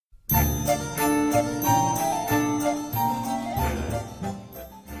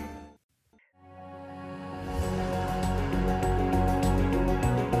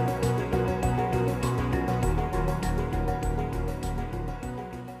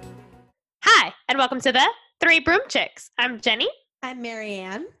welcome to the Three Broom Chicks. I'm Jenny. I'm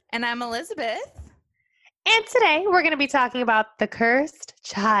Marianne. And I'm Elizabeth. And today we're going to be talking about the cursed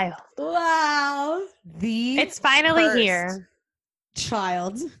child. Wow. It's finally cursed here.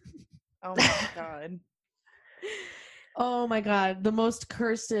 Child. Oh my God. Oh my God. The most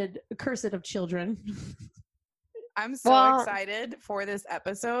cursed of children. I'm so excited for this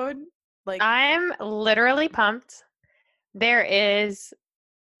episode. I'm literally pumped. There is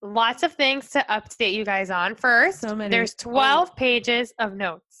lots of things to update you guys on. First, there's 12 pages of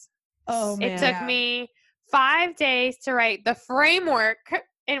notes. Oh, man. It took me 5 days to write the framework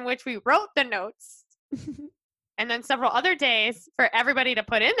in which we wrote the notes. And then several other days for everybody to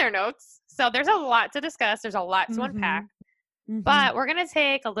put in their notes. So there's a lot to discuss. There's a lot to unpack. But we're going to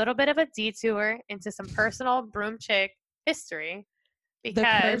take a little bit of a detour into some personal broom chick history.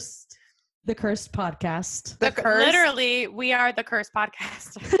 Because the cursed podcast. Literally, we are the cursed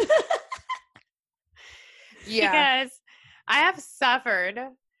podcast. Because I have suffered,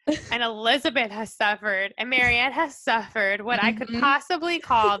 and Elizabeth has suffered, and Marianne has suffered what I could possibly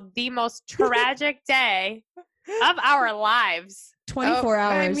call the most tragic day of our lives. 24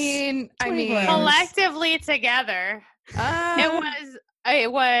 hours. I mean, collectively together.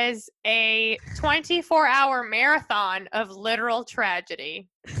 It was a 24-hour marathon of literal tragedy.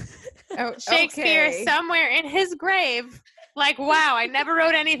 Shakespeare is somewhere in his grave. Like, wow, I never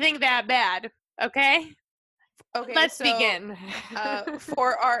wrote anything that bad. Okay, let's begin.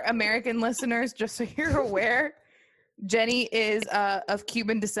 For our American listeners, just so you're aware, Jenny is of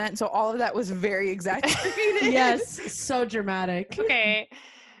Cuban descent, so all of that was very exaggerated. Yes, so dramatic. Okay.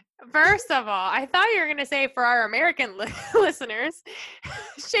 First of all, I thought you were going to say for our American listeners,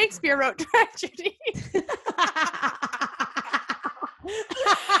 Shakespeare wrote tragedy.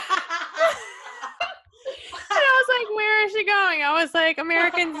 And I was like, where is she going? I was like,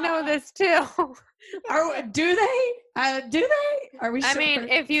 Americans know this too. Do they? Do they? Are we sure? I mean,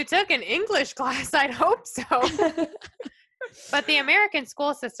 if you took an English class, I'd hope so. But the American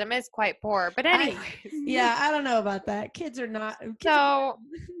school system is quite poor. But anyways. I don't know about that. Kids are not.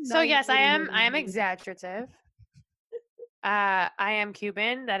 So yes, I am exaggerative. I am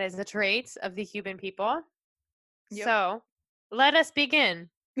Cuban. That is a trait of the Cuban people. Yep. So let us begin.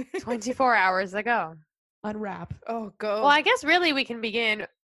 24 hours ago. Unwrap. Oh, go. Well, I guess really we can begin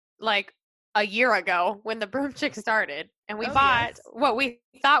like a year ago when the Broom Chick started. And we bought what we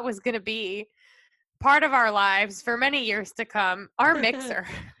thought was going to be part of our lives for many years to come, our mixer.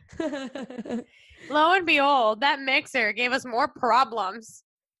 Lo and behold, that mixer gave us more problems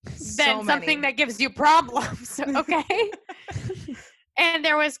than something that gives you problems. Okay. And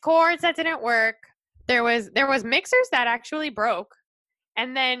there was cords that didn't work. There was mixers that actually broke.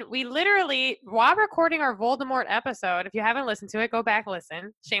 And then we literally, while recording our Voldemort episode, if you haven't listened to it, go back,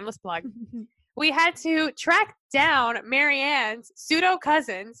 listen. Shameless plug. We had to track down Marianne's pseudo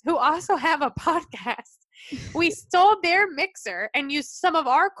cousins who also have a podcast. We stole their mixer and used some of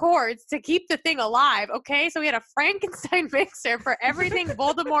our cords to keep the thing alive. Okay. So we had a Frankenstein mixer for everything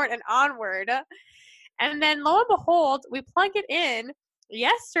Voldemort and onward. And then lo and behold, we plug it in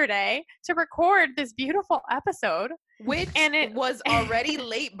yesterday to record this beautiful episode. It was already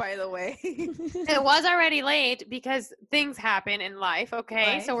late, by the way. It was already late because things happen in life,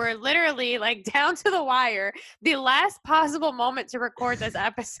 okay? Right. So we're literally like down to the wire, the last possible moment to record this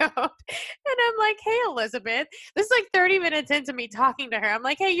episode. And I'm like, hey, Elizabeth, this is like 30 minutes into me talking to her. I'm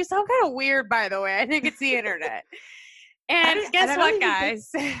like, hey, you sound kind of weird, by the way. I think it's the internet. And guess what, guys?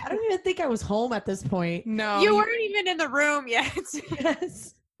 I don't even think I was home at this point. No. You weren't even in the room yet.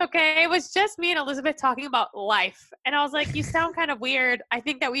 Yes. Okay, it was just me and Elizabeth talking about life. And I was like, you sound kind of weird. I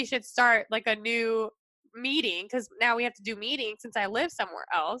think that we should start like a new meeting because now we have to do meetings since I live somewhere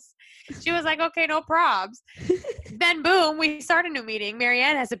else. She was like, okay, no probs. Then boom, we start a new meeting.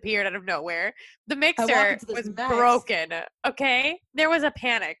 Marianne has appeared out of nowhere. The mixer was broken. Okay, there was a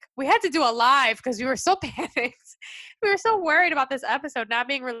panic. We had to do a live because we were so panicked. We were so worried about this episode not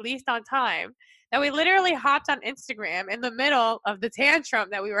being released on time that we literally hopped on Instagram in the middle of the tantrum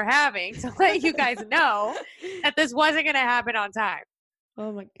that we were having to let you guys know that this wasn't going to happen on time.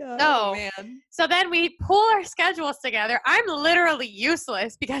 Oh my God. Oh, man. So then we pull our schedules together. I'm literally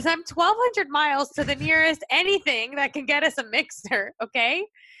useless because I'm 1,200 miles to the nearest anything that can get us a mixer. Okay.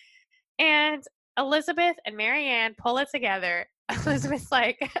 And Elizabeth and Marianne pull it together. Elizabeth's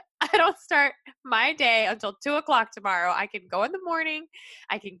like, I I don't start my day until 2:00 tomorrow. I can go in the morning.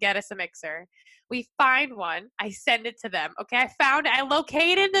 I can get us a mixer. We find one. I send it to them. Okay. I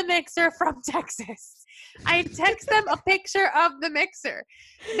located the mixer from Texas. I text them a picture of the mixer.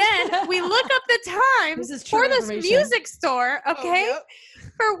 Then we look up the times for this music store, okay,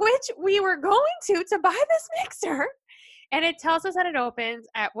 for which we were going to buy this mixer. And it tells us that it opens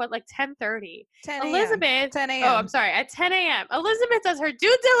at 10:30. 10 a.m. Elizabeth. 10 a.m. Oh, I'm sorry. At 10 a.m. Elizabeth does her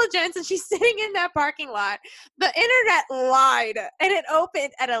due diligence and she's sitting in that parking lot. The internet lied and it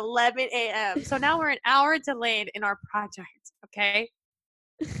opened at 11 a.m. So now we're an hour delayed in our project. Okay.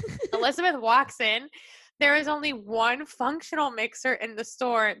 Elizabeth walks in. There is only one functional mixer in the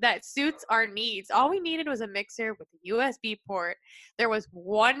store that suits our needs. All we needed was a mixer with a USB port. There was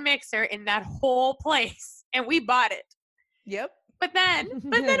one mixer in that whole place and we bought it. Yep. But then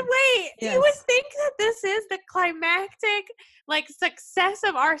wait, Yes. you would think that this is the climactic success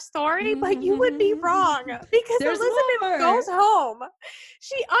of our story, but you would be wrong because There's Elizabeth more. goes home.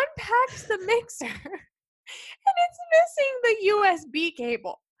 She unpacks the mixer and it's missing the USB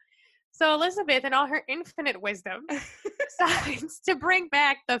cable. So Elizabeth, in all her infinite wisdom, decides to bring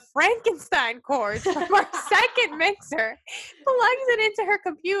back the Frankenstein cords from our second mixer, plugs it into her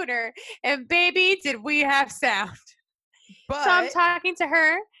computer, and baby, did we have sound. But So I'm talking to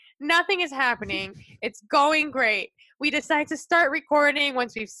her. Nothing is happening. It's going great. We decide to start recording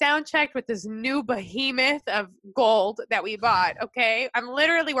once we've sound checked with this new behemoth of gold that we bought. Okay.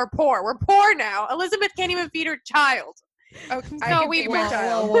 We're poor. We're poor now. Elizabeth can't even feed her child. okay, So I can we feed my won't.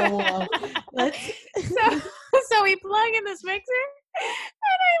 child. Whoa. Let's. So we plug in this mixer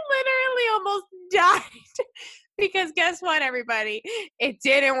and I literally almost died because guess what, everybody? It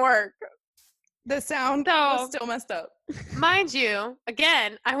didn't work. The sound was So, still messed up. mind you,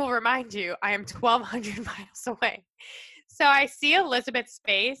 again, I will remind you, I am 1,200 miles away. So I see Elizabeth's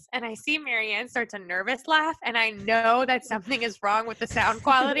face and I see Marianne start to nervous laugh and I know that something is wrong with the sound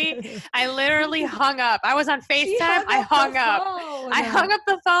quality. I literally hung up. I was on FaceTime. I hung up. I hung up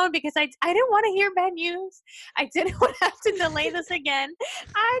the phone because I didn't want to hear bad news. I didn't want to have to delay this again.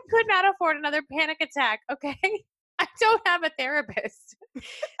 I could not afford another panic attack, okay? I don't have a therapist.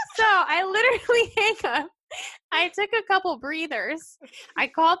 So I literally hang up. I took a couple breathers. I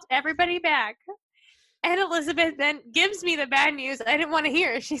called everybody back. And Elizabeth then gives me the bad news I didn't want to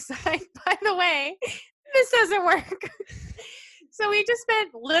hear. She's like, by the way, this doesn't work. So we just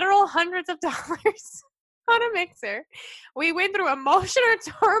spent literal hundreds of dollars on a mixer. We went through emotional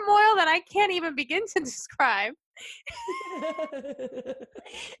turmoil that I can't even begin to describe. And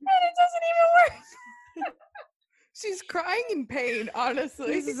it doesn't even work. She's crying in pain, honestly.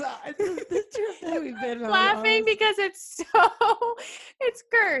 This is the trip that we've been on. Laughing because it's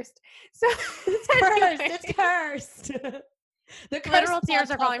cursed. So It's cursed. The Literal cursed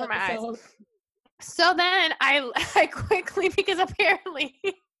tears are podcast falling from my eyes. episode. So then I quickly, because apparently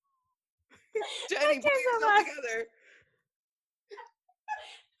Jenny, put can't yourself laugh. together.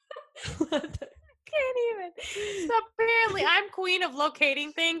 can't even. So apparently I'm queen of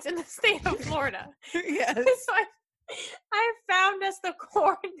locating things in the state of Florida. Yes. So I found us the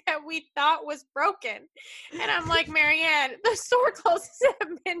cord that we thought was broken. And I'm like, Marianne, the store closes at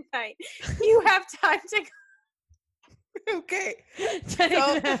midnight. You have time to go. Okay. Jenny,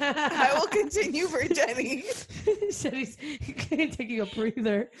 So I will continue for Jenny. Jenny's taking a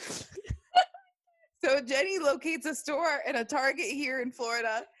breather. So Jenny locates a store and a Target here in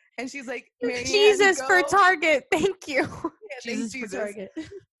Florida. And she's like, Marianne, Jesus go. for Target. Thank you. Yeah, thanks, Jesus for Target.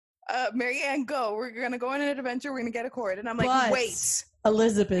 Marianne, go. We're going to go on an adventure. We're going to get a cord. And I'm like, But wait.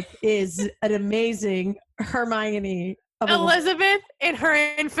 Elizabeth is an amazing Hermione. Of a woman. Elizabeth in her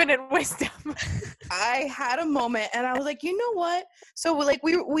infinite wisdom. I had a moment and I was like, you know what? So like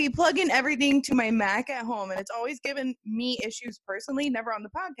we plug in everything to my Mac at home and it's always given me issues personally, never on the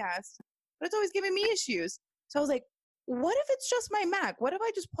podcast, but it's always given me issues. So I was like, what if it's just my Mac? What if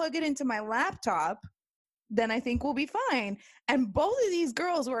I just plug it into my laptop? Then I think we'll be fine. And both of these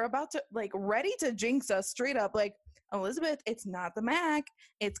girls were about to ready to jinx us straight up. Like, Elizabeth, it's not the Mac.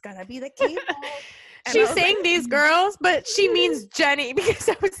 It's going to be the cable. And She's I was saying like, these girls, but she means Jenny because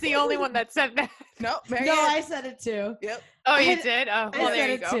I was the only one that said that. No, Marianne. No, I said it too. Yep. Oh, I you had- did? Oh, I well, said there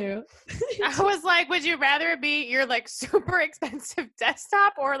you it go. too. I was like, would you rather it be your super expensive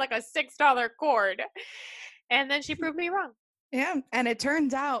desktop or like a $6 cord? And then she proved me wrong. Yeah. And it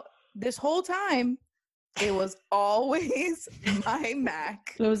turns out this whole time, it was always my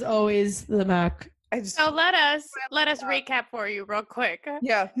Mac. It was always the Mac. I just, So let us recap for you real quick.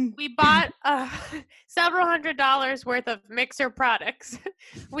 yeah. We bought several $100s worth of mixer products.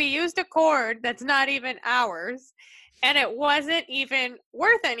 We used a cord that's not even ours. And it wasn't even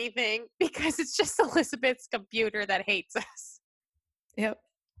worth anything because it's just Elizabeth's computer that hates us. Yep.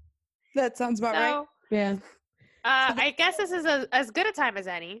 That sounds about right. Yeah. I guess this is as good a time as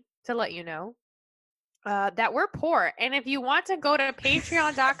any to let you know that we're poor. And if you want to go to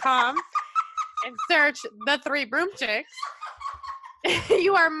patreon.com and search the Three Broom Chicks,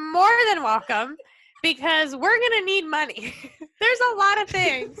 you are more than welcome because we're going to need money. There's a lot of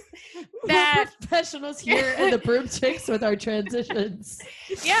things that we're professionals here in the Broom Chicks with our transitions.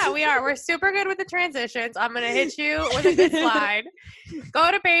 Yeah, we are. We're super good with the transitions. I'm going to hit you with a good slide.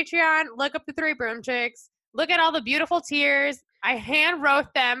 Go to Patreon, look up the Three Broom Chicks, look at all the beautiful tiers. I hand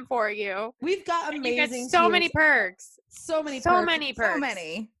wrote them for you. We've got amazing you get so many perks. So many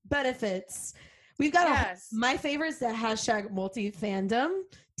benefits. We've got my favorite is the hashtag multi-fandom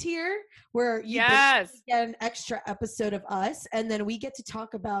tier where you get an extra episode of us, and then we get to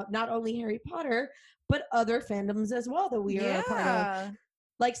talk about not only Harry Potter but other fandoms as well that we are a part of,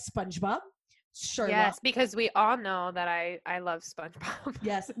 like SpongeBob, Sherlock. Yes, because we all know that I love SpongeBob.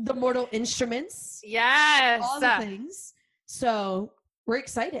 Yes, the Mortal Instruments. Yes, all the things. So we're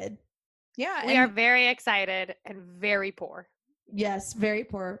excited. Yeah, we are very excited and very poor. Yes, very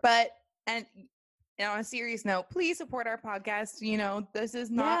poor. But on a serious note, please support our podcast. You know, this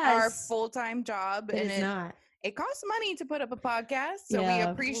is not our full-time job. It is not. It costs money to put up a podcast. So we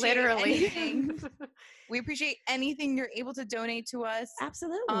appreciate anything. We appreciate anything you're able to donate to us.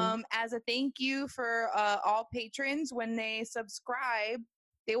 Absolutely. As a thank you for all patrons, when they subscribe,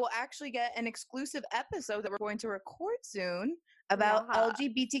 they will actually get an exclusive episode that we're going to record soon about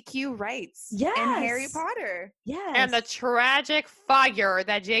LGBTQ rights in Harry Potter. Yes. And the tragic fire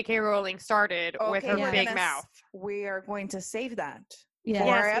that J.K. Rowling started with her big mouth. We are going to save that. Yeah.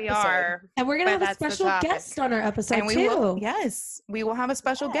 For our episode. We are. And we're going to have a special guest on our episode too. We will have a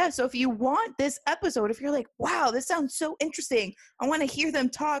special guest. So if you want this episode, if you're like, wow, this sounds so interesting, I want to hear them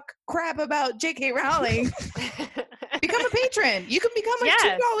talk crap about J.K. Rowling, become a patron. You can become a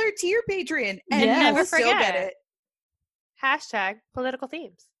 $2 tier patron and never still get it. Hashtag political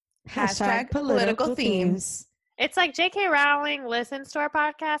themes. Hashtag political themes. It's like J.K. Rowling listens to our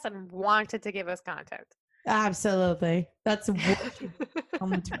podcast and wanted to give us content. Absolutely. That's on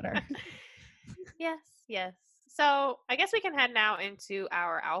the Twitter. Yes. So I guess we can head now into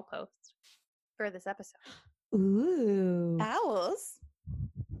our owl post for this episode. Ooh. Owls.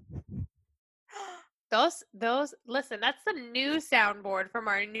 Those listen, that's the new soundboard from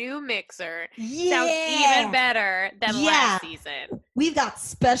our new mixer. Yeah. Sounds even better than last season. We've got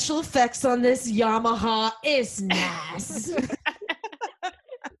special effects on this Yamaha. It's nice.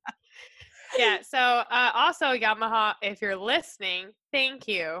 So also Yamaha, if you're listening, thank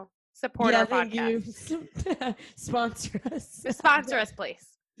you. Support our podcast. You. Sponsor us. Sponsor us, please.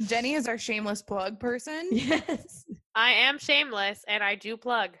 Jenny is our shameless plug person. Yes. I am shameless and I do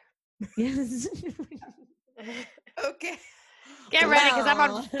plug. Yes. Okay. Get ready because I'm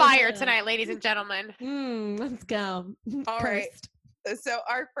on fire tonight, ladies and gentlemen. Let's go. All right. So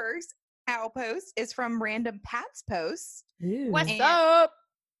our first owl post is from Random Pat's post. What's up?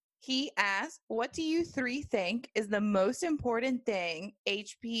 He asked, what do you three think is the most important thing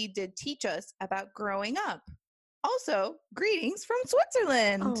HP did teach us about growing up? Also, greetings from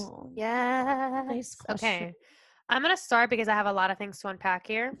Switzerland. Oh, yeah. Nice question. Okay. I'm going to start because I have a lot of things to unpack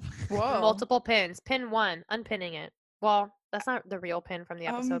here. Whoa. Multiple pins. Pin 1, unpinning it. Well, that's not the real pin from the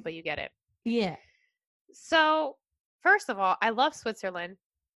episode, but you get it. Yeah. So, first of all, I love Switzerland.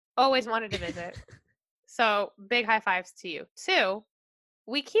 Always wanted to visit. So, big high fives to you. 2,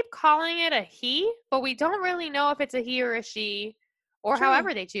 we keep calling it a he, but we don't really know if it's a he or a she or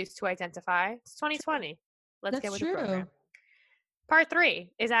however they choose to identify. It's 2020. Let's get with the program. Part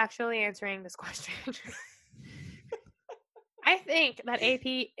 3 is actually answering this question. I think that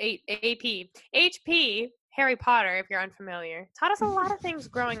HP, Harry Potter, if you're unfamiliar, taught us a lot of things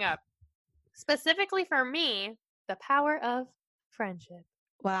growing up. Specifically for me, the power of friendship.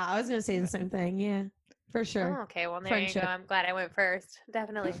 Wow, I was going to say the same thing. Yeah, for sure. Oh, okay, well, there you go. I'm glad I went first.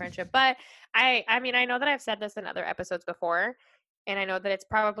 Definitely friendship. But I mean, I know that I've said this in other episodes before, and I know that it's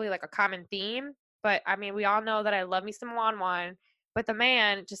probably like a common theme, but I mean, we all know that I love me some Wan Wan, but the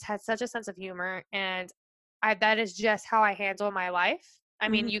man just had such a sense of humor, and that is just how I handle my life. I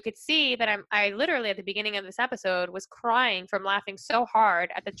mean, you could see that I literally at the beginning of this episode was crying from laughing so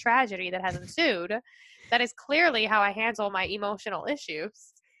hard at the tragedy that has ensued. That is clearly how I handle my emotional issues.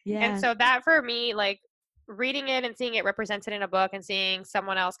 Yeah. And so that for me, like reading it and seeing it represented in a book and seeing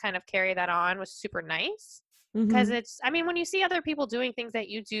someone else kind of carry that on was super nice. Because it's, I mean, when you see other people doing things that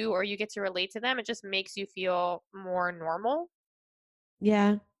you do or you get to relate to them, it just makes you feel more normal.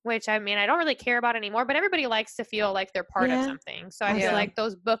 Yeah. which I mean, I don't really care about anymore, but everybody likes to feel like they're part of something. So I feel like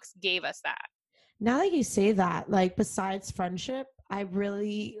those books gave us that. Now that you say that, like besides friendship, I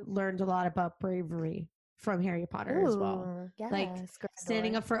really learned a lot about bravery from Harry Potter as well. Yes, like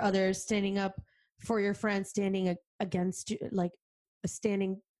standing up for others, standing up for your friends, standing against you, like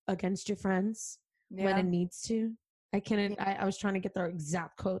standing against your friends when it needs to. I was trying to get the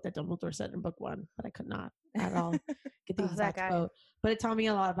exact quote that Dumbledore said in book 1, but I could not at all get the exact quote. But it taught me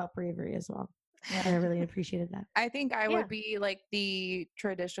a lot about bravery as well. Yeah, I really appreciated that. I think I would be like the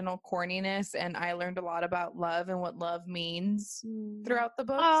traditional corniness, and I learned a lot about love and what love means throughout the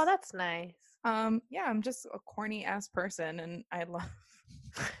books. Oh, that's nice. Yeah, I'm just a corny ass person, and I love.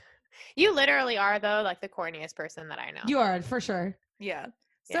 You literally are, though, like the corniest person that I know. You are, for sure. Yeah.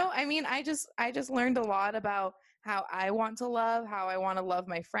 So I mean, I just learned a lot about how I want to love, how I want to love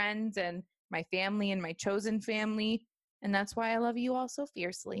my friends and my family and my chosen family, and that's why I love you all so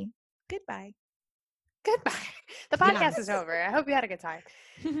fiercely. Goodbye. The podcast is over. I hope you had a good time.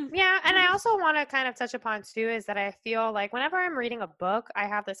 Yeah, and I also want to kind of touch upon too is that I feel like whenever I'm reading a book, I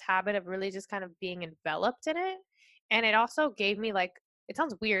have this habit of really just kind of being enveloped in it, and it also gave me like, it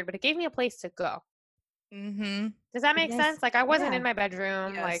sounds weird, but it gave me a place to go. Mm-hmm. Does that make sense? Like I wasn't in my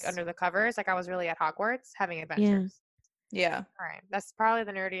bedroom, like under the covers. Like I was really at Hogwarts having adventures. Yeah. All right. That's probably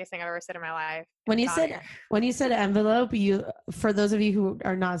the nerdiest thing I've ever said in my life. When you said envelope, for those of you who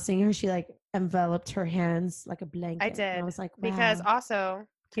are not seeing her, she like enveloped her hands like a blanket. I did. And I was like, wow. Because also,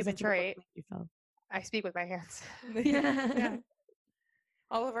 Cuban trait, I speak with my hands. Yeah.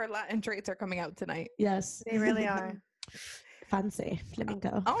 All of our Latin traits are coming out tonight. Yes. They really are. Fancy.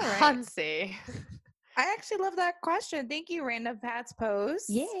 Flamenco. All right. Fancy. I actually love that question. Thank you, Random Pat's post.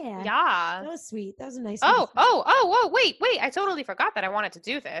 Yeah. Yeah. That was sweet. That was a nice. Wait. I totally forgot that I wanted to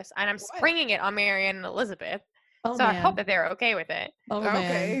do this, and I'm springing it on Marianne and Elizabeth. So man. I hope that they're okay with it. Okay.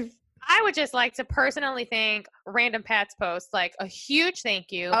 Man. I would just like to personally thank Random Pat's post, like a huge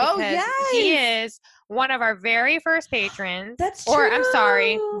thank you. Because he is one of our very first patrons. That's true. Or I'm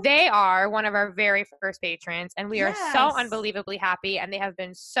sorry, they are one of our very first patrons. And we are so unbelievably happy. And they have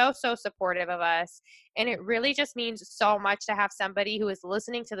been so supportive of us. And it really just means so much to have somebody who is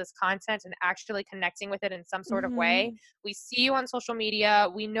listening to this content and actually connecting with it in some sort of way. We see you on social media.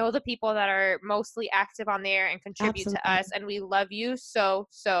 We know the people that are mostly active on there and contribute to us. And we love you so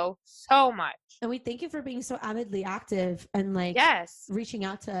much. And we thank you for being so avidly active and like reaching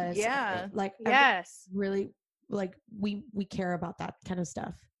out to us. Yeah. Like really like we care about that kind of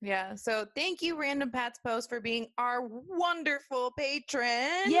stuff. Yeah. So thank you, Random Pat's post, for being our wonderful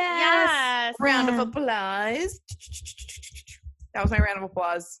patron. Yes. Round of applause. That was my round of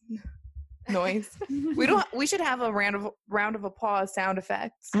applause noise. We should have a round of applause sound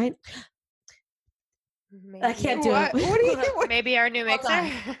effects. I can't do it. What do you think? Maybe our new mixer.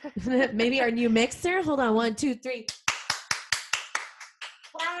 Maybe our new mixer. Hold on. 1, 2, 3.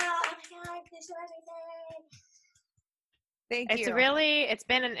 Wow, oh my God, this was everything. Thank you. It's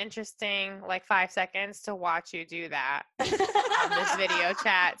been an interesting like 5 seconds to watch you do that on this video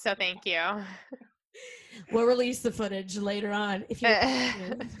chat. So thank you. We'll release the footage later on if you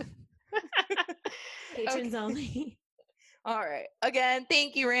patrons only. All right. Again,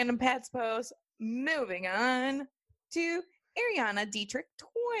 thank you, Random Pat's post. Moving on to Ariana Dietrich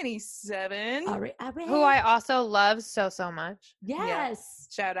 27. All right. Who I also love so much. Yes.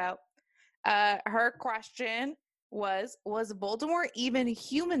 Yeah. Shout out. Her question was Voldemort even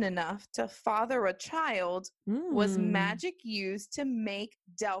human enough to father a child? Was magic used to make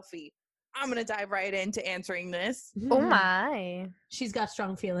Delphi? I'm going to dive right into answering this. Oh my. She's got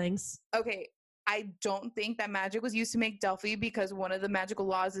strong feelings. Okay. I don't think that magic was used to make Delphi because one of the magical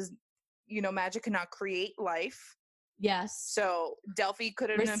laws is, magic cannot create life. Yes. So Delphi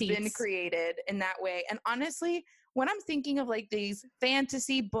couldn't have been created in that way. And honestly, when I'm thinking of like these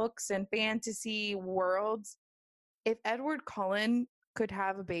fantasy books and fantasy worlds, if Edward Cullen could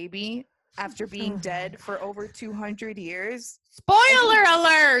have a baby after being dead for over 200 years. Spoiler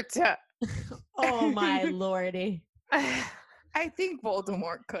alert! Oh my lordy. I think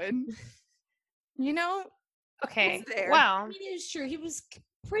Voldemort could. Okay. Well, I mean, it's true. He was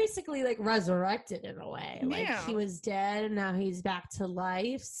basically like resurrected in a way. Like he was dead and now he's back to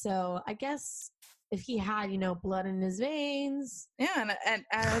life. So I guess if he had, blood in his veins. Yeah, and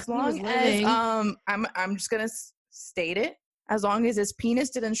as long as I'm just gonna state it. As long as his penis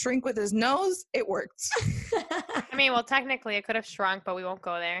didn't shrink with his nose, it worked. I mean, well, technically it could have shrunk, but we won't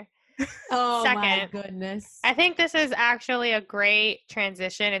go there. Oh, my goodness. I think this is actually a great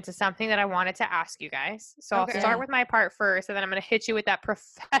transition into something that I wanted to ask you guys. So I'll start with my part first, and then I'm going to hit you with that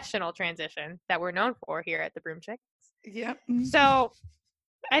professional transition that we're known for here at the Broom Chicks. Yep. So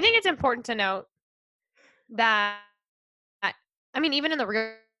I think it's important to note that, I mean, even in the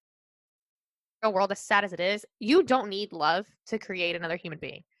real world, as sad as it is, you don't need love to create another human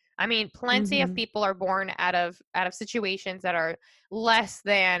being. I mean, plenty of people are born out of situations that are less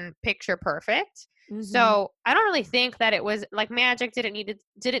than picture perfect. So I don't really think that it was like magic didn't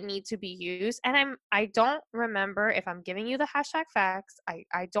need to be used. And I don't remember if I'm giving you the hashtag facts.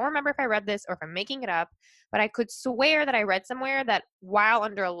 I don't remember if I read this or if I'm making it up, but I could swear that I read somewhere that while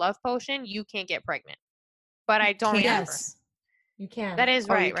under a love potion, you can't get pregnant. But I don't remember. Yes, you can. That is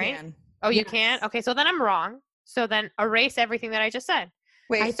right, right? Can. Oh, you can? Okay, so then I'm wrong. So then erase everything that I just said.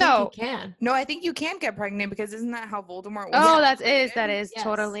 Wait, I think you can. No, I think you can get pregnant because isn't that how Voldemort was? Oh, that is yes.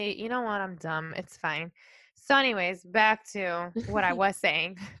 Totally. You know what? I'm dumb. It's fine. So anyways, back to what I was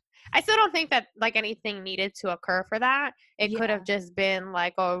saying. I still don't think that like anything needed to occur for that. It could have just been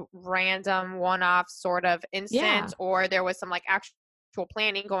like a random one-off sort of instance, or there was some like actual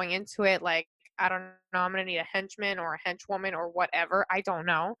planning going into it. Like, I don't know, I'm going to need a henchman or a henchwoman or whatever. I don't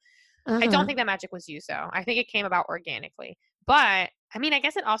know. I don't think that magic was used though. I think it came about organically. But I mean, I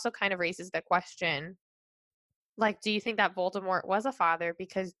guess it also kind of raises the question, like, do you think that Voldemort was a father?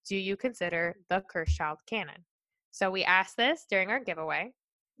 Because do you consider the cursed child canon? So we asked this during our giveaway.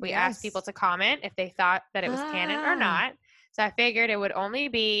 We asked people to comment if they thought that it was canon or not. So I figured it would only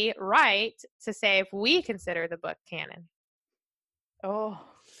be right to say if we consider the book canon. Oh.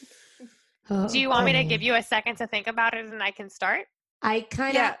 Do you want me to give you a second to think about it and I can start? I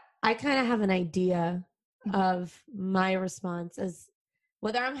kind of have an idea of my response as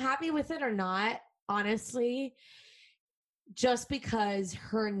whether I'm happy with it or not, honestly, just because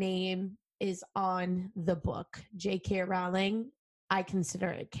her name is on the book, J.K. Rowling, I consider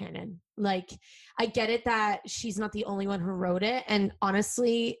it canon. Like, I get it that she's not the only one who wrote it. And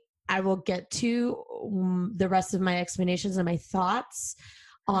honestly, I will get to the rest of my explanations and my thoughts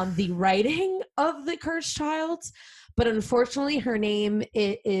on the writing of the Cursed Child. But unfortunately, her name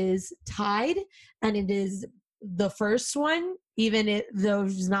is tied, and it is the first one, even though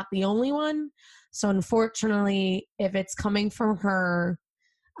she's not the only one. So unfortunately, if it's coming from her,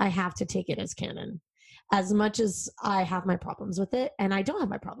 I have to take it as canon. As much as I have my problems with it, and I don't have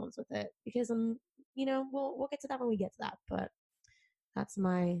my problems with it because we'll get to that when we get to that. But that's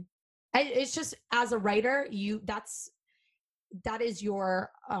it's just as a writer, that is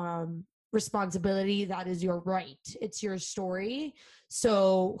your responsibility. That is your right. It's your story.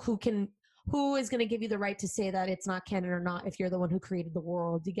 So who is going to give you the right to say that it's not canon or not if you're the one who created the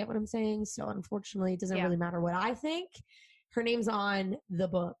world? Do you get what I'm saying? So unfortunately, it doesn't really matter what I think. Her name's on the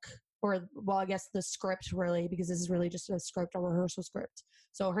book, or well, I guess the script, really, because this is really just a script, a rehearsal script.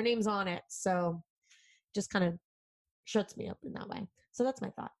 So her name's on it. So just kind of shuts me up in that way. So that's my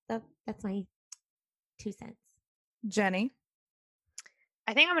thought. That's my 2 cents. Jenny?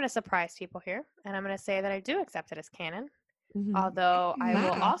 I think I'm going to surprise people here, and I'm going to say that I do accept it as canon. Although I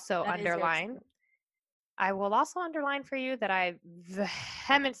will also underline for you that I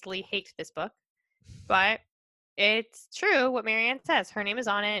vehemently hate this book. But it's true what Marianne says. Her name is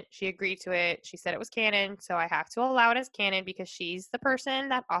on it. She agreed to it. She said it was canon, so I have to allow it as canon because she's the person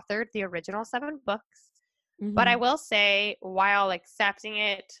that authored the original 7 books. But I will say, while accepting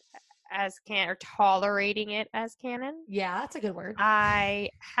it as canon or tolerating it as canon, yeah, that's a good word, I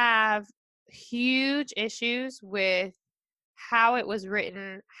have huge issues with how it was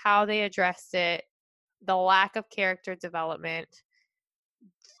written, how they addressed it, the lack of character development,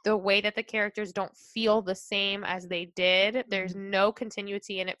 the way that the characters don't feel the same as they did. There's no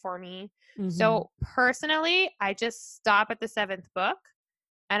continuity in it for me. So personally, I just stop at the 7th book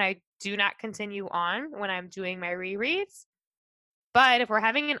and I do not continue on when I'm doing my rereads. But if we're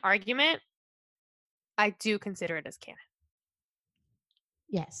having an argument, I do consider it as canon.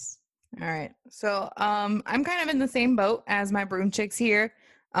 Yes. All right. So I'm kind of in the same boat as my broom chicks here.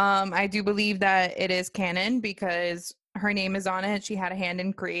 I do believe that it is canon because her name is on it. She had a hand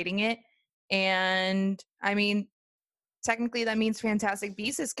in creating it. And I mean, technically that means Fantastic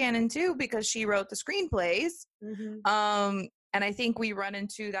Beasts is canon too because she wrote the screenplays. And I think we run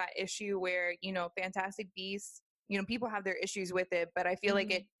into that issue where, Fantastic Beasts, people have their issues with it, but I feel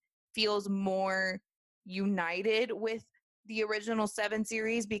like it feels more united with the original 7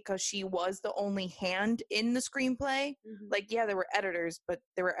 series because she was the only hand in the screenplay. Like, yeah, there were editors, but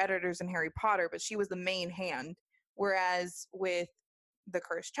there were editors in Harry Potter, but she was the main hand. Whereas with The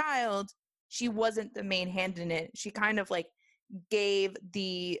Cursed Child, she wasn't the main hand in it. She kind of like gave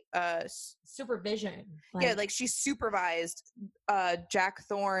the supervision. Like she supervised Jack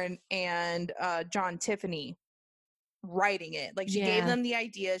Thorne and John Tiffany writing it. Like, she gave them the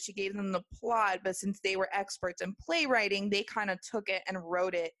idea, she gave them the plot, but since they were experts in playwriting, they kind of took it and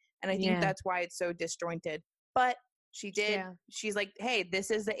wrote it. And I think that's why it's so disjointed. But she did. Yeah. She's like, hey, this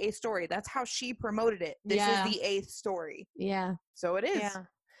is the 8th story. That's how she promoted it. This is the 8th story. Yeah. So it is. Yeah.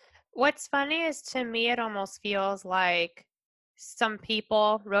 What's funny is, to me, it almost feels like some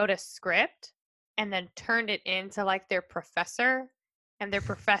people wrote a script and then turned it into like their professor, and their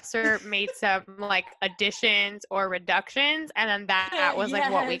professor made some like additions or reductions, and then that was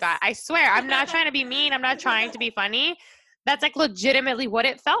like what we got. I swear, I'm not trying to be mean. I'm not trying to be funny. That's like legitimately what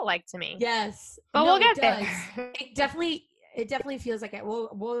it felt like to me. Yes. But we'll get there. It definitely feels like it.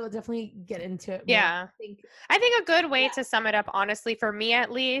 We'll definitely get into it more. Yeah. I think a good way to sum it up, honestly, for me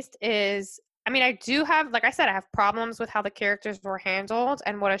at least, is, I mean, I do have, like I said, I have problems with how the characters were handled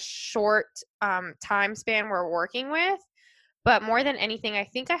and what a short time span we're working with. But more than anything, I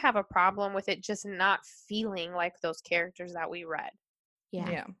think I have a problem with it just not feeling like those characters that we read.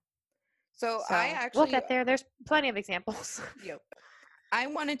 Yeah. So I actually... We'll get there. There's plenty of examples. Yep. I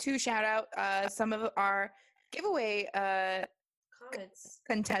wanted to shout out some of our giveaway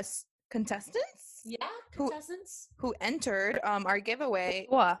contestants. Yeah, contestants. Who entered our giveaway.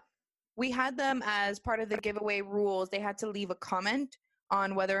 What? We had them as part of the giveaway rules. They had to leave a comment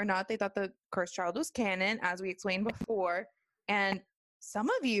on whether or not they thought the Cursed Child was canon, as we explained before. And some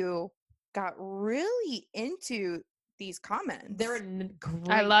of you got really into these comments. They were great.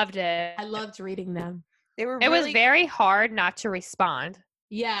 I loved it. I loved reading them. It was very hard not to respond.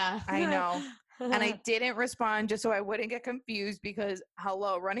 Yeah. I know. And I didn't respond just so I wouldn't get confused, because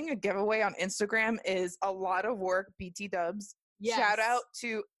running a giveaway on Instagram is a lot of work. BT dubs. Yes. Shout out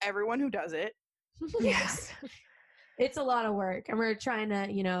to everyone who does it. Yes. It's a lot of work, and we're trying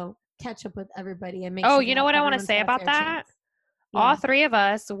to, catch up with everybody and make you know what I want to say about that? Yeah. All 3 of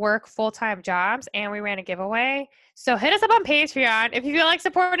us work full-time jobs, and we ran a giveaway. So hit us up on Patreon if you feel like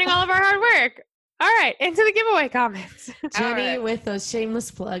supporting all of our hard work. All right, into the giveaway comments. Jenny with those shameless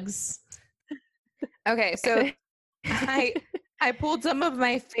plugs. Okay, so I pulled some of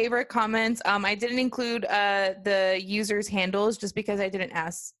my favorite comments. I didn't include the users' handles just because I didn't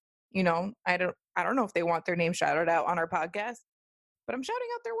ask. I don't know if they want their name shouted out on our podcast, but I'm shouting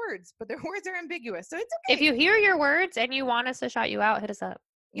out their words. But their words are ambiguous, so it's okay. If you hear your words and you want us to shout you out, hit us up.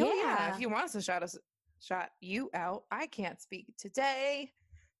 Yeah, if you want us to shout you out, I can't speak today.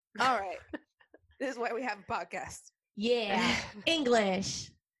 All right, this is why we have a podcast. Yeah, English.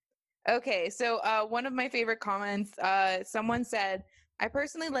 Okay, so one of my favorite comments, someone said, I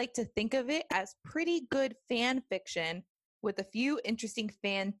personally like to think of it as pretty good fan fiction with a few interesting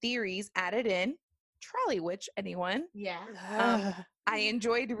fan theories added in. Trolley Witch, anyone? Yeah. I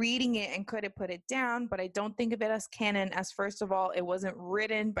enjoyed reading it and couldn't put it down, but I don't think of it as canon, as first of all, it wasn't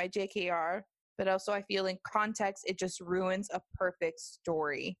written by JKR, but also I feel in context, it just ruins a perfect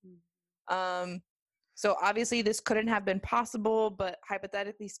story. So obviously this couldn't have been possible, but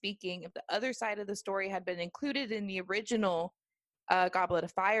hypothetically speaking, if the other side of the story had been included in the original Goblet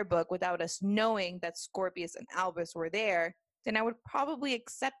of Fire book without us knowing that Scorpius and Albus were there, then I would probably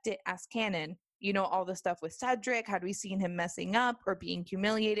accept it as canon. All the stuff with Cedric, had we seen him messing up or being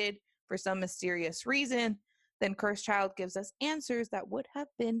humiliated for some mysterious reason, then Cursed Child gives us answers that would have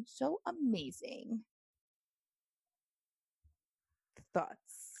been so amazing. Thoughts?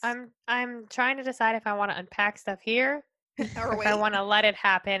 I'm trying to decide if I want to unpack stuff here or if I want to let it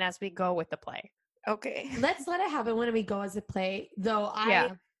happen as we go with the play. Okay. Let's let it happen when we go as a play. Though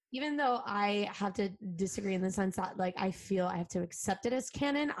even though I have to disagree in the sense that I feel I have to accept it as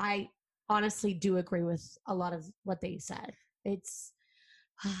canon, I honestly do agree with a lot of what they said. It's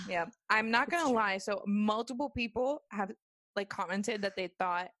yeah. I'm not gonna lie. So multiple people have commented that they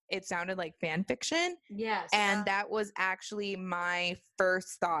thought it sounded like fan fiction. Yes. And that was actually my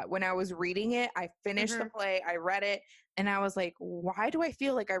first thought. When I was reading it, I finished the play, I read it, and I was like, why do I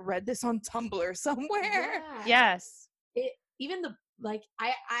feel like I read this on Tumblr somewhere? Yeah. Yes.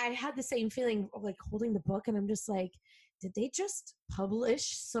 I had the same feeling holding the book, and I'm just like, did they just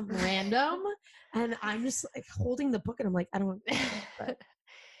publish some random? And I'm just holding the book, and I'm like, I don't know.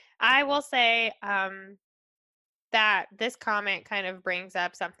 I will say, that this comment kind of brings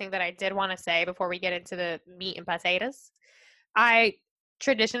up something that I did want to say before we get into the meat and potatoes. I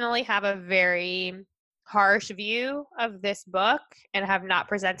traditionally have a very harsh view of this book and have not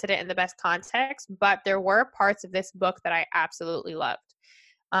presented it in the best context, but there were parts of this book that I absolutely loved.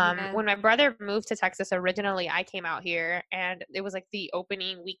 When my brother moved to Texas originally, I came out here, and it was the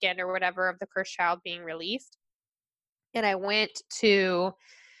opening weekend or whatever of The Cursed Child being released. And I went to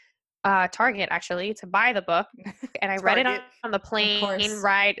Target actually to buy the book, and I read it on the plane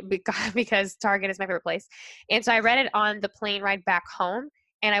ride because Target is my favorite place. And so I read it on the plane ride back home.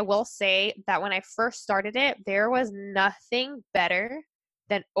 And I will say that when I first started it, there was nothing better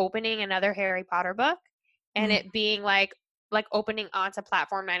than opening another Harry Potter book and it being like opening onto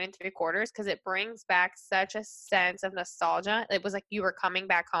platform 9 3/4 because it brings back such a sense of nostalgia. It was like you were coming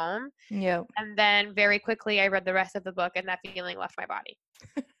back home. Yeah. And then very quickly I read the rest of the book and that feeling left my body.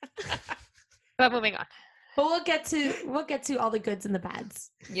 But moving on. But we'll get to all the goods and the bads.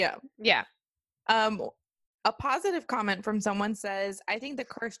 Yeah. Yeah. A positive comment from someone says, I think The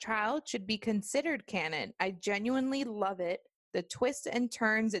Cursed Child should be considered canon. I genuinely love it. The twists and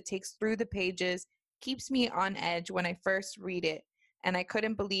turns it takes through the pages keeps me on edge when I first read it, and I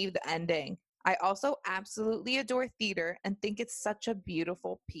couldn't believe the ending. I also absolutely adore theater and think it's such a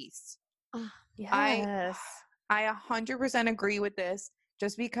beautiful piece. Yes. I 100% agree with this,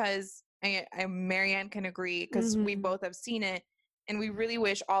 just because Marianne can agree because we both have seen it. And we really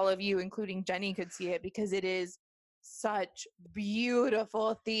wish all of you, including Jenny, could see it because it is such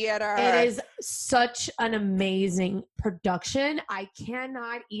beautiful theater. It is such an amazing production. I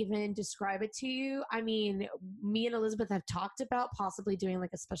cannot even describe it to you. I mean, me and Elizabeth have talked about possibly doing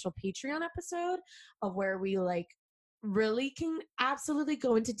like a special Patreon episode of where we like really can absolutely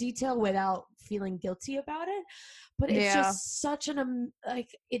go into detail without feeling guilty about it. But it's just such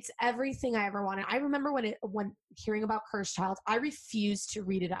it's everything I ever wanted. I remember when hearing about Cursed Child, I refused to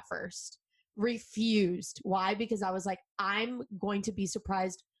read it at first. Refused. Why? Because I was like, I'm going to be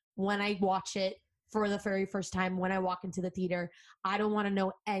surprised when I watch it for the very first time, when I walk into the theater. I don't want to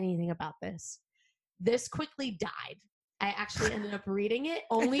know anything about this. This quickly died. I actually ended up reading it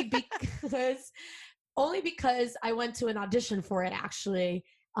only because I went to an audition for it, actually.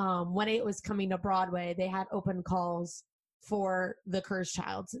 When it was coming to Broadway, they had open calls for The Cursed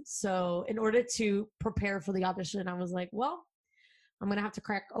Child. So in order to prepare for the audition, I was like, well, I'm going to have to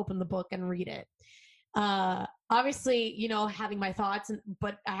crack open the book and read it. Obviously, having my thoughts,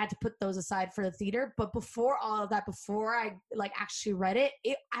 but I had to put those aside for the theater. But before all of that, before I actually read it,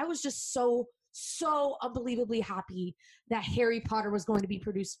 I was just so unbelievably happy that Harry Potter was going to be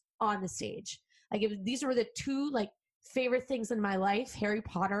produced on the stage. These were the two favorite things in my life, Harry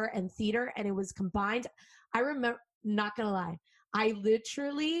Potter and theater, and it was combined. I remember, not gonna lie, I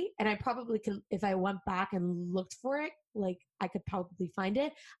literally, and I probably could, if I went back and looked for it, I could probably find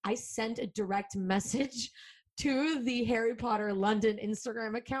it. I sent a direct message to the Harry Potter London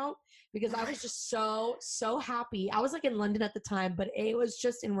Instagram account because I was just so happy. I was in London at the time, but it was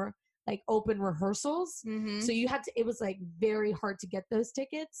just in open rehearsals. So it was very hard to get those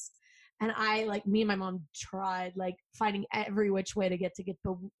tickets. And me and my mom tried finding every which way to get tickets,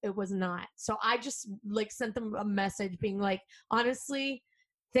 but it was not. So I just sent them a message being honestly,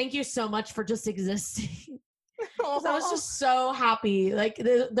 thank you so much for just existing. I was just so happy.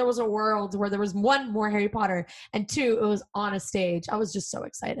 There was a world where there was one, more Harry Potter, and two, it was on a stage. I was just so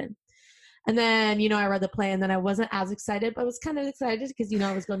excited. And then, I read the play, and then I wasn't as excited, but I was kind of excited because,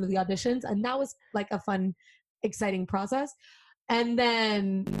 I was going to the auditions, and that was a fun, exciting process. And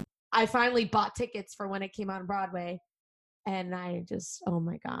then I finally bought tickets for when it came out on Broadway, and I just, oh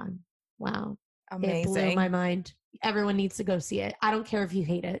my God, wow. Amazing. It blew my mind. Everyone needs to go see it. I don't care if you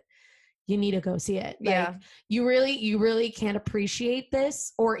hate it. You need to go see it. You really can't appreciate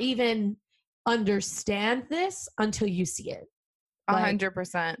this or even understand this until you see it.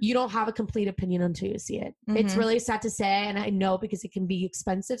 100%. You don't have a complete opinion until you see it. It's really sad to say, and I know because it can be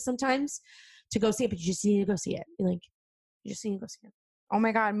expensive sometimes to go see it, but you just need to go see it. You just need to go see it. Oh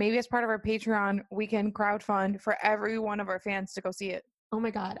my God, maybe as part of our Patreon, we can crowdfund for every one of our fans to go see it. Oh my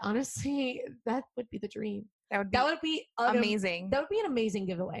God, honestly, that would be the dream. That would be amazing. That would be an amazing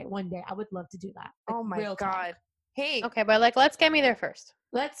giveaway one day. I would love to do that. Oh my God. Talk. Hey. Okay, but let's get me there first.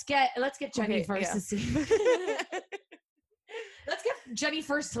 Let's get Jenny first to see. Let's get Jenny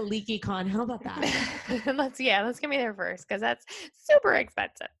first to LeakyCon. How about that? Let's get me there first because that's super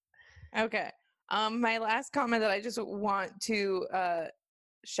expensive. Okay. My last comment that I just want to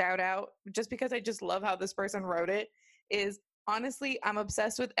shout out, just because I just love how this person wrote it, is honestly, I'm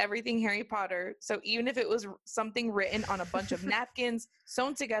obsessed with everything Harry Potter. So even if it was something written on a bunch of napkins,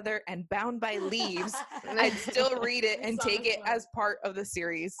 sewn together, and bound by leaves, I'd still read it and take it as part of the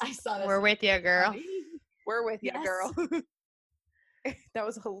series. I saw this. We're with you, girl. We're with you, girl. That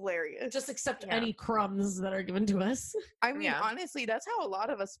was hilarious. Just accept any crumbs that are given to us. I mean, honestly, that's how a lot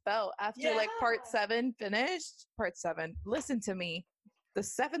of us felt after part 7 finished. Part 7. Listen to me. The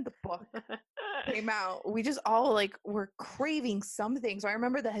 7th book came out. We just all were craving something. So I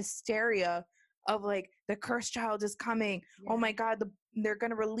remember the hysteria of like the cursed child is coming. Yeah. Oh my God, they're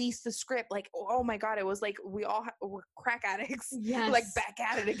gonna release the script. Like, oh my God, it was like we all were crack addicts. Yes. Like back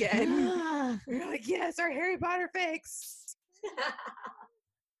at it again. We're like, yes, our Harry Potter fix.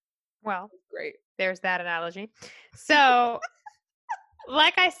 Well, great. There's that analogy. So,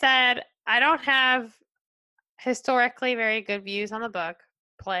 like I said, I don't have historically very good views on the book,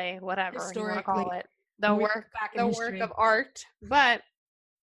 play, whatever you want to call it. The work of art. But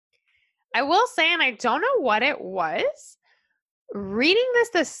I will say, and I don't know what it was, reading this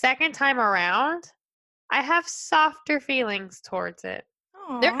the second time around, I have softer feelings towards it.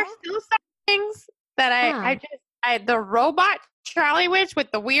 Aww. There are still some things that the robot Charlie Witch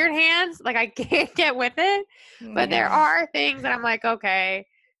with the weird hands, like I can't get with it. But there are things that I'm like, okay,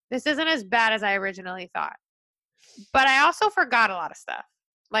 this isn't as bad as I originally thought. But I also forgot a lot of stuff.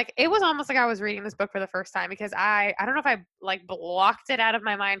 Like, it was almost like I was reading this book for the first time because I don't know if I, like, blocked it out of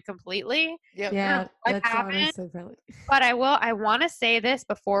my mind completely. Yep. Yeah, that's honestly probably. But I want to say this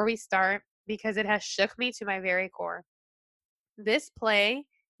before we start because it has shook me to my very core. This play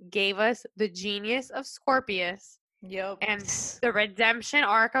gave us the genius of Scorpius. Yep. And the redemption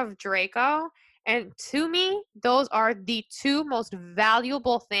arc of Draco. And to me, those are the two most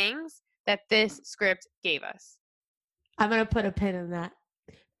valuable things that this script gave us. I'm going to put a pin in that.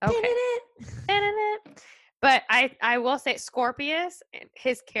 Okay. But I will say Scorpius,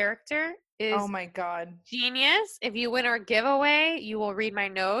 his character is oh my God, genius. If you win our giveaway, you will read my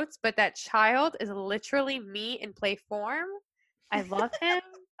notes. But that child is literally me in play form. I love him.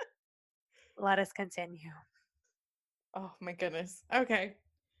 Let us continue. Oh my goodness. Okay.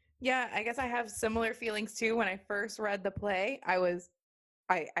 Yeah, I guess I have similar feelings too. When I first read the play, I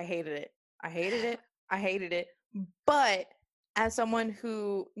hated it. I hated it. But as someone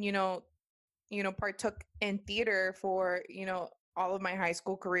who, partook in theater for, all of my high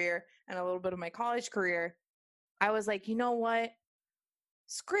school career and a little bit of my college career, I was like, you know what?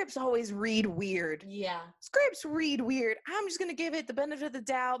 Scripts always read weird. Yeah. Scripts read weird. I'm just going to give it the benefit of the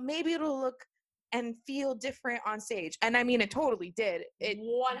doubt. Maybe it'll look and feel different on stage. And I mean, it totally did.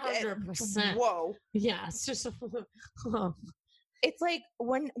 100%. Whoa. Yeah. It's just, it's like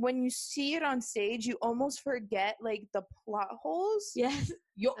when you see it on stage, you almost forget like the plot holes. Yes.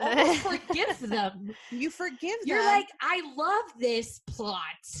 You almost forgive them. You forgive them. You're like, I love this plot.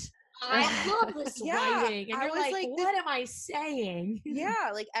 I love this writing. And you're like, what am I saying?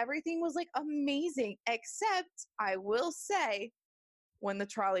 Yeah, like everything was like amazing, except I will say when the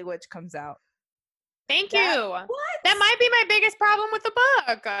Trolley Witch comes out. Thank you. What? That might be my biggest problem with the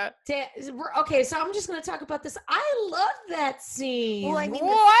book. Okay, so I'm just going to talk about this. I love that scene. Well, I mean, the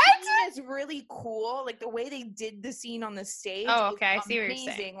scene is really cool. Like the way they did the scene on the stage. Oh, okay. I see what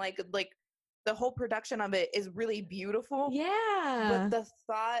you're saying. Like the whole production of it is really beautiful. Yeah. But the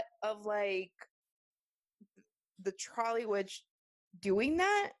thought of like the Trolley Witch doing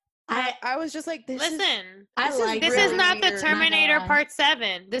that, I was just like, this is not the Terminator Part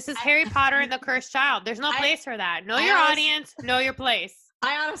 7. This is Harry Potter and the Cursed Child. There's no place for that. Know your audience, know your place.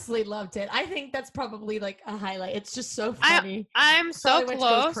 I honestly loved it. I think that's probably like a highlight. It's just so funny. I'm so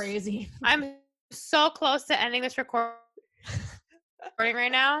close. Crazy. I'm so close to ending this recording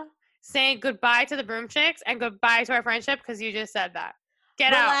right now, saying goodbye to the Broom Chicks and goodbye to our friendship because you just said that.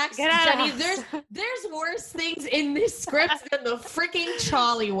 Relax, Get out, Jenny. There's worse things in this script than the freaking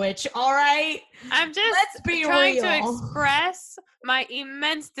Trolley Witch. All right, I'm just trying to express my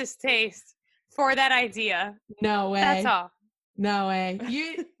immense distaste for that idea. No way. That's all. No way.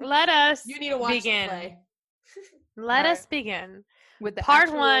 You need to watch begin. The play. Let us begin with the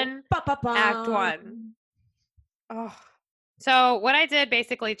Part 1, Act 1. Oh. So what I did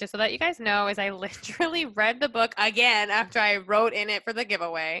basically, just so that you guys know, is I literally read the book again after I wrote in it for the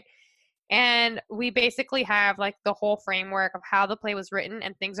giveaway. And we basically have like the whole framework of how the play was written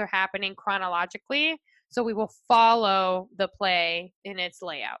and things are happening chronologically. So we will follow the play in its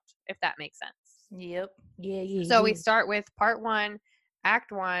layout, if that makes sense. Yep. Yeah. So we start with Part 1,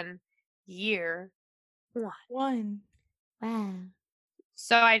 Act 1, Year 1. Wow.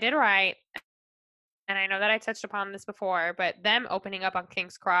 So I did write, and I know that I touched upon this before, but them opening up on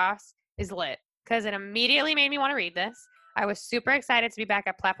King's Cross is lit because it immediately made me want to read this. I was super excited to be back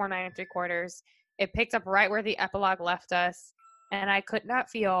at Platform 9 3/4. It picked up right where the epilogue left us, and I could not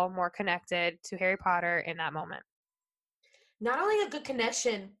feel more connected to Harry Potter in that moment. Not only a good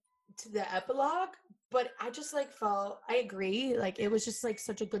connection to the epilogue, but I just like felt, I agree, like it was just like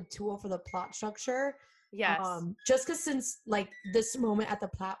such a good tool for the plot structure. Yes. Just because since like this moment at the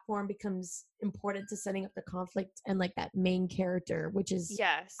platform becomes important to setting up the conflict and like that main character, which is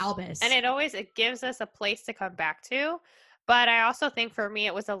Albus. And it gives us a place to come back to. But I also think for me,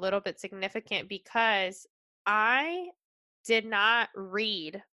 it was a little bit significant because I did not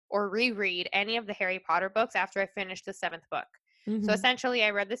read or reread any of the Harry Potter books after I finished the 7th book. Mm-hmm. So essentially, I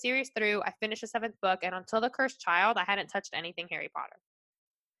read the series through, I finished the 7th book, and until The Cursed Child, I hadn't touched anything Harry Potter.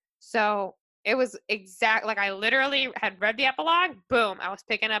 So it was like I literally had read the epilogue, boom, I was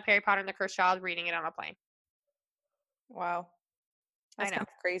picking up Harry Potter and the Cursed Child, reading it on a plane. Wow. That's kind of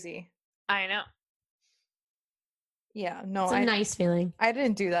crazy. I know. Yeah, no. It's a nice feeling. I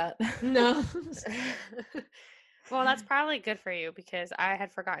didn't do that. No. Well, that's probably good for you because I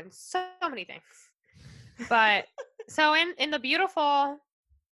had forgotten so many things. But so in the beautiful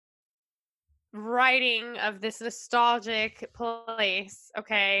writing of this nostalgic place,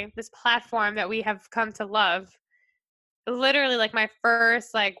 okay, this platform that we have come to love, literally like my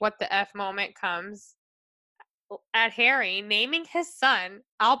first like what the F moment comes at Harry naming his son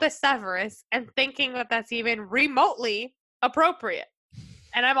Albus Severus and thinking that that's even remotely appropriate.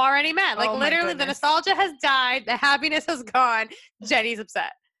 And I'm already mad. Like, literally, the nostalgia has died. The happiness has gone. Jenny's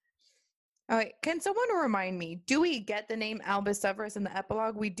upset. All right. Can someone remind me, do we get the name Albus Severus in the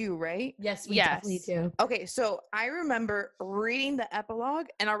epilogue? We do, right? Yes, we definitely do. Okay, so I remember reading the epilogue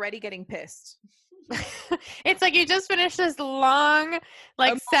and already getting pissed. It's like you just finished this long,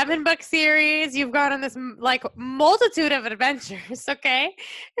 like 7-book series. You've gone on this like multitude of adventures, okay?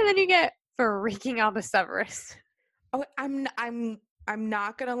 And then you get freaking Albus Severus. Oh, I'm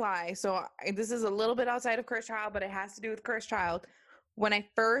not gonna lie. So this is a little bit outside of Cursed Child, but it has to do with Cursed Child. When I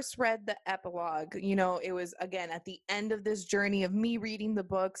first read the epilogue, you know, it was again at the end of this journey of me reading the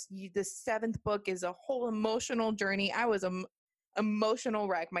books. The 7th book is a whole emotional journey. I was a emotional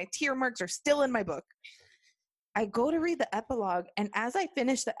wreck. My tear marks are still in my book. I go to read the epilogue, and as I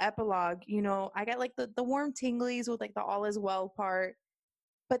finish the epilogue, you know, I get like the warm tinglies with like the all is well part.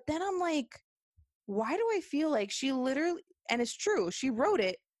 But then I'm like, why do I feel like she literally, and it's true, she wrote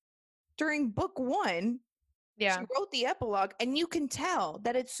it during book 1. Yeah. She wrote the epilogue, and you can tell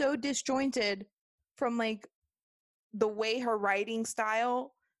that it's so disjointed from like the way her writing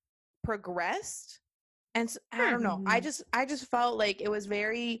style progressed. And so, I don't know. I just felt like it was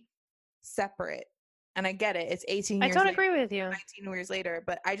very separate. And I get it. It's 18 years I don't agree with you. 19 years later.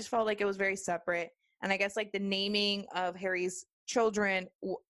 But I just felt like it was very separate. And I guess like the naming of Harry's children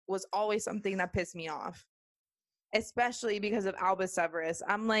was always something that pissed me off. Especially because of Albus Severus.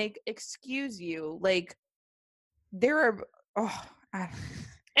 I'm like, excuse you. Like, there are...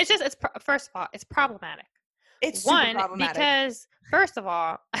 It's just, first of all, it's problematic. It's super problematic. Because first of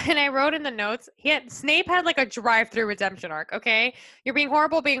all, and I wrote in the notes, Snape had like a drive-through redemption arc. Okay, you're being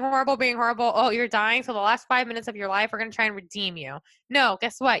horrible, being horrible, being horrible. Oh, you're dying. So the last 5 minutes of your life, we're gonna try and redeem you. No,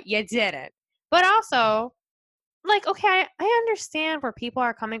 guess what? You didn't. But also, like, okay, I understand where people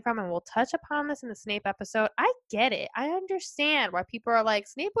are coming from, and we'll touch upon this in the Snape episode. I get it. I understand why people are like,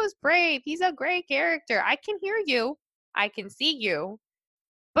 Snape was brave. He's a great character. I can hear you. I can see you.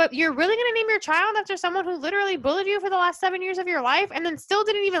 But you're really going to name your child after someone who literally bullied you for the last 7 years of your life and then still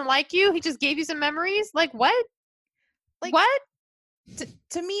didn't even like you? He just gave you some memories? Like, what? Like, what?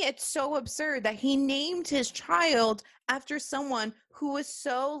 To me, it's so absurd that he named his child after someone who was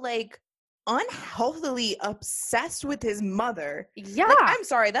so, like, unhealthily obsessed with his mother. Yeah. Like, I'm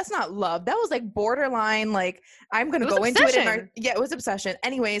sorry, that's not love. That was, like, borderline, like, I'm going to go into it. Yeah, it was obsession.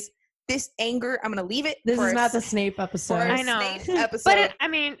 Anyways. This anger, I'm gonna leave it. This is not the Snape episode. I know, episode.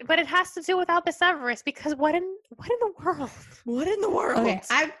 But it has to do with Albus Severus because what in the world? What in the world? Okay,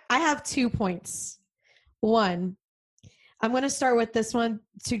 I have 2 points. One, I'm gonna start with this one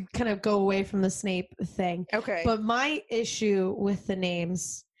to kind of go away from the Snape thing. Okay. But my issue with the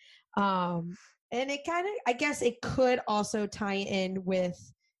names, and it kind of, I guess, it could also tie in with,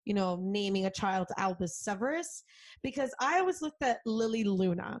 you know, naming a child Albus Severus, because I always looked at Lily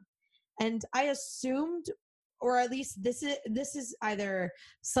Luna. And I assumed, or at least this is either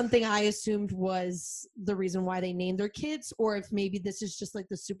something I assumed was the reason why they named their kids, or if maybe this is just like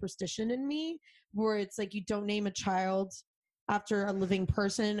the superstition in me, where it's like you don't name a child after a living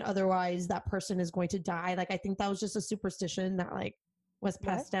person, otherwise that person is going to die. Like, I think that was just a superstition that like was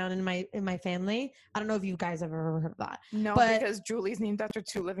passed down in my family. I don't know if you guys have ever heard of that. No, because Julie's named after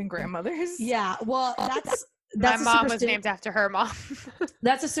 2 living grandmothers. Yeah, well, my mom was named after her mom.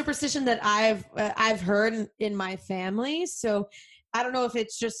 That's a superstition that I've heard in my family. So I don't know if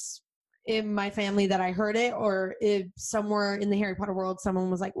it's just in my family that I heard it, or if somewhere in the Harry Potter world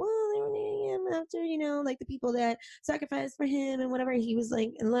someone was like, well, they were naming him after, you know, like the people that sacrificed for him and whatever. He was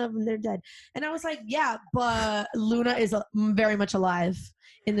like in love and they're dead. And I was like, yeah, but Luna is very much alive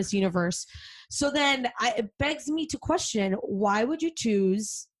in this universe. So then it begs me to question, why would you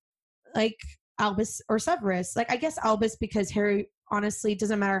choose like Albus or Severus. Like, I guess Albus because Harry honestly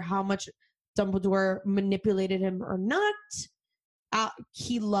doesn't matter how much Dumbledore manipulated him or not.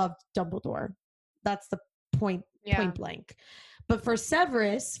 He loved Dumbledore. That's the point blank. But for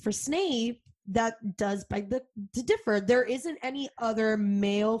Severus, for Snape, that does beg to differ. There isn't any other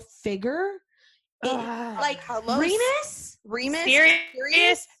male figure. Remus,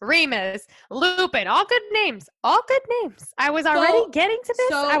 Sirius, Remus, Lupin, all good names. I was already getting to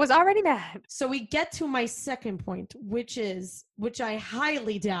this. I was already mad. So we get to my second point, which I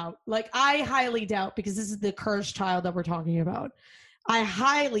highly doubt. Like, I highly doubt, because this is the cursed child that we're talking about. I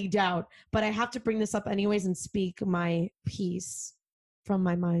highly doubt, but I have to bring this up anyways and speak my piece from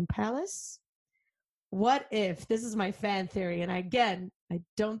my mind palace. What if, this is my fan theory, and again, I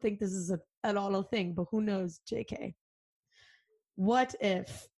don't think this is at all a thing, but who knows, JK? What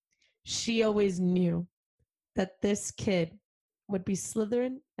if she always knew that this kid would be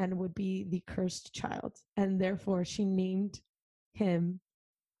Slytherin and would be the cursed child, and therefore she named him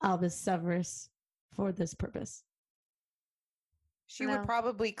Albus Severus for this purpose? She would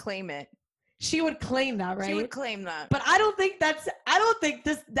probably claim it. She would claim that, right? She would claim that. But I don't think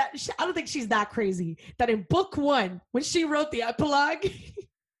she's that crazy that in book 1, when she wrote the epilogue,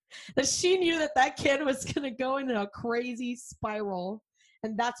 that she knew that kid was going to go into a crazy spiral.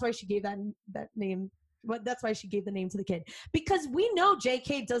 And that's why she gave that name. But that's why she gave the name to the kid. Because we know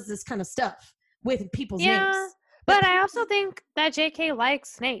JK does this kind of stuff with people's names. But I also think that JK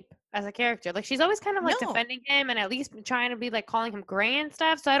likes Snape as a character. Like, she's always kind of like defending him and at least trying to be like calling him gray and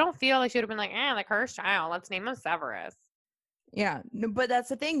stuff. So I don't feel like she would have been like, the cursed child, let's name him Severus. Yeah, no, but that's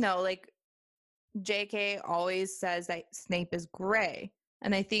the thing though. Like, JK always says that Snape is gray,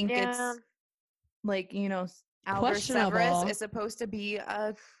 and I think it's like, Albus Severus is supposed to be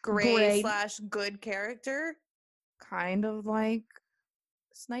a gray / good character, kind of like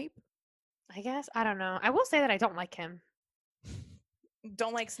Snape. I guess. I don't know. I will say that I don't like him.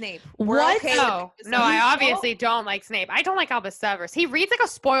 Don't like Snape. What? Okay, no, I obviously don't like Snape. I don't like Albus Severus. He reads like a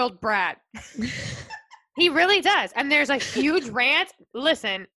spoiled brat. He really does. And there's a huge rant.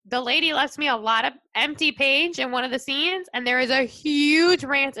 Listen, the lady left me a lot of empty page in one of the scenes, and there is a huge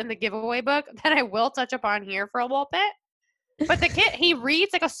rant in the giveaway book that I will touch upon here for a little bit. But the kid, he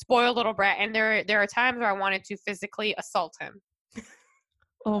reads like a spoiled little brat, and there are times where I wanted to physically assault him.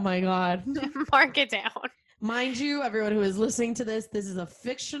 Oh my God. Mark it down. Mind you, everyone who is listening to this is a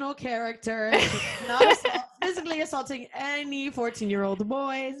fictional character. Not physically assaulting any 14-year-old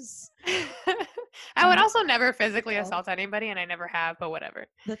boys. I would also never physically assault anybody, and I never have, but whatever.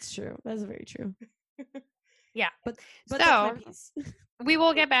 That's true. That's very true. Yeah. But so, we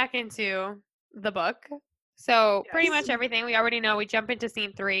will get back into the book. So, pretty much everything we already know. We jump into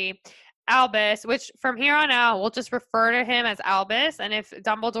scene 3. Albus, which from here on out, we'll just refer to him as Albus. And if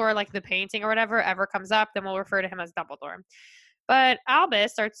Dumbledore, like the painting or whatever, ever comes up, then we'll refer to him as Dumbledore. But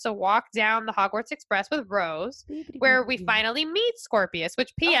Albus starts to walk down the Hogwarts Express with Rose, where we finally meet Scorpius,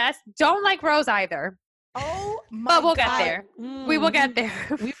 which, P.S., don't like Rose either. Oh, my But we'll God. get there. We will get there.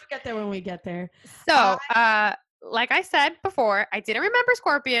 We will get there when we get there. So, like I said before, I didn't remember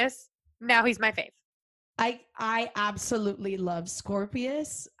Scorpius. Now he's my fave. I absolutely love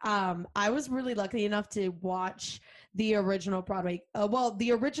Scorpius. I was really lucky enough to watch the original Broadway.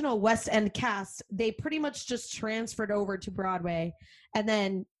 The original West End cast, they pretty much just transferred over to Broadway and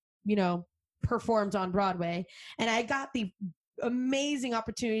then, performed on Broadway. And I got the amazing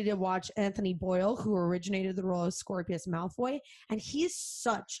opportunity to watch Anthony Boyle, who originated the role of Scorpius Malfoy. And he's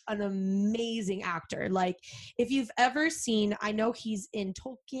such an amazing actor. Like, if you've ever seen, I know he's in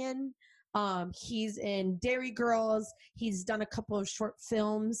Tolkien. He's in Dairy Girls. He's done a couple of short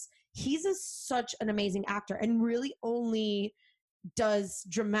films. He's such an amazing actor and really only does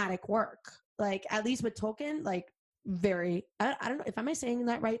dramatic work. Like, at least with Tolkien, like I don't know if am I saying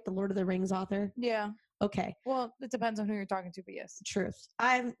that right? The Lord of the Rings author. Yeah. Okay. Well, it depends on who you're talking to, but yes. Truth.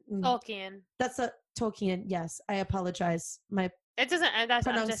 Tolkien. That's a Tolkien. Yes. I apologize. It doesn't, that's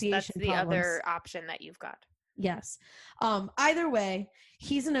pronunciation the problems. other option that you've got. Yes. Either way,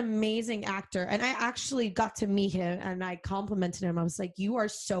 he's an amazing actor. And I actually got to meet him and I complimented him. I was like, you are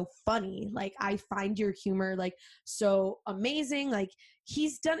so funny. Like, I find your humor like so amazing. Like,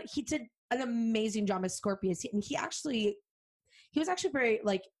 he did an amazing job as Scorpius. And he was actually very,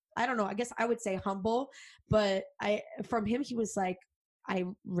 like, I don't know, I guess I would say humble, but from him, he was like, I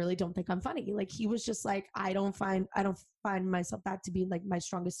really don't think I'm funny. Like, he was just like, I don't find myself that to be like my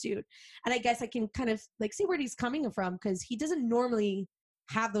strongest suit. And I guess I can kind of like see where he's coming from, because he doesn't normally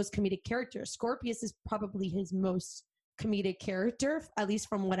have those comedic characters. Scorpius is probably his most comedic character, at least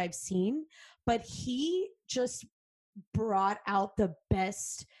from what I've seen, but he just brought out the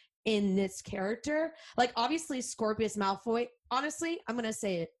best in this character. Like, obviously, Scorpius Malfoy, honestly, I'm going to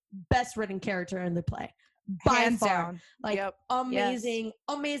say it, best written character in the play. By Hands far. down. Like, Yep. amazing,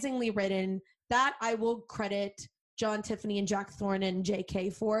 amazingly written. That I will credit John Tiffany and Jack Thorne and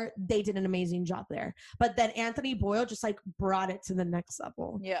JK for. They did an amazing job there. But then Anthony Boyle just like brought it to the next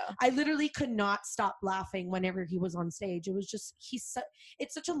level. Yeah. I literally could not stop laughing whenever he was on stage. It was just,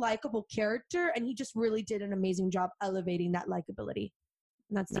 it's such a likable character, and he just really did an amazing job elevating that likability.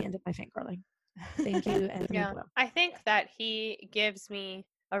 And that's the end of my fangirling. Thank you, Anthony Boyle. I think that he gives me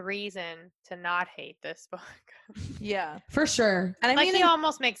a reason to not hate this book. Yeah. For sure. And I mean, he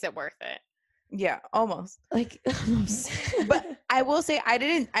almost makes it worth it. Yeah, almost. Like, but I will say I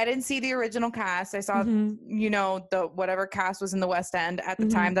didn't see the original cast. I saw the whatever cast was in the West End at the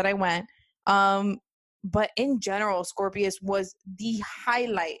time that I went. But in general, Scorpius was the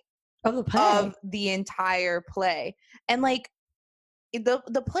highlight of the entire play. And like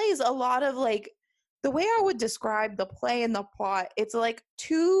the play is a lot of like, the way I would describe the play and the plot, it's like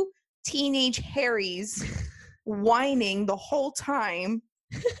two teenage Harrys whining the whole time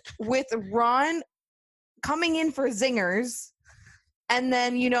with Ron coming in for zingers, and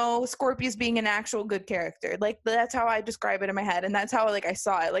then Scorpius being an actual good character. Like, that's how I describe it in my head, and that's how like I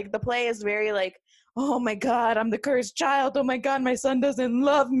saw it. Like, the play is very like, oh my god, I'm the cursed child, oh my god, my son doesn't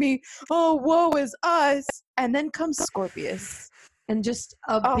love me, oh woe is us. And then comes Scorpius, and just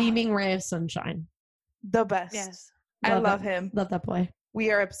a beaming ray of sunshine. The best. Yes, I love him. Love that boy. We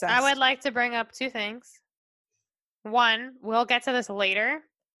are obsessed. I would like to bring up two things. One, we'll get to this later.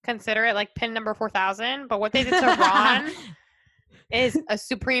 Consider it like pin number 4,000. But what they did to Ron is a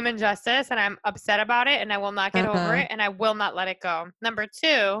supreme injustice, and I'm upset about it, and I will not get over it, and I will not let it go. Number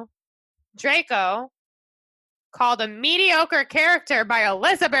two, Draco, called a mediocre character by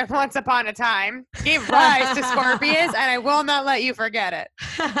Elizabeth once upon a time, gave rise to Scorpius, and I will not let you forget it.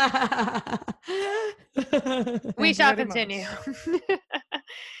 We shall continue.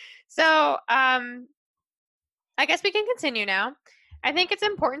 So, I guess we can continue now. I think it's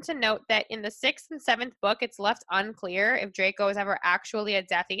important to note that in the 6th and 7th book, it's left unclear if Draco is ever actually a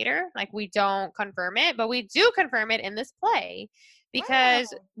Death Eater. Like, we don't confirm it, but we do confirm it in this play.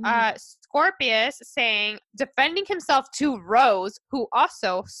 Because Scorpius defending himself to Rose, who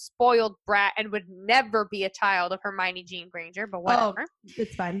also spoiled brat and would never be a child of Hermione Jean Granger, but whatever. Oh,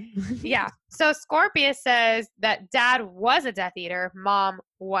 it's fine. Yeah. So Scorpius says that dad was a Death Eater, mom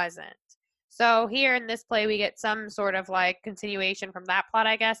wasn't. So here in this play, we get some sort of like continuation from that plot,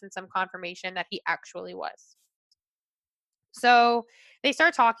 I guess, and some confirmation that he actually was. So they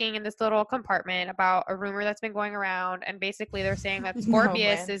start talking in this little compartment about a rumor that's been going around, and basically they're saying that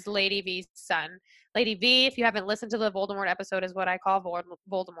Scorpius is Lady V's son. Lady V, if you haven't listened to the Voldemort episode, is what I call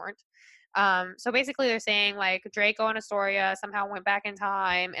Voldemort. So basically they're saying like Draco and Astoria somehow went back in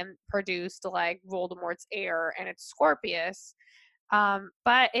time and produced like Voldemort's heir, and it's Scorpius.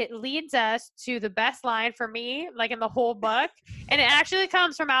 But it leads us to the best line for me, like in the whole book, and it actually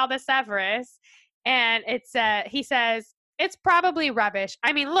comes from Albus Severus, and it's he says, "It's probably rubbish.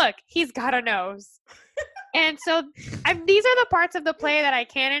 I mean, look, he's got a nose." And so these are the parts of the play that I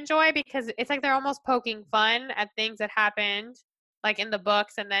can enjoy, because it's like they're almost poking fun at things that happened like in the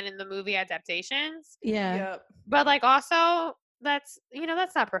books and then in the movie adaptations. Yeah. Yep. But like also that's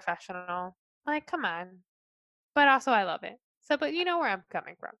not professional. Like, come on. But also I love it. So, but you know where I'm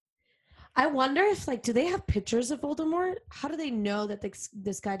coming from. I wonder if, like, do they have pictures of Voldemort? How do they know that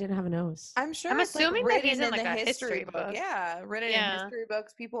this guy didn't have a nose? I'm sure. I'm assuming like that he's in like a history book. Yeah, written in history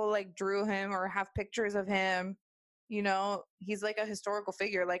books. People like drew him or have pictures of him. He's like a historical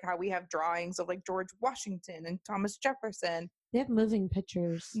figure, like how we have drawings of like George Washington and Thomas Jefferson. They have moving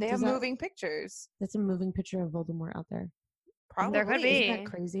pictures. Moving pictures. That's a moving picture of Voldemort out there. Probably. There could be. Isn't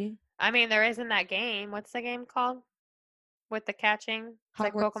that crazy? I mean, there is in that game. What's the game called? With the catching? It's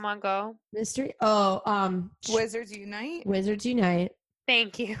like Pokemon Go. Mystery? Wizards Unite? Wizards Unite.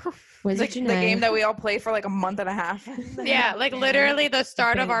 Thank you. Wizards Unite. The game that we all played for like a month and a half. Yeah, like literally the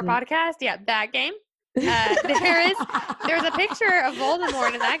start of our podcast. Yeah, that game. There's a picture of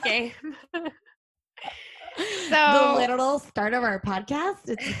Voldemort in that game. So the literal start of our podcast.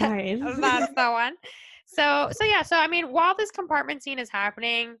 It's fine. That's the one. So I mean, while this compartment scene is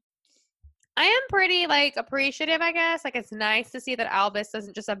happening, I am pretty like appreciative, I guess. Like, it's nice to see that Albus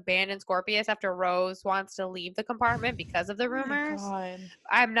doesn't just abandon Scorpius after Rose wants to leave the compartment because of the rumors. Oh,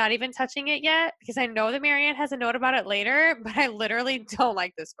 I'm not even touching it yet because I know that Marianne has a note about it later, but I literally don't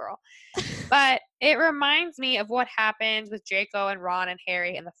like this girl. But it reminds me of what happened with Draco and Ron and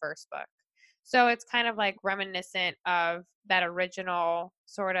Harry in the first book. So it's kind of like reminiscent of that original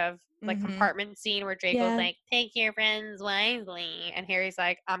sort of like compartment scene where Draco's like, take your friends wisely. And Harry's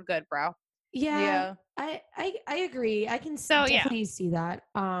like, I'm good, bro. Yeah. I agree. I can definitely see that.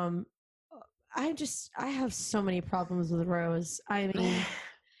 I have so many problems with Rose. I mean,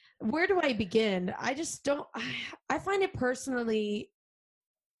 where do I begin? I just don't, I find it personally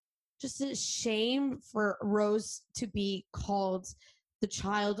just a shame for Rose to be called the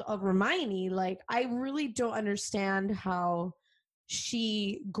child of Hermione. Like, I really don't understand how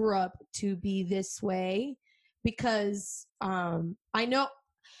she grew up to be this way, because I know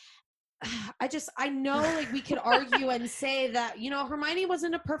like we could argue and say that, you know, Hermione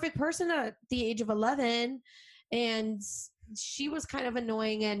wasn't a perfect person at the age of 11, and she was kind of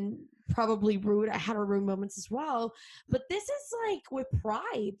annoying and probably rude. I had her rude moments as well. But this is like with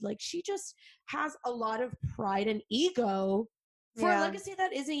pride. Like, she just has a lot of pride and ego for a legacy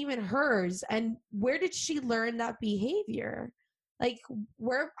that isn't even hers. And where did she learn that behavior? Like,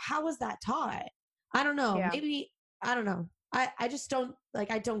 how was that taught? I don't know. Maybe, I don't know. I just don't,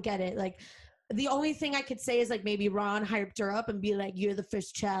 like, I don't get it. Like, the only thing I could say is, like, maybe Ron hyped her up and be like, you're the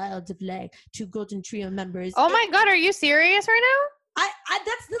first child of, like, 2 Golden Trio members. Oh my God, are you serious right now?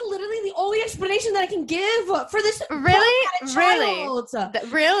 That's literally the only explanation that I can give for this. Really?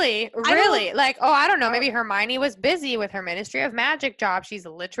 Like, oh, I don't know. Maybe Hermione was busy with her Ministry of Magic job. She's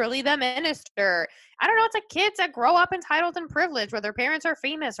literally the minister. I don't know. It's like kids that grow up entitled and privileged, where their parents are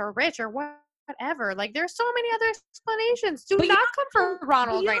famous or rich or whatever. Like, there's so many other explanations. Do not come for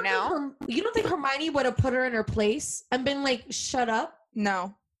Ronald right now. You don't think Hermione would have put her in her place and been like, shut up?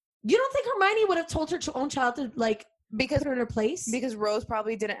 No. You don't think Hermione would have told her own child to, like, put her in her place? Because Rose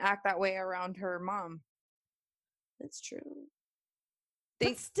probably didn't act that way around her mom. That's true.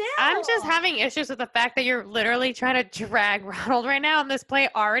 But still, I'm just having issues with the fact that you're literally trying to drag Ronald right now, and this play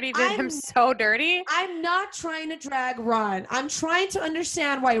already did him so dirty. I'm not trying to drag Ron. I'm trying to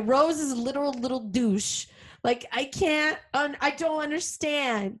understand why Rose is a little douche. Like, I don't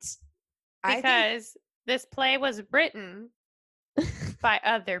understand. Because this play was written by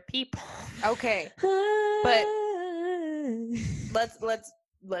other people. Okay. But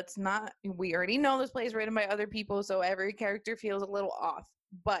let's not, we already know this play is written by other people, so every character feels a little off.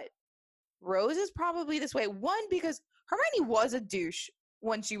 But Rose is probably this way. One, because Hermione was a douche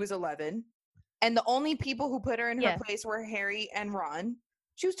when she was 11, and the only people who put her in her place were Harry and Ron.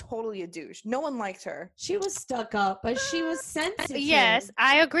 She was totally a douche. No one liked her. She was stuck up, but she was sensitive. Yes,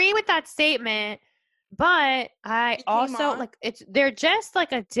 I agree with that statement. But I also like they're just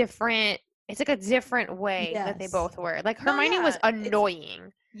like a different. It's like a different way that they both were. Like, Hermione was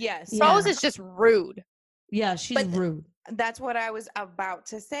annoying. Yes, Rose is just rude. Yeah, she's rude. That's what I was about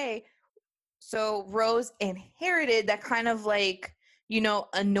to say. So Rose inherited that kind of, like, you know,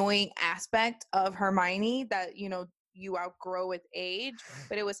 annoying aspect of Hermione that, you know, you outgrow with age,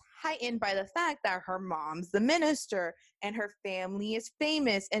 but it was heightened by the fact that her mom's the minister and her family is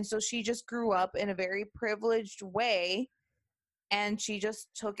famous, and so she just grew up in a very privileged way, and she just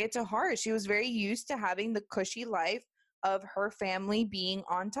took it to heart. She was very used to having the cushy life of her family being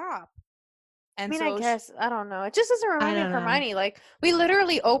on top. And I guess, I don't know. It just doesn't remind me of Hermione. Like, we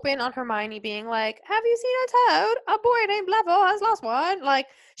literally open on Hermione being like, have you seen a toad? A boy named Level has lost one. Like,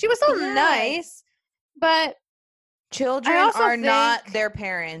 she was so nice, but children are not their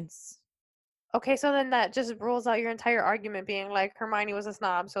parents. Okay, so then that just rules out your entire argument being like Hermione was a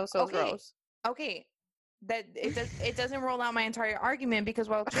snob, so is Rose. Okay. That it doesn't roll out my entire argument, because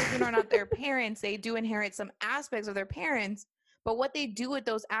while children are not their parents, they do inherit some aspects of their parents, but what they do with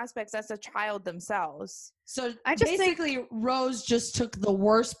those aspects, that's a child themselves. So I just basically Rose just took the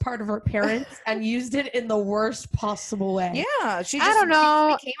worst part of her parents and used it in the worst possible way. Yeah, she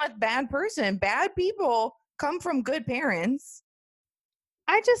became a bad person. Bad people come from good parents.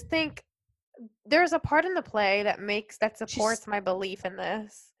 I just think there's a part in the play that supports my belief in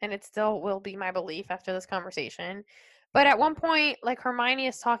this, and it still will be my belief after this conversation. But at one point, like, Hermione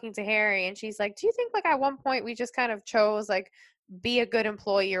is talking to Harry, and she's like, do you think, like, at one point we just kind of chose, like, be a good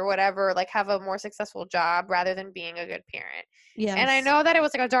employee or whatever, like, have a more successful job rather than being a good parent? Yeah. And I know that it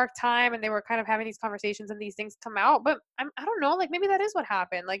was, like, a dark time, and they were kind of having these conversations and these things come out, but I don't know, like, maybe that is what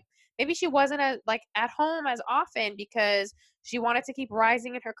happened. Like, maybe she wasn't at home as often because she wanted to keep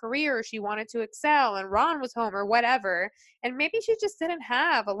rising in her career, or she wanted to excel, and Ron was home or whatever. And maybe she just didn't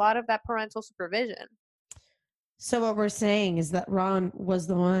have a lot of that parental supervision. So what we're saying is that Ron was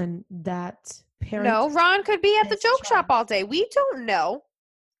the one that No, Ron could be at the joke shop all day. We don't know.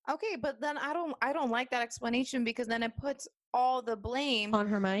 Okay, but then I don't like that explanation, because then it puts all the blame on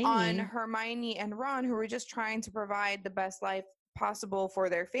Hermione and Ron, who were just trying to provide the best life possible for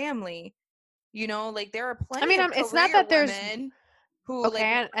their family. You know, like there are plenty of it's not that there's women who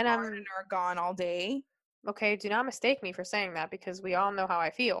okay, like and are gone all day. Okay, do not mistake me for saying that because we all know how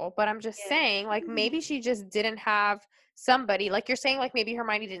I feel. But I'm just saying, like, maybe she just didn't have somebody, like you're saying, like maybe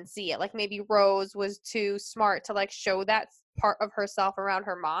Hermione didn't see it. Like maybe Rose was too smart to like show that part of herself around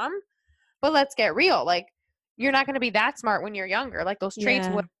her mom. But let's get real. Like, you're not going to be that smart when you're younger. Like those traits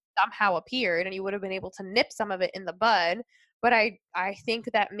would have somehow appeared and you would have been able to nip some of it in the bud. But I think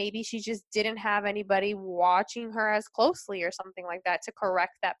that maybe she just didn't have anybody watching her as closely or something like that to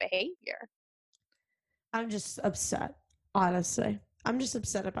correct that behavior. I'm just upset, honestly. I'm just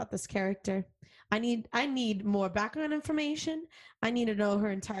upset about this character. I need more background information. I need to know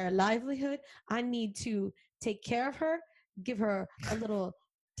her entire livelihood. I need to take care of her, give her a little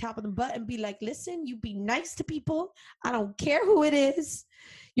tap on the butt and be like, listen, you be nice to people. I don't care who it is.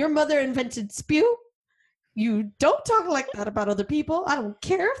 Your mother invented spew. You don't talk like that about other people. I don't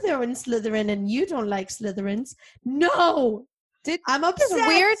care if they're in Slytherin and you don't like Slytherins. No. I'm upset. It's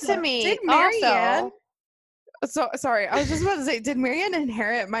weird to me. Did Marianne So sorry, I was just about to say, did Marianne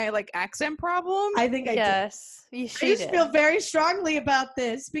inherit my like accent problem? I think I did. Yes, I just feel very strongly about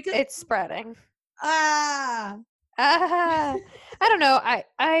this because it's spreading. I don't know.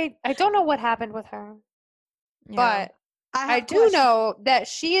 I don't know what happened with her, but I do know that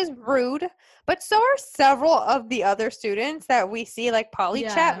she is rude. But so are several of the other students that we see, like Polly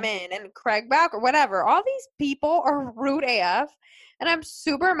Chapman and Craig Back or whatever. All these people are rude AF. And I'm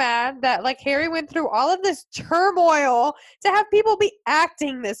super mad that like Harry went through all of this turmoil to have people be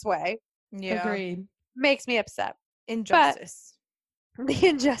acting this way. Yeah. Agreed. Makes me upset. Injustice. But the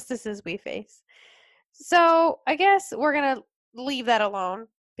injustices we face. So I guess we're going to leave that alone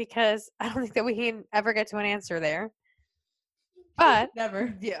because I don't think that we can ever get to an answer there. But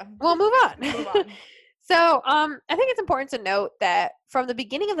never. Yeah. We'll move on. So I think it's important to note that from the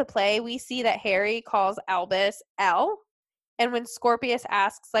beginning of the play, we see that Harry calls Albus Al. And when Scorpius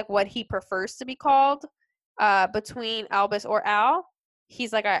asks like what he prefers to be called between Albus or Al,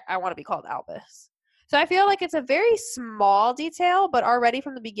 he's like, I want to be called Albus. So I feel like it's a very small detail, but already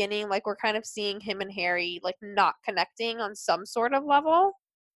from the beginning, like we're kind of seeing him and Harry like not connecting on some sort of level.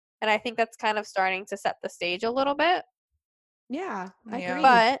 And I think that's kind of starting to set the stage a little bit. Yeah, I agree.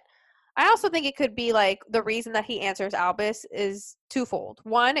 But I also think it could be like the reason that he answers Albus is twofold.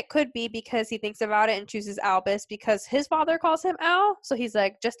 One, it could be because he thinks about it and chooses Albus because his father calls him Al. So he's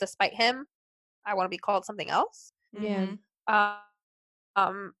like, just to spite him, I want to be called something else. Yeah.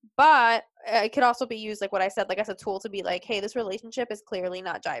 But it could also be used like what I said, like as a tool to be like, hey, this relationship is clearly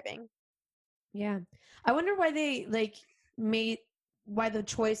not jiving. Yeah. I wonder why they like why the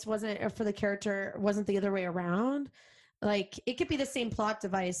choice wasn't for the character wasn't the other way around. Like it could be the same plot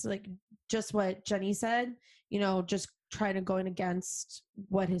device, like just what Jenny said, you know, just trying to go against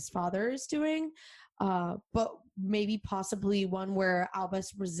what his father is doing. But maybe possibly one where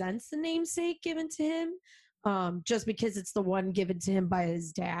Albus resents the namesake given to him, just because it's the one given to him by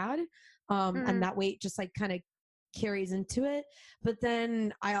his dad. And that weight just like kind of carries into it. But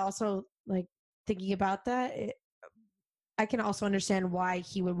then I also like thinking about that, I can also understand why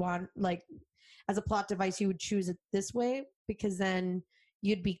he would want like, as a plot device, you would choose it this way because then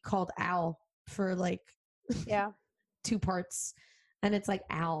you'd be called Al for like 2 parts, and it's like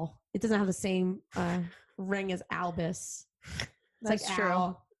Al. It doesn't have the same ring as Albus. It's That's like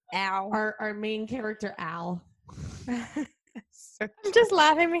true. Al. Our main character Al. I'm just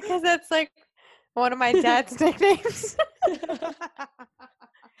laughing because that's like one of my dad's nicknames.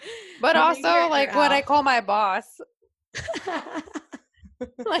 But also like what I call my boss.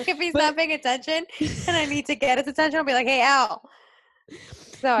 Like if he's not paying attention and I need to get his attention, I'll be like, hey, Al.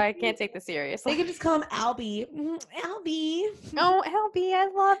 So I can't take this seriously. They could just call him Albie. Albie. Oh, Albie. I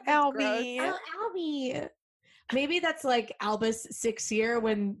love Albie. Oh, Albie. Maybe that's like Albus' 6th year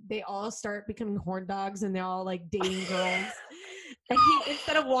when they all start becoming horn dogs and they're all like dating girls. And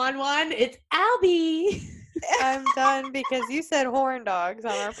instead of Wan, it's Albie. I'm done because you said horn dogs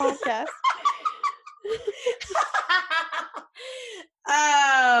on our podcast.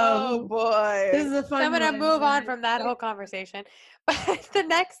 Oh boy. This is a fun I'm going to move on from that whole conversation. But the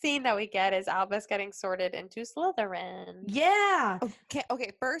next scene that we get is Albus getting sorted into Slytherin. Yeah.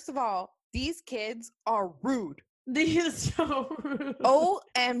 Okay. First of all, these kids are rude. They are so rude.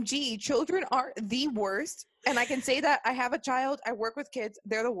 OMG. Children are the worst. And I can say that I have a child. I work with kids.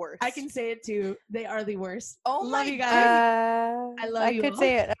 They're the worst. I can say it too. They are the worst. Oh, love my you guys. I love you. I could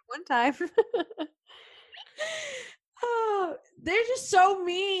say it at one time. Oh, they're just so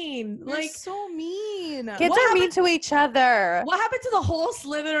mean. They're so mean. Kids are mean to each other. What happened to the whole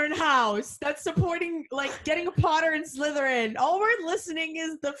Slytherin house that's supporting, like, getting a Potter and Slytherin? All we're listening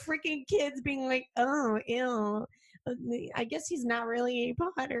is the freaking kids being like, oh, ew. I guess he's not really a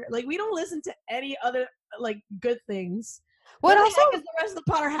Potter. Like, we don't listen to any other, like, good things. What also is the rest of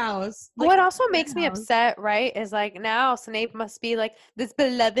the Potter house? Like, what also makes me upset, right, is like now Snape must be like this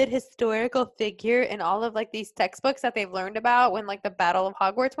beloved historical figure in all of like these textbooks that they've learned about when like the Battle of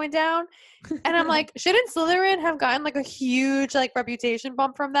Hogwarts went down. And I'm like, shouldn't Slytherin have gotten like a huge like reputation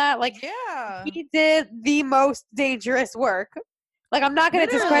bump from that? Like, yeah, he did the most dangerous work. Like, I'm not going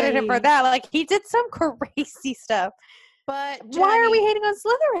to discredit him for that. Like, he did some crazy stuff. But Jenny, why are we hating on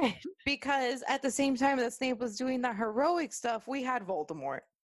Slytherin? Because at the same time that Snape was doing that heroic stuff, we had Voldemort.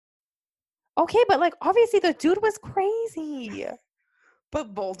 Okay, but like obviously the dude was crazy.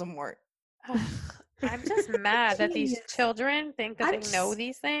 But Voldemort. I'm just mad that these children think that they know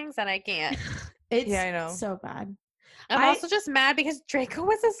these things and I can't. Yeah, I know. So bad. I'm also just mad because Draco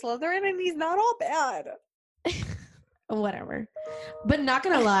was a Slytherin and he's not all bad. Whatever. But not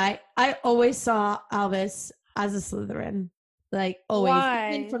gonna lie, I always saw Albus as a Slytherin. Like, always.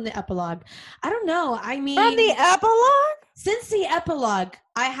 Why? Even from the epilogue. I don't know. I mean, from the epilogue? Since the epilogue,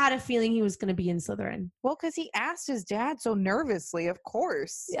 I had a feeling he was going to be in Slytherin. Well, because he asked his dad so nervously, of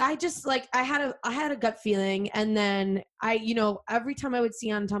course. I just, like, I had a gut feeling. And then every time I would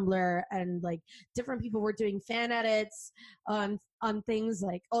see on Tumblr and, like, different people were doing fan edits on things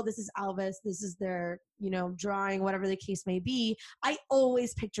like, oh, this is Albus, this is their, drawing, whatever the case may be, I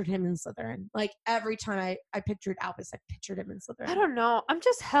always pictured him in Slytherin. Like, every time I pictured Albus, I pictured him in Slytherin. I don't know. I'm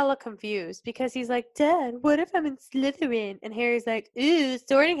just hella confused because he's like, Dad, what if I'm in Slytherin? And Harry's like, ooh,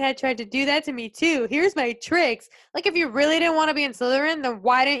 Sorting Hat tried to do that to me too. Here's my tricks. Like, if you really didn't want to be in Slytherin, then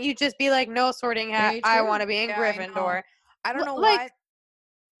why didn't you just be like, no, Sorting Hat, I want to be in Gryffindor? I don't know why.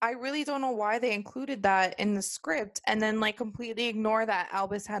 I really don't know why they included that in the script and then like completely ignore that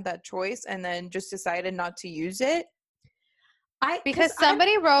Albus had that choice and then just decided not to use it. Because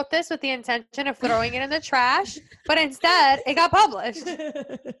somebody wrote this with the intention of throwing it in the trash, but instead it got published.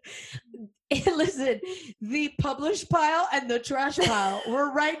 Listen, the published pile and the trash pile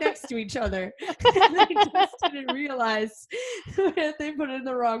were right next to each other. They just didn't realize that they put it in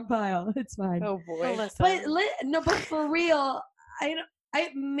the wrong pile. It's fine. Oh boy! But for real,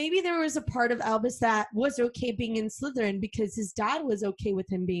 maybe there was a part of Albus that was okay being in Slytherin because his dad was okay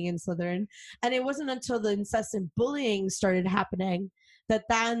with him being in Slytherin, and it wasn't until the incessant bullying started happening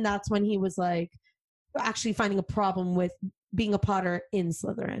that's when he was like actually finding a problem with being a Potter in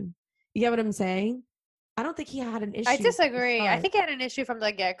Slytherin. You get what I'm saying? I don't think he had an issue. I disagree. I think he had an issue from the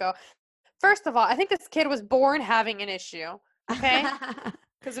get-go. First of all, I think this kid was born having an issue. Okay?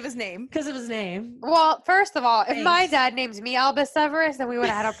 Because of his name. Because of his name. Well, first of all, if my dad names me Albus Severus, then we would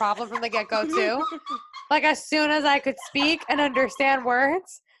have had a problem from the get-go too. Like, as soon as I could speak and understand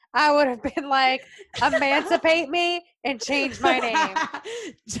words, I would have been like, emancipate me and change my name.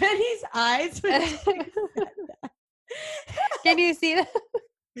 Jenny's eyes. Can you see that?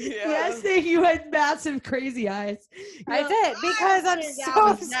 Yes, you had massive crazy eyes. I did because I'm so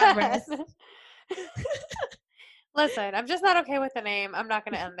upset. Listen, I'm just not okay with the name. I'm not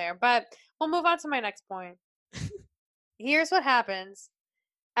going to end there, but we'll move on to my next point. Here's what happens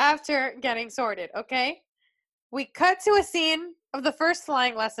after getting sorted, okay? We cut to a scene of the first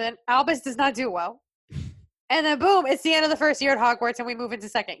flying lesson. Albus does not do well. And then boom, it's the end of the first year at Hogwarts and we move into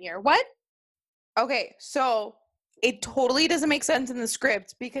second year. What? Okay, so it totally doesn't make sense in the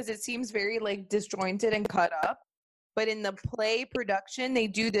script because it seems very like disjointed and cut up. But in the play production, they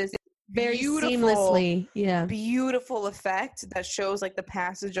do this very seamlessly, beautiful effect that shows like the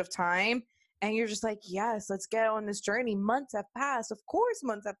passage of time. And you're just like, yes, let's get on this journey. Months have passed. Of course,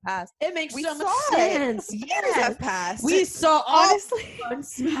 months have passed. It makes so much sense. Years have passed. We saw honestly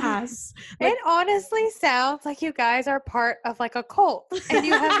months pass. It honestly sounds like you guys are part of like a cult and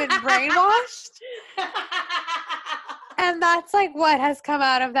you have been brainwashed. And that's like what has come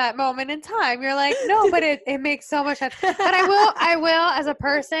out of that moment in time. You're like, no, but it makes so much sense. But I will, as a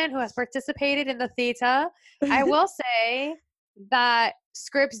person who has participated in the theta, I will say that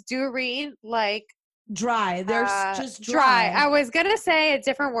scripts do read like dry. They're just dry. I was gonna say a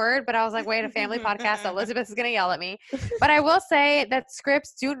different word, but I was like, wait, a family podcast. Elizabeth is gonna yell at me. But I will say that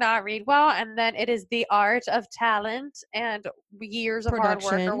scripts do not read well, and then it is the art of talent and years of hard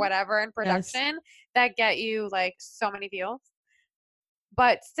work or whatever in production that get you like so many deals.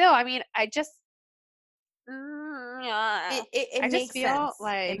 But still, I mean, It makes sense.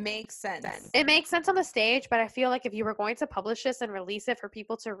 Like it makes sense. It makes sense on the stage, but I feel like if you were going to publish this and release it for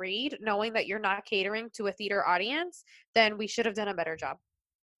people to read, knowing that you're not catering to a theater audience, then we should have done a better job.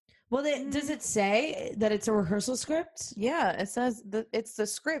 Well, does it say that it's a rehearsal script? Yeah, it says it's the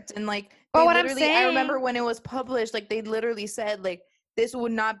script, and like, but what I'm saying, I remember when it was published, like they literally said like this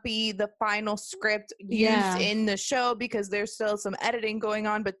would not be the final script used in the show because there's still some editing going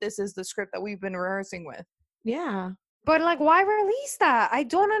on, but this is the script that we've been rehearsing with. Yeah. But like, why release that? I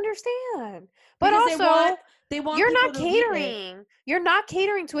don't understand. But because also, they want you're not catering. You're not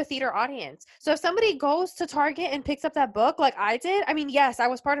catering to a theater audience. So if somebody goes to Target and picks up that book like I did, I mean, yes, I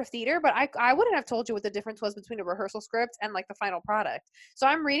was part of theater, but I wouldn't have told you what the difference was between a rehearsal script and like the final product. So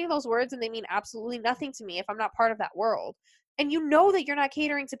I'm reading those words and they mean absolutely nothing to me if I'm not part of that world. And you know that you're not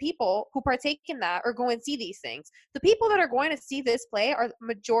catering to people who partake in that or go and see these things. The people that are going to see this play are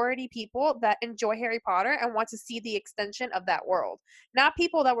majority people that enjoy Harry Potter and want to see the extension of that world. Not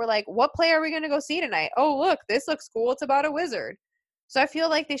people that were like, what play are we going to go see tonight? Oh, look, this looks cool. It's about a wizard. So I feel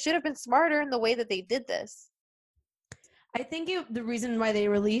like they should have been smarter in the way that they did this. I think the reason why they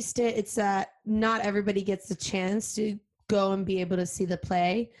released it's that not everybody gets the chance to go and be able to see the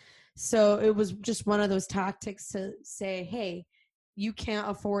play. So it was just one of those tactics to say, hey, you can't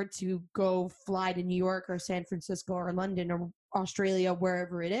afford to go fly to New York or San Francisco or London or Australia,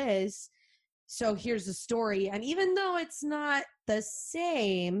 wherever it is. So here's the story. And even though it's not the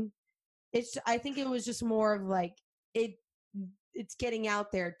same, I think it was just more of like it's getting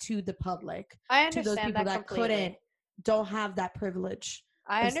out there to the public. I understand to those people that don't have that privilege.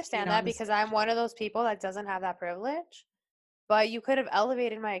 I understand that because I'm one of those people that doesn't have that privilege. But you could have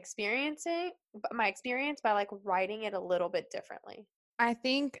elevated my experience by like writing it a little bit differently. I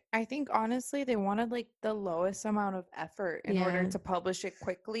think honestly they wanted like the lowest amount of effort in order to publish it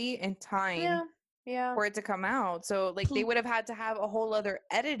quickly in time for it to come out. So like they would have had to have a whole other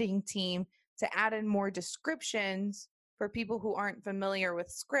editing team to add in more descriptions for people who aren't familiar with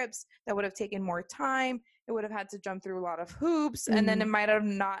scripts. That would have taken more time. It would have had to jump through a lot of hoops, and then it might have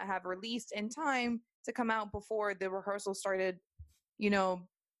not have released in time to come out before the rehearsal started,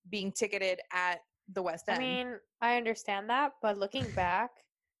 being ticketed at the West End. I mean, I understand that, but looking back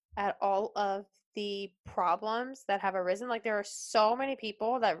at all of the problems that have arisen, like there are so many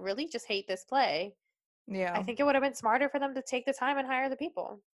people that really just hate this play. Yeah. I think it would have been smarter for them to take the time and hire the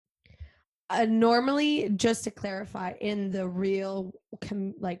people. Normally, just to clarify, in the real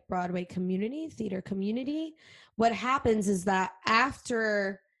Broadway community, theater community, what happens is that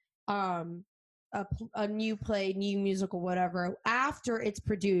after a new play, new musical, whatever, after it's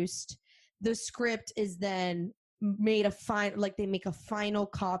produced, the script is then made they make a final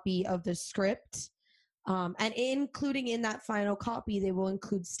copy of the script, and including in that final copy, they will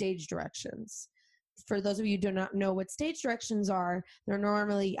include stage directions. For those of you who do not know what stage directions are, they're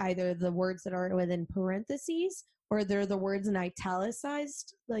normally either the words that are within parentheses or they're the words in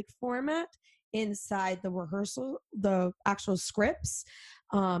italicized format inside the actual scripts.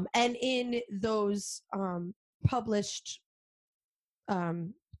 And in those published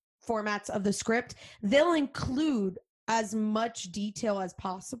formats of the script, they'll include as much detail as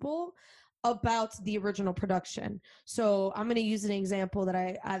possible about the original production. So I'm going to use an example that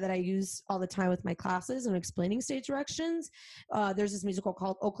I use all the time with my classes and explaining stage directions. There's this musical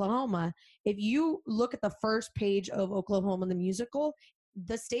called Oklahoma. If you look at the first page of Oklahoma the musical,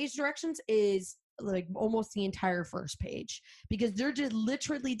 the stage directions is like almost the entire first page, because they're just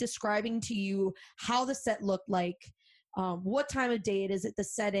literally describing to you how the set looked like, what time of day it is, the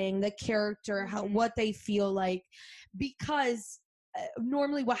setting, the character, what they feel like, because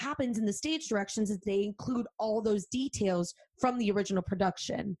normally what happens in the stage directions is they include all those details from the original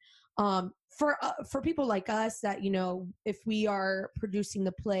production. For people like us that, if we are producing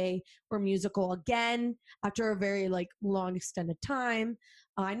the play or musical again after a very long extended time,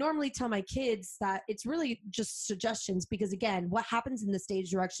 I normally tell my kids that it's really just suggestions, because again, what happens in the stage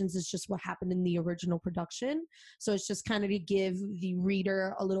directions is just what happened in the original production. So it's just kind of to give the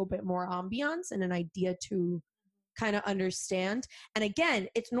reader a little bit more ambiance and an idea to kind of understand. And again,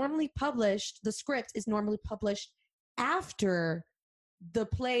 it's normally published, the script is normally published after the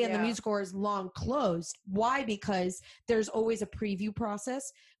play and the musical is long closed. Why? Because there's always a preview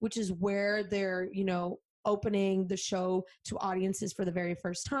process, which is where they're, opening the show to audiences for the very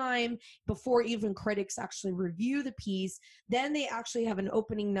first time before even critics actually review the piece. Then they actually have an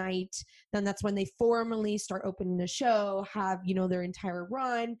opening night. Then that's when they formally start opening the show, have, their entire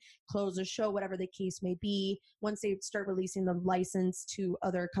run, close the show, whatever the case may be. Once they start releasing the license to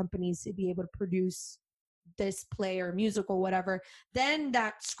other companies to be able to produce this play or musical, whatever, then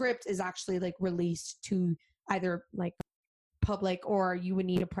that script is actually like released to either like public, or you would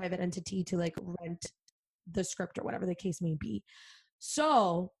need a private entity to like rent the script or whatever the case may be.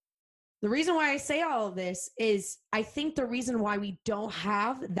 So the reason why I say all of this is I think the reason why we don't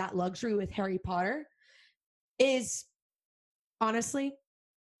have that luxury with Harry Potter is honestly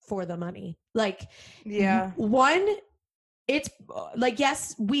for the money. Like, yeah, one, it's like,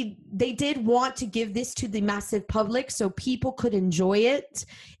 yes, they did want to give this to the massive public so people could enjoy it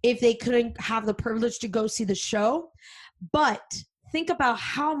if they couldn't have the privilege to go see the show. But think about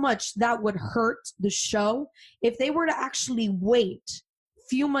how much that would hurt the show if they were to actually wait a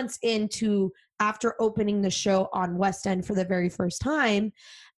few months into after opening the show on West End for the very first time,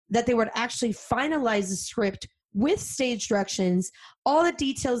 that they would actually finalize the script with stage directions, all the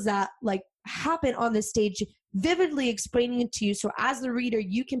details that like happen on the stage, vividly explaining it to you. So as the reader,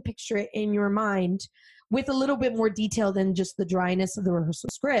 you can picture it in your mind with a little bit more detail than just the dryness of the rehearsal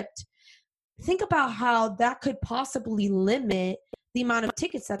script. Think about how that could possibly limit the amount of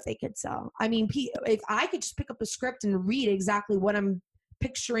tickets that they could sell. I mean, if I could just pick up a script and read exactly what I'm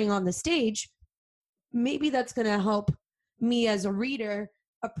picturing on the stage, maybe that's going to help me as a reader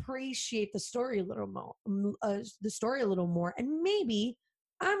appreciate the story a little more, and maybe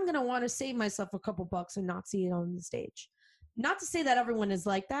I'm going to want to save myself a couple bucks and not see it on the stage. Not to say that everyone is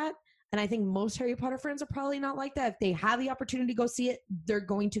like that, and I think most Harry Potter fans are probably not like that. If they have the opportunity to go see it, they're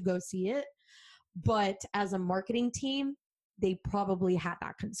going to go see it. But as a marketing team, they probably had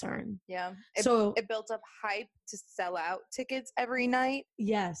that concern. Yeah. So it built up hype to sell out tickets every night.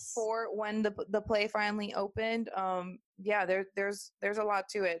 Yes. For when the play finally opened. Yeah, there's a lot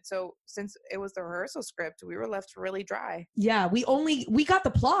to it. So since it was the rehearsal script, we were left really dry. Yeah, we got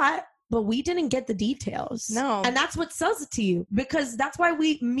the plot, but we didn't get the details. No. And that's what sells it to you, because that's why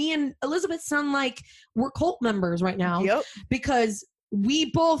me and Elizabeth sound like we're cult members right now. Yep. Because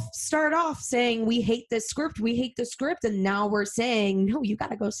we both start off saying we hate this script, and now we're saying, no, you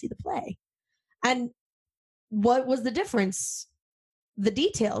got to go see the play. And what was the difference? The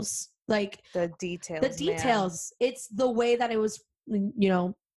details. Like the details. Man. It's the way that it was,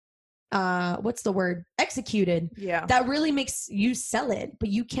 what's the word? Executed. Yeah. That really makes you sell it, but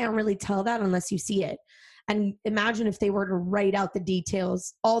you can't really tell that unless you see it. And imagine if they were to write out the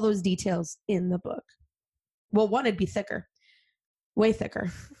details, all those details in the book. Well, one, it'd be thicker. Way thicker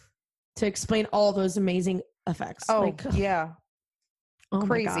to explain all those amazing effects. Oh, yeah. Oh,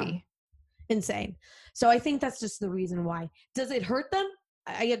 crazy. Insane. So I think that's just the reason why. Does it hurt them?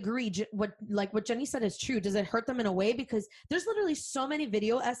 I agree. What Jenny said is true. Does it hurt them in a way? Because there's literally so many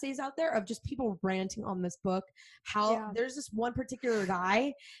video essays out there of just people ranting on this book. There's this one particular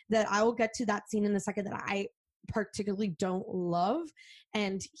guy that I will get to that scene in a second that I particularly don't love.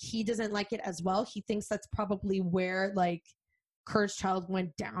 And he doesn't like it as well. He thinks that's probably where like Cursed Child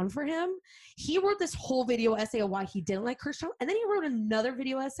went down for him. He wrote this whole video essay of why he didn't like Cursed Child. And then he wrote another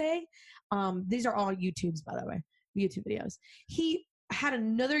video essay. These are all YouTubes, by the way, YouTube videos. He had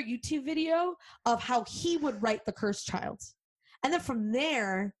another YouTube video of how he would write the Cursed Child. And then from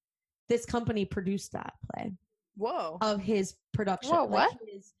there, this company produced that play. Whoa. Of his production. Whoa, what?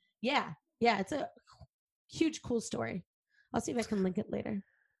 Yeah, it's a huge, cool story. I'll see if I can link it later.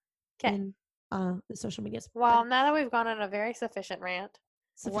 Okay. In the social medias. Well, now that we've gone on a very sufficient rant.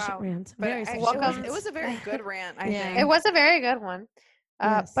 Rant. Very welcome. It was a very good rant, I think. It was a very good one.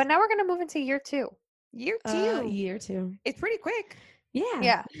 Yes. But now we're going to move into year 2. Year 2. Year 2. It's pretty quick.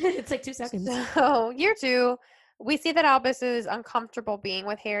 Yeah. It's like 2 seconds. So year 2, we see that Albus is uncomfortable being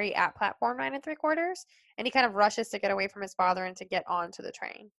with Harry at platform 9 3/4, and he kind of rushes to get away from his father and to get onto the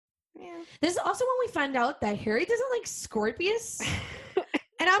train. Yeah. This is also when we find out that Harry doesn't like Scorpius.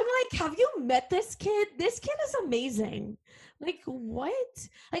 And I'm like, have you met this kid? This kid is amazing. Like, what?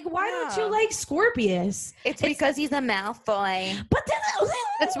 Like, why don't you like Scorpius? It's because he's a Malfoy. But then,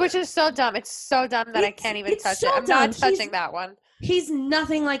 which is so dumb. It's so dumb that I can't even touch it. I'm not touching that one. He's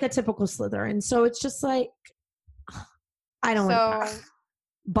nothing like a typical Slytherin. So it's just like, I don't like that.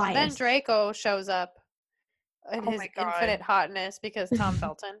 Bias. Then Draco shows up in his infinite hotness because Tom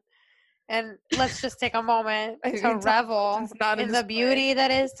Felton. And let's just take a moment to revel in the beauty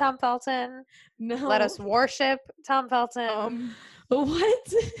that is Tom Felton. No. Let us worship Tom Felton.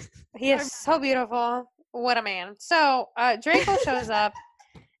 What? He is so beautiful. What a man. So Draco shows up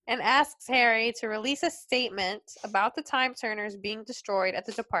and asks Harry to release a statement about the Time Turners being destroyed at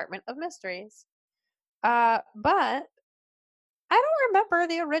the Department of Mysteries. But I don't remember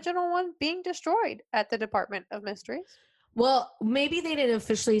the original one being destroyed at the Department of Mysteries. Well, maybe they didn't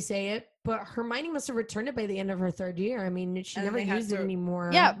officially say it, but Hermione must have returned it by the end of her 3rd year. I mean, she never used it anymore.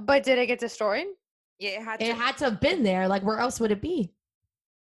 Yeah, but did it get destroyed? Yeah, it had to have been there. Like, where else would it be?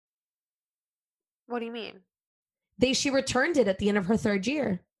 What do you mean? She returned it at the end of her 3rd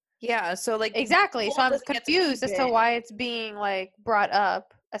year. Yeah, so like exactly. So I'm confused as to why it's being like brought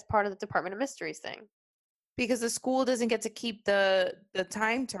up as part of the Department of Mysteries thing. Because the school doesn't get to keep the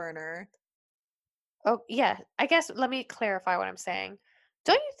time turner. Oh yeah, I guess let me clarify what I'm saying.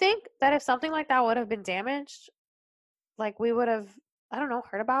 Don't you think that if something like that would have been damaged, like we would have, I don't know,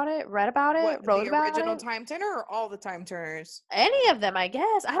 heard about it, read about it, wrote about it? The original time turner or all the time turners? Any of them, I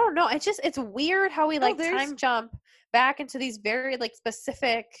guess. I don't know. It's weird how we time jump back into these very like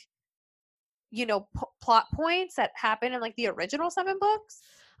specific, plot points that happen in like the original 7 books.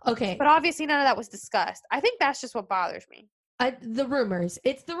 Okay. But obviously none of that was discussed. I think that's just what bothers me. The rumors.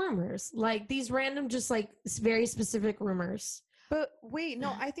 It's the rumors. Like these random, just like very specific rumors. But wait,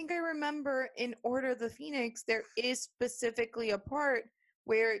 no, I think I remember in Order of the Phoenix, there is specifically a part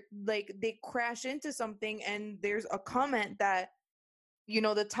where like they crash into something and there's a comment that,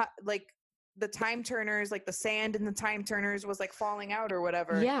 the time turners, like the sand in the time turners was like falling out or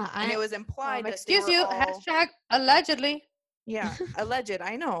whatever. Yeah. And it was implied that excuse you, #allegedly. Yeah, alleged.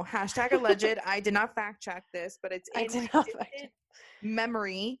 I know. #alleged. I did not fact check this, but it's in my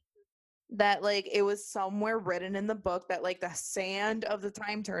memory that like it was somewhere written in the book that like the sand of the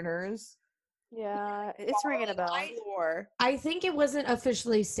time turners. Yeah, it's ringing a bell. I think it wasn't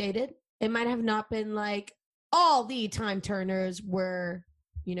officially stated. It might have not been like all the time turners were,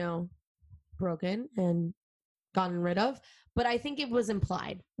 broken and gotten rid of, but I think it was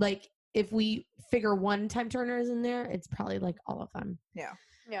implied. Like if we figure one time turner is in there, it's probably like all of them. Yeah.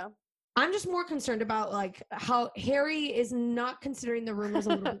 Yeah. I'm just more concerned about like how Harry is not considering the rumors a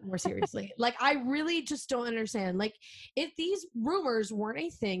little bit more seriously. Like I really just don't understand. Like if these rumors weren't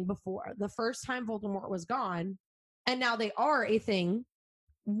a thing before the first time Voldemort was gone, and now they are a thing,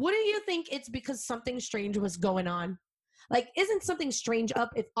 wouldn't you think it's because something strange was going on? Like, isn't something strange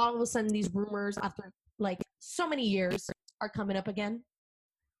up if all of a sudden these rumors after like so many years are coming up again?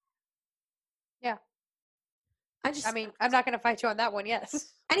 Yeah. I mean, I'm not going to fight you on that one.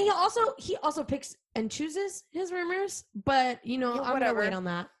 Yes. And he also picks and chooses his rumors, but I'm going to wait on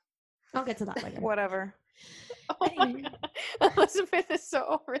that. I'll get to that later. Whatever. Oh my God. Elizabeth is so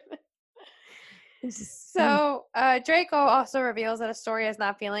over this. So Draco also reveals that Astoria is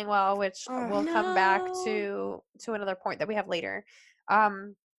not feeling well, which we'll come back to another point that we have later. But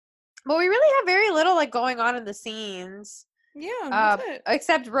we really have very little like going on in the scenes. Yeah,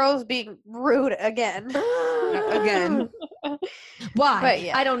 except Rose being rude again. Again. Why? But,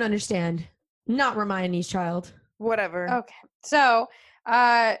 yeah. I don't understand. Not Hermione's child. Whatever. Okay. So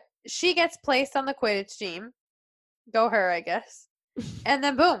she gets placed on the Quidditch team. Go her, I guess. And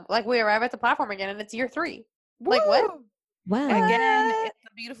then boom, like we arrive at the platform again and it's year 3. Woo! Like what? Wow. Again, it's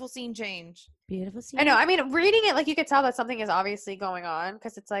a beautiful scene change. Beautiful scene. I know. I mean, reading it, like you could tell that something is obviously going on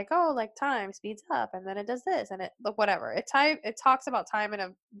because it's like, oh, like time speeds up and then it does this and it like whatever. It talks about time in a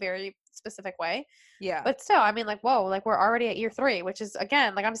very specific way. Yeah. But still, I mean, like, whoa, like we're already at year 3, which is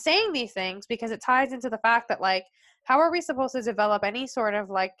again, like I'm saying these things because it ties into the fact that like, how are we supposed to develop any sort of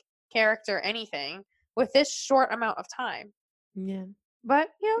like character, anything with this short amount of time? Yeah. But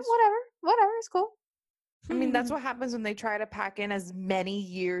whatever, it's cool. I mean, that's what happens when they try to pack in as many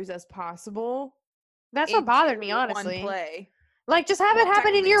years as possible. That's what bothered me, honestly. One play. Like, just have it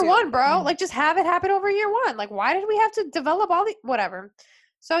happen in year 1, bro. Like, just have it happen over year 1. Like, why did we have to develop all the whatever?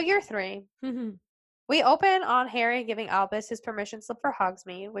 So, year 3. We open on Harry giving Albus his permission slip for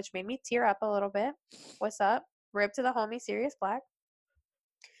Hogsmeade, which made me tear up a little bit. What's up? Rib to the homie, Sirius Black.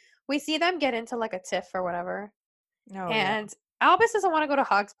 We see them get into, like, a tiff or whatever. And Albus doesn't want to go to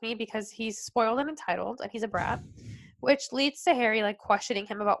Hogsmeade because he's spoiled and entitled, and he's a brat, which leads to Harry, like, questioning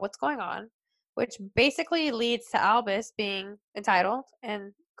him about what's going on, which basically leads to Albus being entitled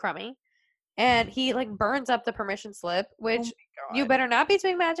and crummy, and he, like, burns up the permission slip, which you better not be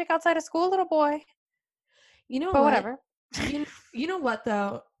doing magic outside of school, little boy. But whatever. You know what,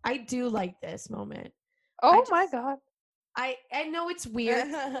 though? I do like this moment. Oh, my God. I know it's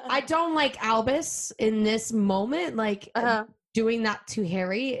weird. I don't like Albus in this moment, like doing that to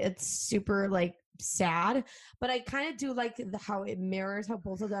Harry. It's super like sad, but I kind of do like how it mirrors how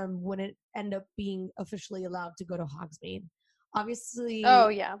both of them wouldn't end up being officially allowed to go to Hogsmeade. Obviously,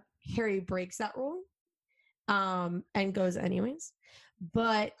 Harry breaks that rule, and goes anyways.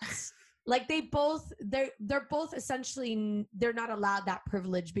 But like they're both essentially they're not allowed that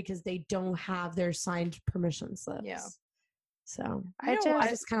privilege because they don't have their signed permission slips. Yeah. So I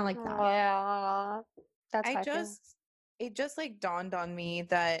just kind of like that. Yeah, it just like dawned on me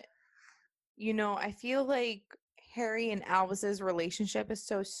that, I feel like Harry and Albus's relationship is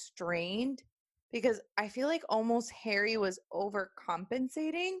so strained because I feel like almost Harry was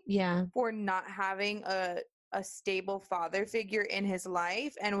overcompensating for not having a stable father figure in his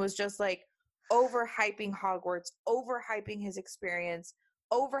life, and was just like overhyping Hogwarts, overhyping his experience,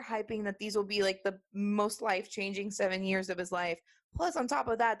 overhyping that these will be like the most life-changing 7 years of his life. Plus, on top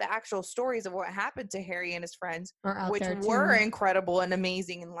of that, the actual stories of what happened to Harry and his friends, which were incredible and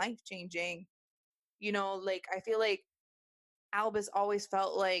amazing and life-changing. You know, like, I feel like Albus always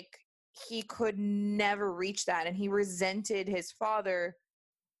felt like he could never reach that, and he resented his father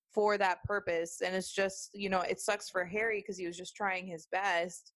for that purpose. And it's just, you know, it sucks for Harry because he was just trying his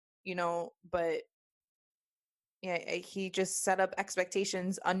best, you know, but yeah, he just set up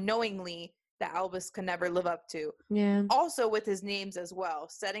expectations unknowingly that Albus could never live up to. Yeah. Also with his names as well,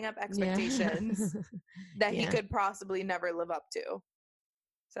 setting up expectations that he could possibly never live up to.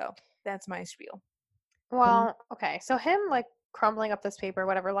 So that's my spiel. Well, okay. So him like crumbling up this paper,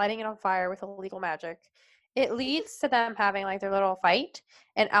 whatever, lighting it on fire with illegal magic, it leads to them having like their little fight.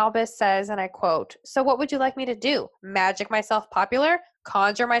 And Albus says, and I quote, "So what would you like me to do? Magic myself popular?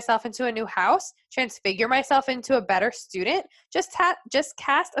 Conjure myself into a new house? Transfigure myself into a better student? Just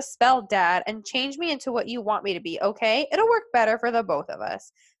cast a spell, Dad, and change me into what you want me to be, okay? It'll work better for the both of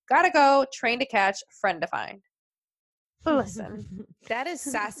us. Gotta go, train to catch, friend to find." Listen, that is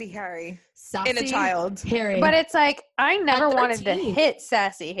sassy Harry in a child. Harry, but it's like I never wanted to hit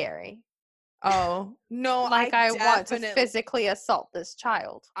sassy Harry. Oh no! Like I want to physically assault this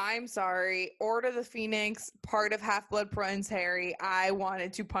child. I'm sorry. Order the Phoenix, part of Half-Blood Prince Harry. I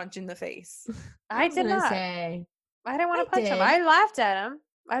wanted to punch in the face. I did not. I didn't want to punch him. I laughed at him.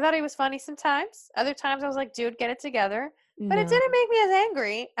 I thought he was funny sometimes. Other times I was like, dude, get it together. But it didn't make me as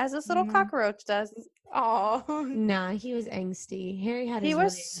angry as this little cockroach does. Oh, nah, he was angsty. Harry had. He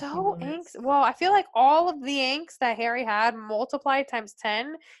was so angsty. Well, I feel like all of the angst that Harry had multiplied times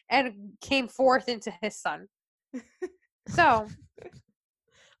 10 and came forth into his son. So,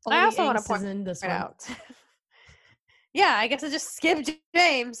 I also want to point this out. Yeah, I guess I just skipped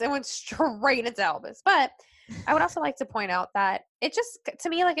James and went straight into Albus. But I would also like to point out that it just, to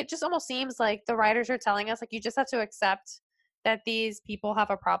me, like, it just almost seems like the writers are telling us, like, you just have to accept that these people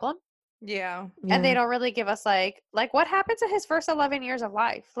have a problem. Yeah. And they don't really give us, like, what happened to his first 11 years of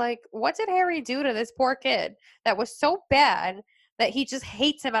life? Like, what did Harry do to this poor kid that was so bad that he just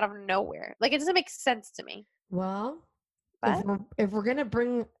hates him out of nowhere? Like, it doesn't make sense to me. Well, if we're gonna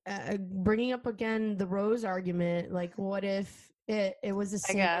bringing up again the Rose argument, like, what if it was the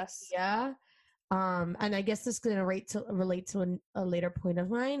same idea? And I guess this is gonna relate to a later point of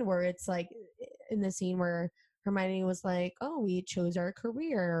mine where it's like in the scene where Hermione was like, "Oh, we chose our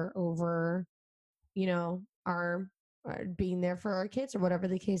career over, you know, our being there for our kids," or whatever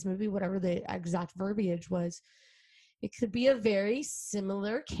the case may be, whatever the exact verbiage was. It could be a very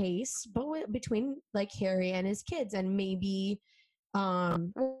similar case, but between like Harry and his kids, and maybe,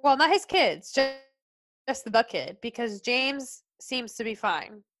 well, not his kids, just the kid, because James seems to be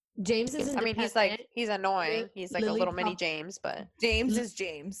fine. James is. I mean, he's annoying. He's like Lily a little mini James, but James is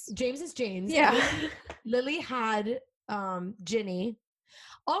James. James is James. Yeah. Lily had Ginny.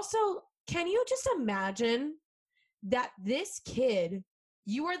 Also, can you just imagine that this kid,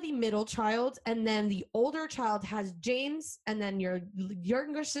 you are the middle child, and then the older child has James, and then your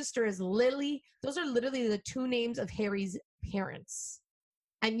younger sister is Lily. Those are literally the two names of Harry's parents,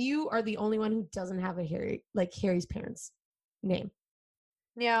 and you are the only one who doesn't have a Harry's parents' name.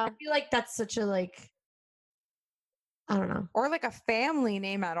 Yeah. I feel like that's such a, like, I don't know. Or like a family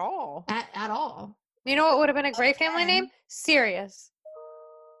name at all. At all. You know what would have been a great family name? Sirius.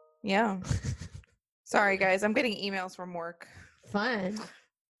 Yeah. Sorry, guys. I'm getting emails from work. Fun.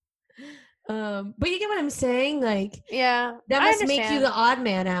 But you get what I'm saying? Like, yeah. That must make you the odd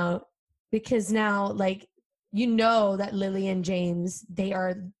man out. Because now, like, you know that Lily and James, they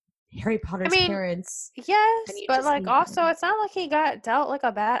are Harry Potter's parents. Yes, but like also it's not like he got dealt like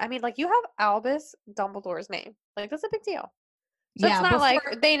a bad. I mean, like, you have Albus Dumbledore's name. Like, that's a big deal. So it's not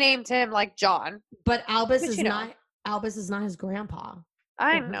like they named him like John. But Albus is not his grandpa.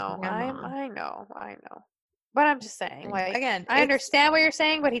 I know. But I'm just saying, like, again, I understand what you're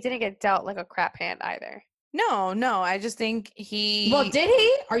saying, but he didn't get dealt like a crap hand either. No, I just think he. Well, did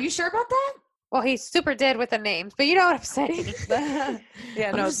he? Are you sure about that? Well, he super did with the names, but you know what I'm saying.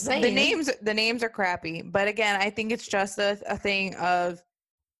 Yeah, no, the names are crappy. But again, I think it's just a thing of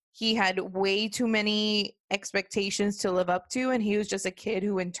he had way too many expectations to live up to, and he was just a kid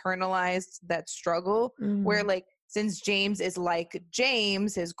who internalized that struggle. Mm-hmm. Where, like, since James is like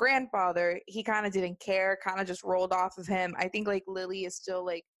James, his grandfather, he kind of didn't care, kind of just rolled off of him. I think, like, Lily is still,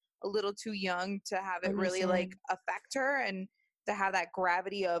 like, a little too young to have it really, like, affect her. And to have that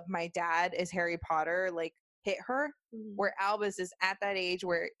gravity of my dad is Harry Potter like hit her, where Albus is at that age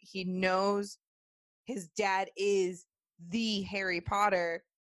where he knows his dad is the Harry Potter.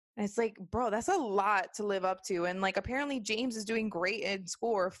 And it's like, bro, that's a lot to live up to. And like, apparently James is doing great in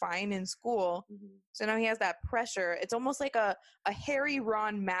school or fine in school. So now he has that pressure. It's almost like a Harry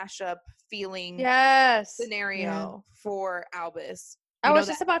Ron mashup feeling scenario for Albus. I was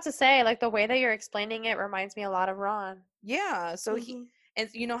just about to say, like, the way that you're explaining it reminds me a lot of Ron. Yeah. So and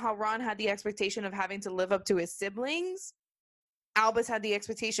you know how Ron had the expectation of having to live up to his siblings? Albus had the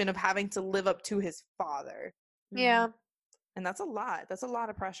expectation of having to live up to his father. Yeah. And that's a lot. That's a lot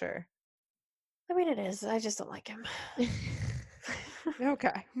of pressure. I mean, it is. I just don't like him.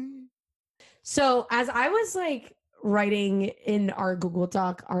 Okay. So as I was like writing in our Google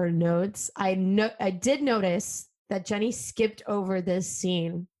Doc, our notes, I did notice that Jenny skipped over this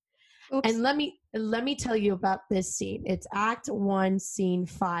scene. Oops. And let me tell you about this scene. It's Act 1, Scene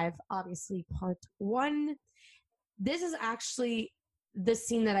 5, obviously Part 1. This is actually the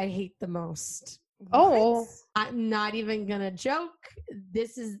scene that I hate the most. Oh, I'm not even gonna joke.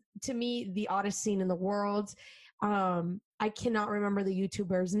 This is, to me, the oddest scene in the world. I cannot remember the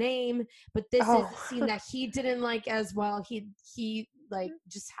YouTuber's name, but this is a scene that he didn't like as well. He like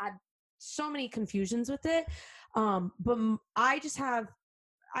just had so many confusions with it. But I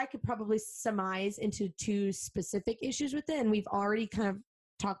could probably surmise into 2 specific issues with it, and we've already kind of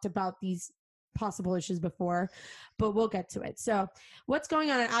talked about these possible issues before, but we'll get to it. So what's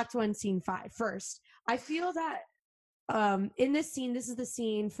going on in Act 1, Scene 5? First, I feel that in this scene, this is the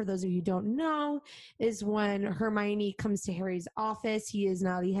scene, for those of you who don't know, is when Hermione comes to Harry's office. He is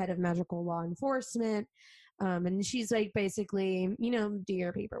now the head of magical law enforcement. And she's like, basically, do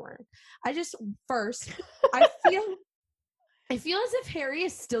your paperwork. I feel as if Harry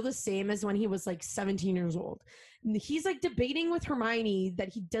is still the same as when he was like 17 years old. He's like debating with Hermione that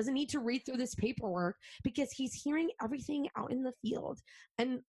he doesn't need to read through this paperwork because he's hearing everything out in the field.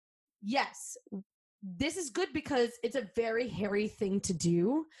 And yes, this is good because it's a very Harry thing to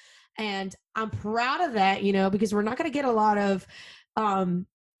do. And I'm proud of that, because we're not going to get a lot of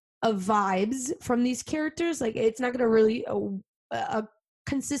vibes from these characters. Like, it's not going to really a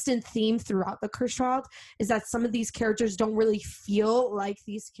consistent theme throughout the Cursed Child is that some of these characters don't really feel like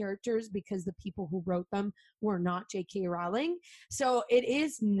these characters because the people who wrote them were not J.K. Rowling. So it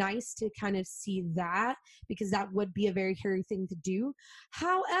is nice to kind of see that, because that would be a very Harry thing to do.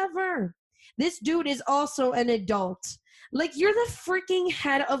 However, this dude is also an adult. Like, you're the freaking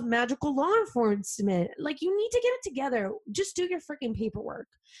head of magical law enforcement. Like, you need to get it together. Just do your freaking paperwork.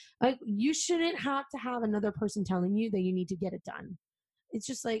 Like, you shouldn't have to have another person telling you that you need to get it done. It's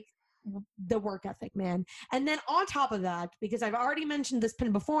just like the work ethic, man. And then on top of that, because I've already mentioned this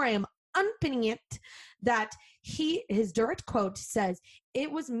pin before, I am unpinning it, that his direct quote says, "It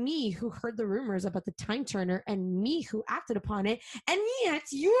was me who heard the rumors about the Time Turner and me who acted upon it, and yet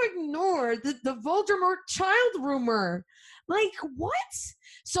you ignored the Voldemort child rumor." Like, what?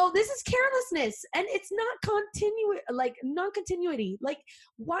 So this is carelessness, and it's not non-continuity. Like,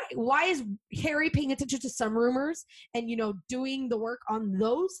 why is Harry paying attention to some rumors and doing the work on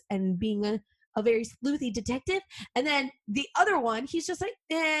those and being a very sleuthy detective, and then the other one, he's just like,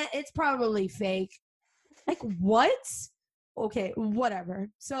 it's probably fake. Like, what? Okay, whatever.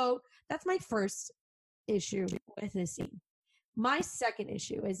 So that's my first issue with this scene. My second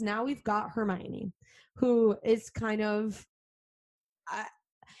issue is now we've got Hermione, who is kind of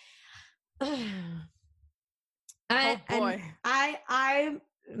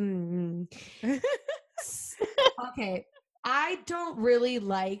okay. I don't really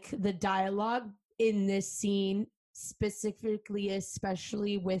like the dialogue in this scene specifically,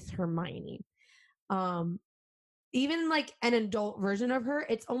 especially with Hermione. Even like an adult version of her,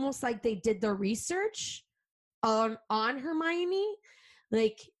 it's almost like they did the research on Hermione.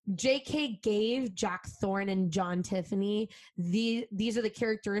 Like, JK gave Jack Thorne and John Tiffany these are the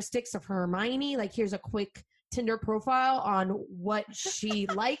characteristics of Hermione. Like, here's a quick Tinder profile on what she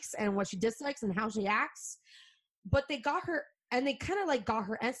likes and what she dislikes and how she acts. But they got her, and they kind of like got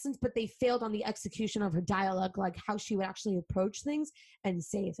her essence, but they failed on the execution of her dialogue, like how she would actually approach things and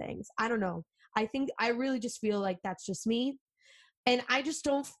say things. I don't know. I really just feel like that's just me. And I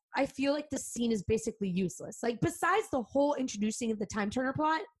feel like this scene is basically useless. Like, besides the whole introducing of the Time Turner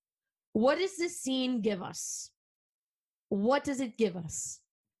plot, what does this scene give us? What does it give us?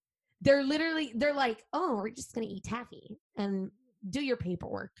 They're like, oh, we're just going to eat taffy and do your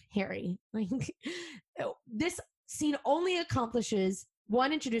paperwork, Harry. Like, this scene only accomplishes,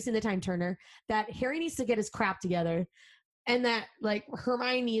 one, introducing the Time Turner, that Harry needs to get his crap together, and that, like,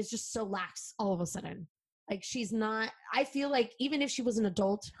 Hermione is just so lax all of a sudden. Like, she's not, I feel like even if she was an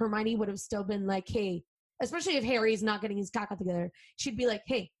adult, Hermione would have still been like, hey, especially if Harry's not getting his caca together, she'd be like,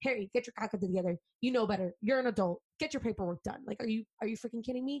 hey, Harry, get your caca together. You know better. You're an adult. Get your paperwork done. Like, are you freaking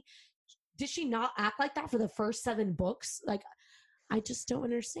kidding me? Did she not act like that for the first 7 books? Like, I just don't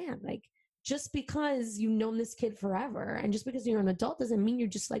understand. Like, just because you've known this kid forever and just because you're an adult doesn't mean you're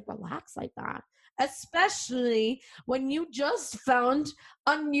just like relaxed like that. Especially when you just found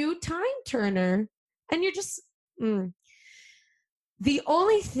a new time turner and you're just The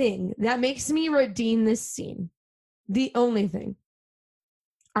only thing that makes me redeem this scene, the only thing,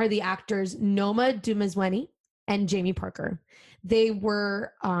 are the actors Noma Dumezweni and Jamie Parker. They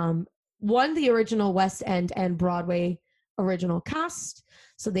were the original West End and Broadway original cast.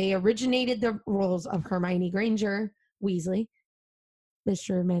 So they originated the roles of Hermione Granger, Weasley,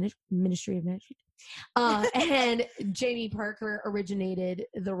 Ministry of Magic, and Jamie Parker originated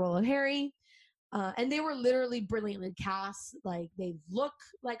the role of Harry. And they were literally brilliantly cast. Like, they look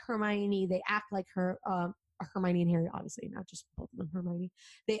like Hermione, they act like her. Hermione and Harry, obviously, not just both of them. Hermione.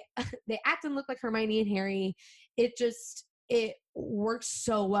 They act and look like Hermione and Harry. It works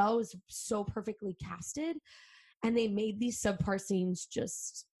so well. It was so perfectly casted. And they made these subpar scenes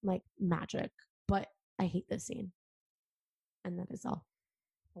just like magic. But I hate this scene. And that is all.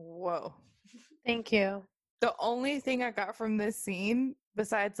 Whoa. Thank you. The only thing I got from this scene,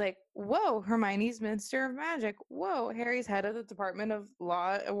 besides like, whoa, Hermione's Minister of Magic. Whoa, Harry's head of the Department of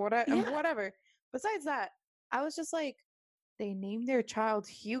Law, whatever. Besides that, I was just like, they named their child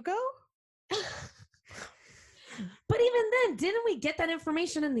Hugo? But even then, didn't we get that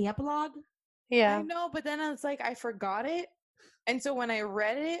information in the epilogue? Yeah. I know, but then I was like, I forgot it. And so when I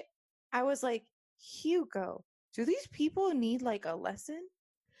read it, I was like, Hugo. Do these people need like a lesson?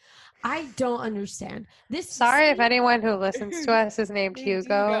 I don't understand. Sorry if anyone who listens to us is named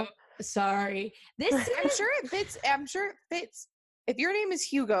Hugo. Sorry. I'm sure it fits. If your name is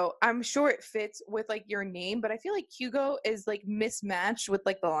Hugo, I'm sure it fits with like your name, but I feel like Hugo is like mismatched with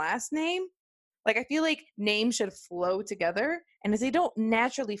like the last name. Like, I feel like names should flow together, and if they don't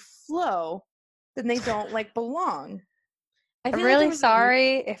naturally flow, then they don't like belong. I'm really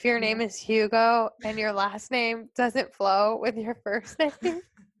sorry if your name is Hugo and your last name doesn't flow with your first name.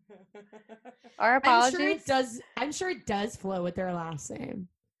 Our apologies. I'm sure it does flow with their last name.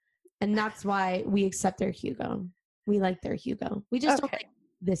 And that's why we accept their Hugo. We like their Hugo. We just don't like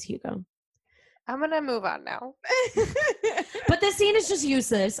this Hugo. I'm going to move on now. But this scene is just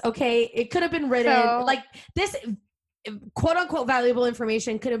useless, okay? It could have been written, like, this quote-unquote valuable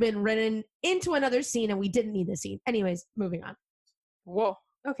information could have been written into another scene, and we didn't need this scene. Anyways, moving on. Whoa.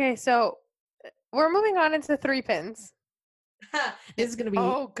 Okay, so we're moving on into 3 pins. This is going to be...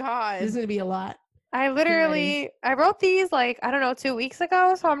 Oh, God. This is going to be a lot. I wrote these, like, I don't know, 2 weeks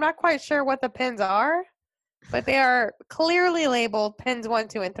ago, so I'm not quite sure what the pins are. But they are clearly labeled pins 1,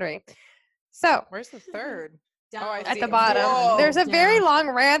 2, and 3. So, where's the third? At the bottom. There's a very long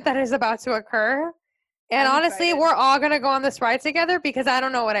rant that is about to occur. And I'm honestly, excited. We're all going to go on this ride together because I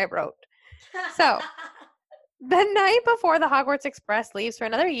don't know what I wrote. So, the night before the Hogwarts Express leaves for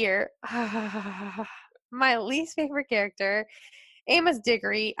another year, my least favorite character, Amos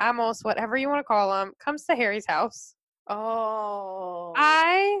Diggory, Amos, whatever you want to call him, comes to Harry's house. Oh.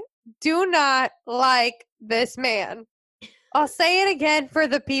 I do not like this man. I'll say it again for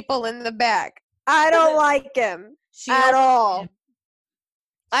the people in the back. I don't like him at all.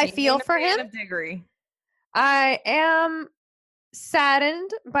 I feel for him. I am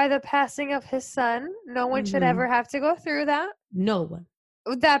saddened by the passing of his son. No one should ever have to go through that. No one.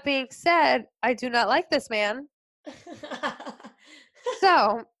 That being said, I do not like this man.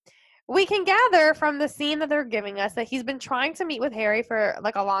 So, we can gather from the scene that they're giving us that he's been trying to meet with Harry for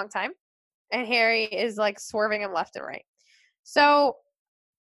like a long time. And Harry is like swerving him left and right. So,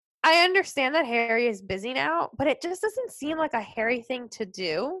 I understand that Harry is busy now, but it just doesn't seem like a Harry thing to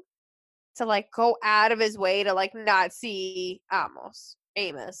do. To like go out of his way to like not see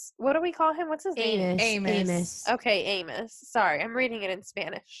Amos. What do we call him? What's his name? Amos. Okay, Amos. Sorry, I'm reading it in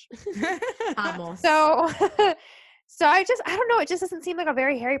Spanish. Amos. So I don't know. It just doesn't seem like a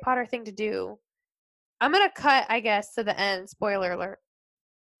very Harry Potter thing to do. I'm going to cut, I guess, to the end. Spoiler alert.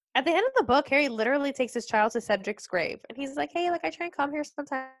 At the end of the book, Harry literally takes his child to Cedric's grave. And he's like, hey, like, I try and come here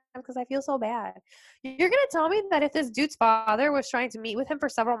sometimes because I feel so bad. You're going to tell me that if this dude's father was trying to meet with him for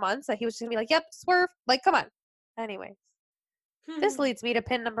several months, that he was just going to be like, yep, swerve. Like, come on. Anyways, this leads me to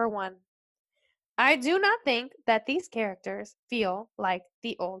pin number 1. I do not think that these characters feel like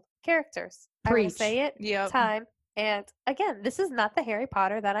the old characters. I will say it time. And again, this is not the Harry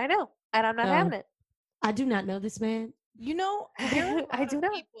Potter that I know. And I'm not having it. I do not know this man. You know, there are I do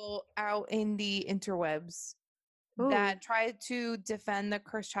not. people out in the interwebs that try to defend the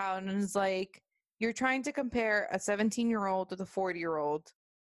cursed child and is like, you're trying to compare a 17-year-old with a 40-year-old.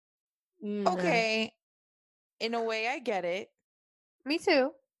 Okay, in a way, I get it. Me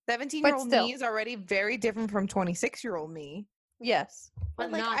too. 17-year-old me is already very different from 26-year-old me. Yes,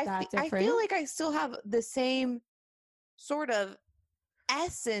 but like, not that different. I feel like I still have the same sort of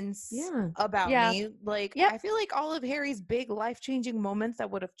essence about me. Like, I feel like all of Harry's big life-changing moments that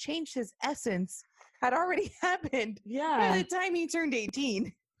would have changed his essence had already happened by the time he turned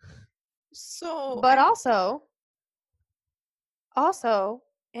 18. So, but also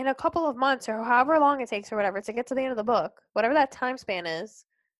in a couple of months or however long it takes or whatever to get to the end of the book, whatever that time span is,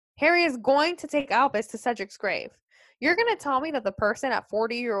 Harry is going to take Albus to Cedric's grave. You're going to tell me that the person at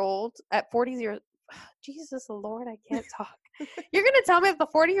 40 years, Jesus Lord, I can't talk. You're going to tell me that the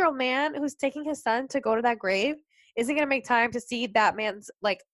 40-year-old man who's taking his son to go to that grave isn't going to make time to see that man's,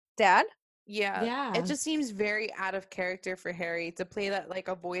 like, dad? Yeah. It just seems very out of character for Harry to play that, like,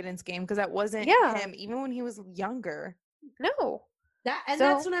 avoidance game, because that wasn't him, even when he was younger. No.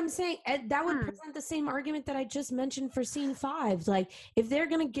 That's what I'm saying. That would present the same argument that I just mentioned for scene 5. Like, if they're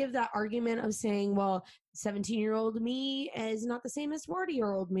going to give that argument of saying, well, 17-year-old me is not the same as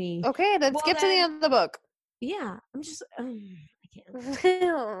 40-year-old me. Okay, then skip to the end of the book. Yeah, I'm just, I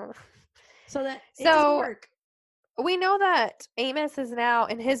can't. So it doesn't work. We know that Amos is now,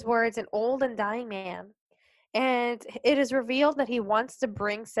 in his words, an old and dying man. And it is revealed that he wants to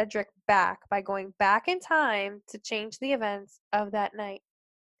bring Cedric back by going back in time to change the events of that night.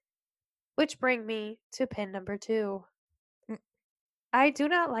 Which bring me to pin number 2. I do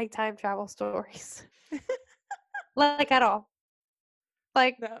not like time travel stories. Like, at all.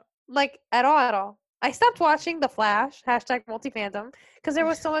 Like at all. I stopped watching The Flash, #multifandom, because there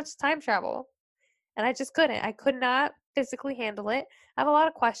was so much time travel. And I just couldn't. I could not physically handle it. I have a lot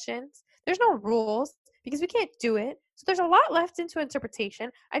of questions. There's no rules, because we can't do it. So there's a lot left into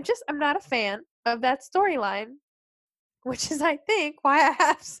interpretation. I'm not a fan of that storyline, which is, I think, why I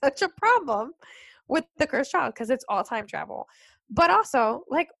have such a problem with The Cursed Child, because it's all time travel. But also,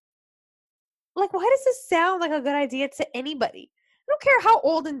 like, why does this sound like a good idea to anybody? I don't care how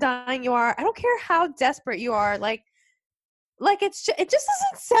old and dying you are. I don't care how desperate you are. Like it just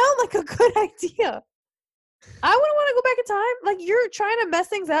doesn't sound like a good idea. I wouldn't want to go back in time. Like, you're trying to mess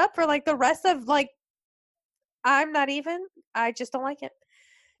things up for, like, the rest of, like, I just don't like it.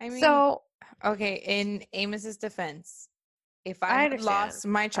 I mean, so, okay, in Amos's defense, if I had lost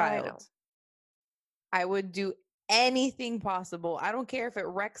my child, I would do anything possible. I don't care if it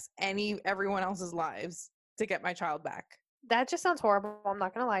wrecks everyone else's lives to get my child back. That just sounds horrible. I'm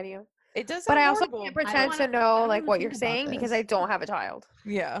not going to lie to you. It does sound But I horrible. also can't pretend to know, like, what you're saying because I don't have a child.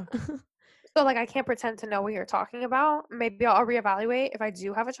 Yeah. So, like, I can't pretend to know what you're talking about. Maybe I'll reevaluate if I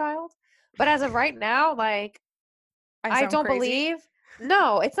do have a child. But as of right now, like, I don't believe.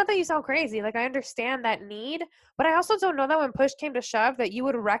 No, it's not that you sound crazy. Like, I understand that need. But I also don't know that when push came to shove that you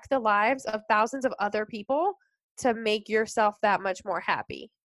would wreck the lives of thousands of other people to make yourself that much more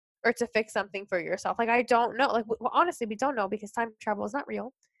happy. Or to fix something for yourself. Like, I don't know. Like, honestly, we don't know because time travel is not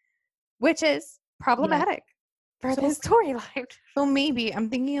real. Which is problematic for this storyline. So maybe, I'm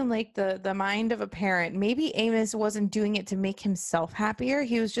thinking of, like, the mind of a parent. Maybe Amos wasn't doing it to make himself happier.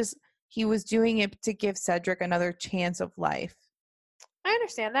 He was doing it to give Cedric another chance of life. I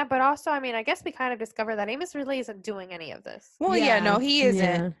understand that, but also, I mean, I guess we kind of discovered that Amos really isn't doing any of this. Well, no, he isn't.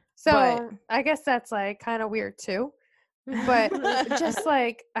 Yeah. So I guess that's, like, kind of weird too. But just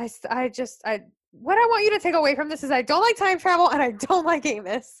like what I want you to take away from this is I don't like time travel and I don't like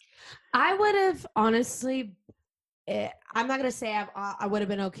Amos. I would have honestly, I'm not gonna say I would have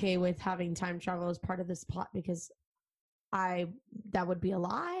been okay with having time travel as part of this plot because that would be a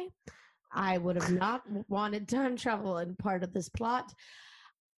lie. I would have not wanted time travel in part of this plot.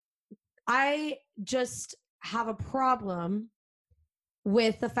 I just have a problem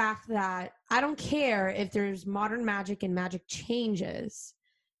with the fact that I don't care if there's modern magic and magic changes.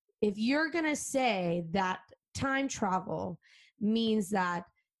 If you're going to say that time travel means that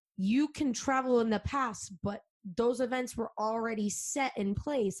you can travel in the past, but those events were already set in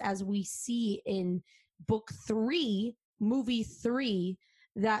place, as we see in book 3, movie 3,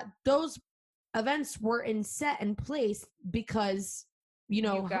 that those events were set in place because you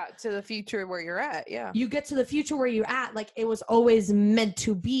got to the future where you're at. Yeah. You get to the future where you're at. Like, it was always meant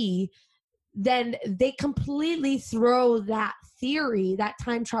to be. Then they completely throw that theory, that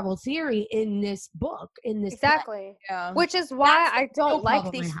time travel theory in this book, in this exactly. Yeah. Which is why I don't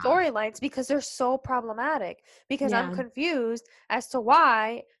like these storylines because they're so problematic because I'm confused as to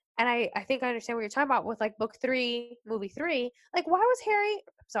why And I think I understand what you're talking about with like book 3, movie 3. Like, why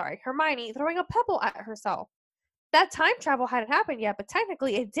was Hermione throwing a pebble at herself? That time travel hadn't happened yet, but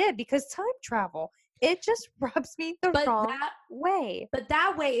technically it did because time travel. It just rubs me the wrong way. But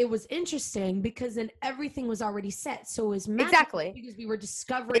that way it was interesting because then everything was already set. So it was magical exactly because we were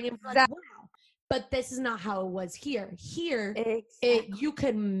discovering it. Like, wow. But this is not how it was here. Here, you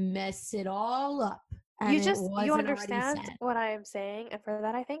could mess it all up. You understand what I am saying, and for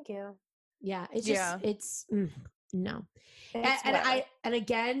that I thank you. Yeah, it's no. And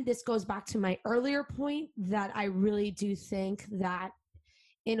again, this goes back to my earlier point that I really do think that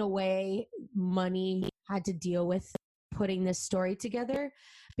in a way money had to deal with putting this story together,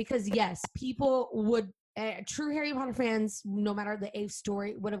 because yes, people would true Harry Potter fans, no matter the 8th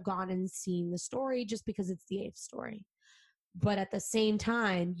story, would have gone and seen the story just because it's the 8th story. But at the same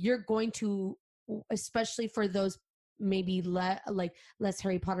time, you're going to, especially for those maybe less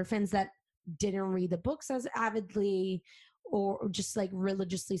Harry Potter fans that didn't read the books as avidly or just like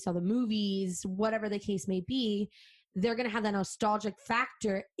religiously saw the movies, whatever the case may be, they're going to have that nostalgic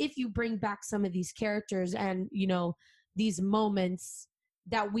factor if you bring back some of these characters and, you know, these moments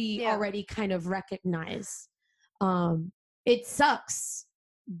that we already kind of recognize. It sucks,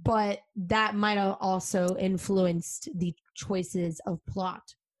 but that might have also influenced the choices of plot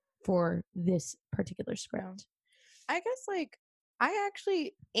for this particular script. I guess like I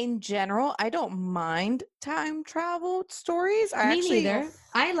actually, in general, I don't mind time travel stories. Me neither.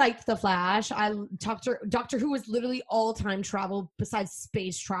 I liked The Flash. Doctor Who was literally all time travel besides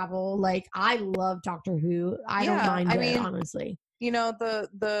space travel. Like, I love Doctor Who. I don't mind it, honestly. You know,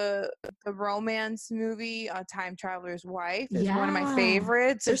 the romance movie, Time Traveler's Wife, is one of my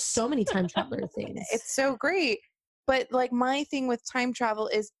favorites. There's so many time traveler things. It's so great. But like my thing with time travel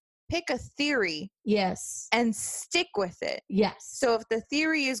is pick a theory. Yes. And stick with it. Yes. So if the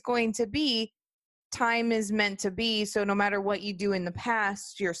theory is going to be time is meant to be, so no matter what you do in the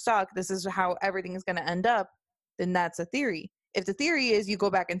past, you're stuck, this is how everything is going to end up, then that's a theory. If the theory is you go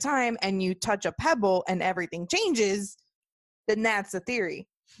back in time and you touch a pebble and everything changes, then that's a theory.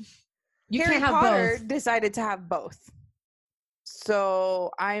 Harry Potter decided to have both.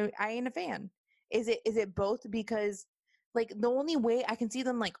 So I ain't a fan. Is it both? Because like the only way I can see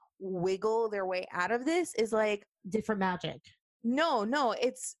them like wiggle their way out of this is like different magic. No,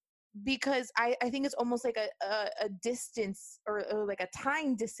 it's because I think it's almost like a distance or like a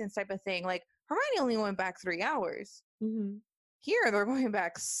time distance type of thing. Like Hermione only went back 3 hours. Mm-hmm. Here they're going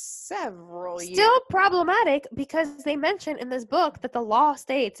back several years. Still problematic because they mention in this book that the law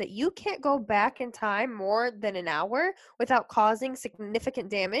states that you can't go back in time more than an hour without causing significant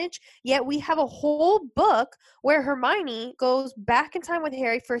damage. Yet we have a whole book where Hermione goes back in time with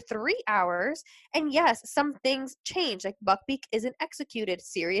Harry for 3 hours. And yes, some things change. Like Buckbeak isn't executed.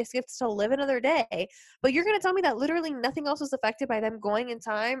 Sirius gets to live another day. But you're going to tell me that literally nothing else was affected by them going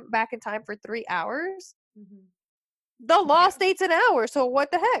back in time for 3 hours? Mm-hmm. The law states an hour, so what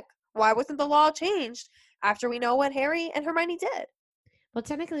the heck? Why wasn't the law changed after we know what Harry and Hermione did? Well,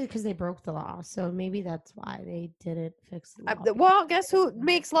 technically because they broke the law, so maybe that's why they didn't fix the law. Well, guess who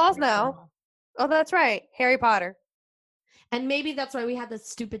makes laws now? Oh, that's right, Harry Potter. And maybe that's why we had the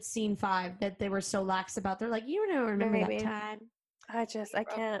stupid scene 5 that they were so lax about. They're like, you don't remember that time. I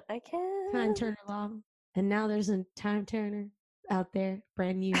can't. Time Turner law. And now there's a Time Turner out there,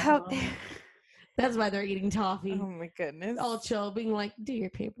 brand new. Out there. That's why they're eating toffee. Oh my goodness. All chill, being like, do your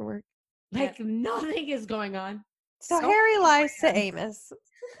paperwork. Like nothing is going on. So Harry lies to Amos.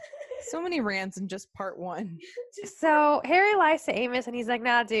 So many rants in just part 1. So Harry lies to Amos and he's like,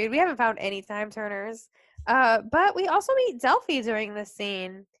 nah, dude, we haven't found any time turners. But we also meet Delphi during this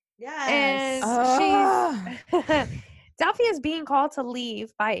scene. Yes. And she's Delphi is being called to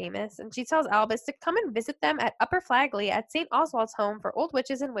leave by Amos, and she tells Albus to come and visit them at Upper Flagley at St. Oswald's home for old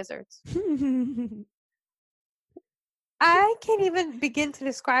witches and wizards. I can't even begin to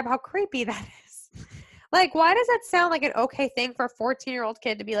describe how creepy that is. Like, why does that sound like an okay thing for a 14-year-old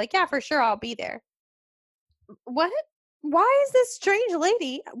kid to be like, yeah, for sure, I'll be there? What? Why is this strange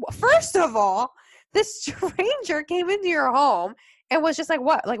lady? First of all, this stranger came into your home and was just like,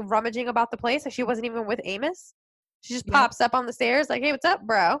 what? Like rummaging about the place? Like she wasn't even with Amos? She just pops up on the stairs like, hey, what's up,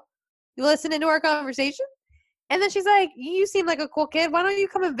 bro? You listening to our conversation? And then she's like, you seem like a cool kid. Why don't you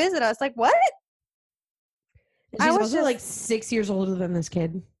come and visit us? Like, what? She's also like 6 years older than this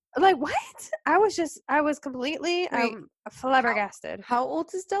kid. Like, what? I was completely flabbergasted. How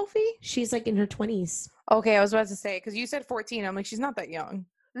old is Delphi? She's like in her 20s. Okay, I was about to say, because you said 14. I'm like, she's not that young.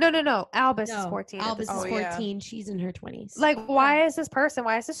 No. Albus is 14. Albus is 14. Yeah. She's in her 20s. Like, why is this person,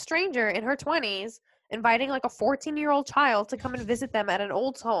 why is this stranger in her 20s inviting like a 14-year-old child to come and visit them at an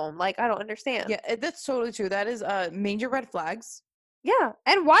old home. Like, I don't understand. Yeah, that's totally true. That is major red flags. Yeah.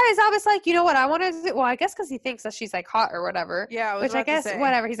 And why is Albus like, you know what I want to do? Well, I guess because he thinks that she's like hot or whatever. Yeah, which I guess,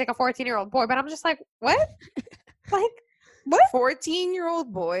 whatever. He's like a 14-year-old boy. But I'm just like, what? Like, what?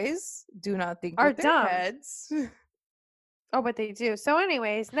 14-year-old boys do not think are with their dumb. heads. Oh, but they do. So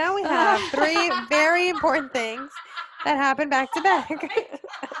anyways, now we have 3 very important things that happen back to back.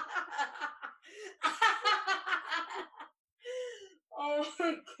 Oh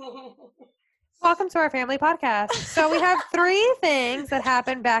my God. Welcome to our family podcast. So we have 3 things that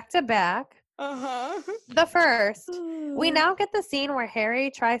happen back to back. Uh-huh. The first, we now get the scene where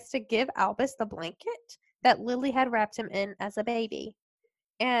Harry tries to give Albus the blanket that Lily had wrapped him in as a baby.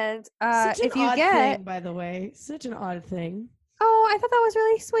 And if you get thing, by the way, such an odd thing. Oh, I thought that was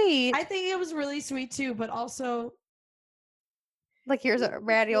really sweet. I think it was really sweet too, but also like, here's a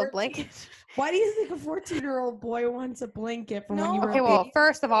ratty old blanket. Why do you think a 14-year-old boy wants a blanket from when you were okay, well,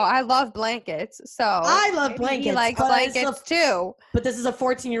 first of all, I love blankets, so I love blankets. He likes blankets too. But this is a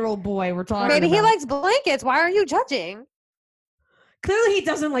 14-year-old boy we're talking Maybe about. he likes blankets. Why are you judging? Clearly, he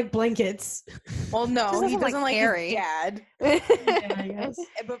doesn't like blankets. Well, no, he doesn't like Harry. his dad. Yeah, I guess.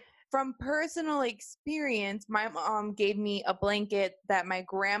 But from personal experience, my mom gave me a blanket that my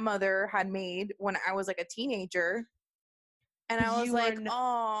grandmother had made when I was like a teenager. And I was like,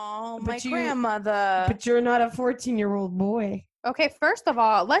 oh, my grandmother. But you're not a 14-year-old boy. Okay, first of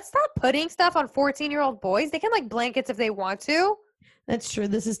all, let's stop putting stuff on 14-year-old boys. They can like blankets if they want to. That's true.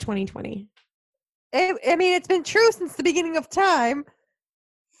 This is 2020. I mean, it's been true since the beginning of time.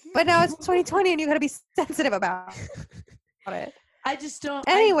 But now it's 2020 and you got to be sensitive about it. I just don't.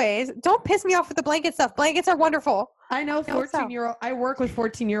 Anyways, don't piss me off with the blanket stuff. Blankets are wonderful. I know 14-year-old. I work with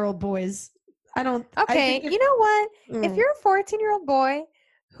 14-year-old boys. I don't. Okay, you know what? If you're a 14-year-old boy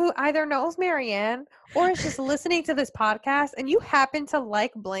who either knows Marianne or is just listening to this podcast and you happen to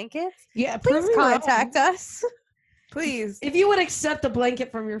like blankets, please contact us. Please. If you would accept a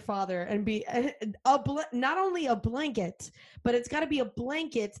blanket from your father and be not only a blanket, but it's got to be a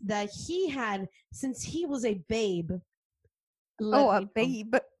blanket that he had since he was a babe. A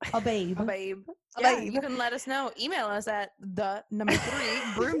babe. A babe. A babe. Yeah, you can let us know. Email us at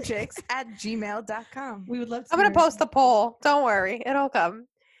broomchicks@gmail.com. We would love to. I'm going to post the poll. Don't worry. It'll come.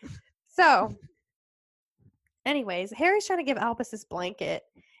 So, anyways, Harry's trying to give Albus this blanket.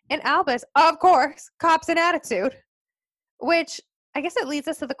 And Albus, of course, cops an attitude. Which, I guess it leads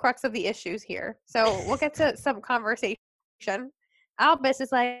us to the crux of the issues here. So, we'll get to some conversation. Albus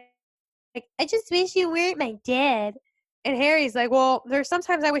is like, I just wish you weren't my dad. And Harry's like, well, there's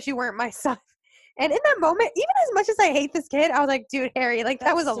sometimes I wish you weren't my son. And in that moment, even as much as I hate this kid, I was like, dude, Harry, like,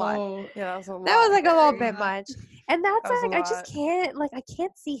 that was a lot. Yeah, that was a lot. That was like a little bit much. And that's like, I just can't, like, I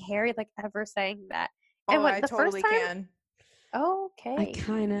can't see Harry, like, ever saying that. And I totally can. Okay. I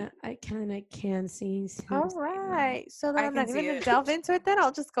kind of can see. All right. So then I'm not even going to delve into it then.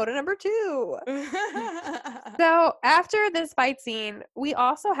 I'll just go to number 2. So after this fight scene, we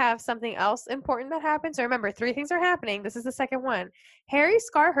also have something else important that happens. So remember, 3 things are happening. This is the second one. Harry's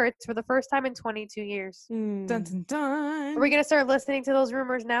scar hurts for the first time in 22 years. Dun, dun, dun. Are we going to start listening to those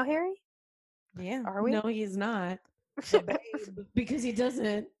rumors now, Harry? Yeah. Are we? No, he's not. The babe. Because he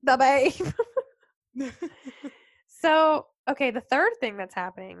doesn't. The babe. So, okay, the third thing that's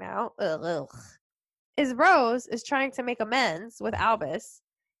happening now is Rose is trying to make amends with Albus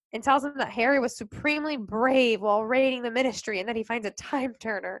and tells him that Harry was supremely brave while raiding the Ministry and that he finds a time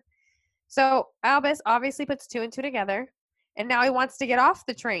turner. So Albus obviously puts 2 and 2 together, and now he wants to get off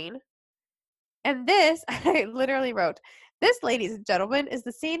the train. And this, I literally wrote, this, ladies and gentlemen, is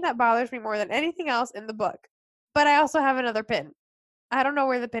the scene that bothers me more than anything else in the book. But I also have another pin. I don't know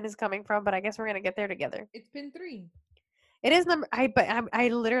where the pin is coming from, but I guess we're going to get there together. It's pin 3. It is number. I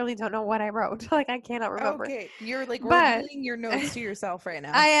literally don't know what I wrote. Like, I cannot remember. Okay, you're like revealing your notes to yourself right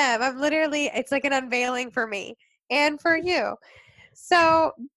now. I am. I'm literally. It's like an unveiling for me and for you.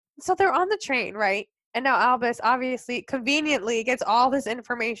 So they're on the train, right? And now Albus obviously conveniently gets all this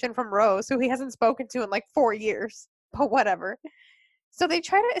information from Rose, who he hasn't spoken to in like 4 years. But whatever. So they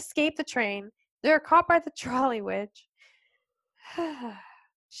try to escape the train. They're caught by the trolley witch.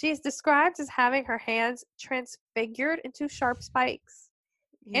 She is described as having her hands transfigured into sharp spikes.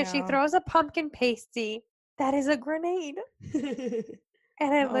 Yeah. And she throws a pumpkin pasty that is a grenade. And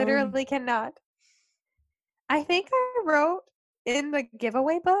I literally cannot. I think I wrote in the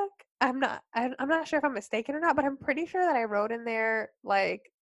giveaway book, I'm not sure if I'm mistaken or not, but I'm pretty sure that I wrote in there,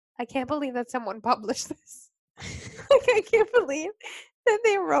 like, I can't believe that someone published this. Like, I can't believe And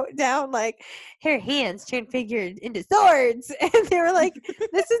they wrote down like her hands transfigured into swords. And they were like,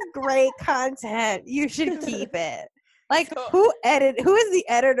 this is great content. You should keep it. Like, so, who is the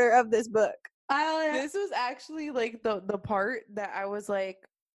editor of this book? This was actually like the part that I was like,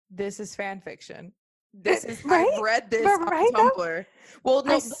 this is fan fiction. This is right? I've read this on Tumblr. Well,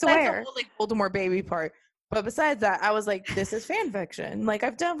 no, I swear, the whole, like Voldemort baby part. But besides that, I was like, this is fan fiction. Like,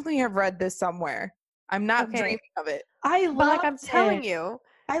 I've definitely have read this somewhere. I'm not dreaming of it. I'm telling you.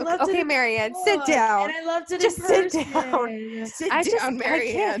 I loved it. Okay, Marianne, sit down. And I loved it just sit down. Sit down,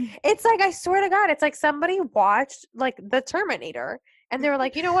 Marianne. It's like, I swear to God, it's like somebody watched like The Terminator and they were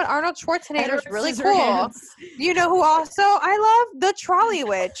like, you know what, Arnold Schwarzenegger is really cool. You know who also I love? The Trolley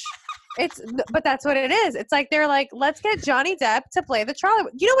Witch. But that's what it is. It's like they're like, let's get Johnny Depp to play the Trolley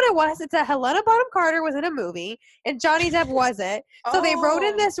Witch. You know what it was? It's that Helena Bonham Carter was in a movie and Johnny Depp wasn't. So they wrote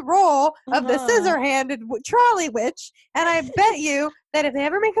in this role of the scissor-handed Trolley Witch, and I bet you that if they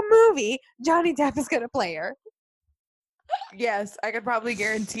ever make a movie, Johnny Depp is going to play her. Yes, I could probably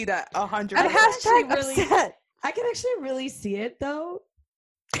guarantee that 100%. And hashtag upset. I can actually really see it though.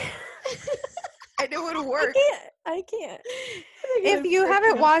 I know it'll work. I can't. If you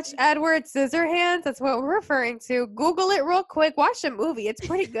haven't watched Edward Scissorhands, that's what we're referring to. Google it real quick. Watch the movie. It's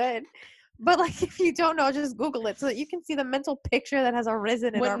pretty good. But like, if you don't know, just Google it so that you can see the mental picture that has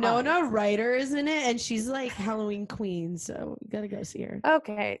arisen in our minds. Winona Ryder is in it, and she's like Halloween queen, so we gotta go see her.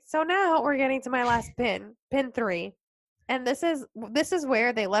 Okay, so now we're getting to my last pin 3. And this is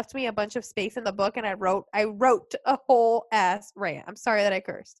where they left me a bunch of space in the book, and I wrote a whole ass rant. I'm sorry that I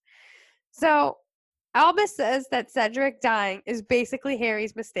cursed. So Albus says that Cedric dying is basically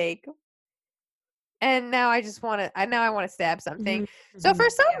Harry's mistake. And now I want to stab something. Mm-hmm. So for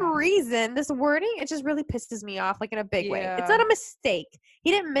some reason, this wording, it just really pisses me off, like in a big way. It's not a mistake. He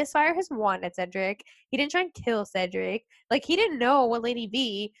didn't misfire his wand at Cedric. He didn't try and kill Cedric. Like, he didn't know what Lady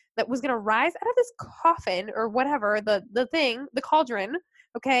V that was going to rise out of this coffin or whatever, the cauldron,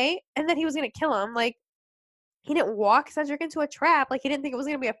 okay? And then he was going to kill him. Like, he didn't walk Cedric into a trap. Like, he didn't think it was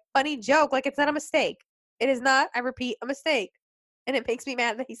going to be a funny joke. Like, it's not a mistake. It is not, I repeat, a mistake. And it makes me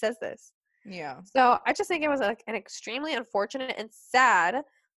mad that he says this. Yeah. So I just think it was like an extremely unfortunate and sad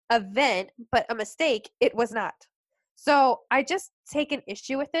event, but a mistake it was not. So I just take an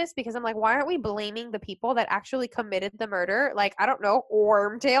issue with this because I'm like, why aren't we blaming the people that actually committed the murder? Like, I don't know,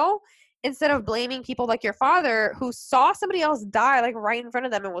 Wormtail, instead of blaming people like your father who saw somebody else die like right in front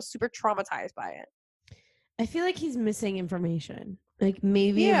of them and was super traumatized by it. I feel like he's missing information. Like,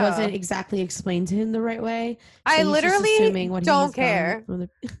 maybe it wasn't exactly explained to him the right way. So I literally don't care.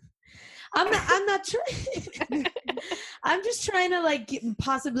 I'm not trying. I'm just trying to like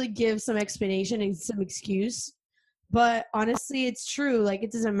possibly give some explanation and some excuse, but honestly, it's true. Like,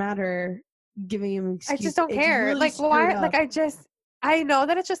 it doesn't matter giving him excuse. I just don't care. Really like, why? Up. Like, I know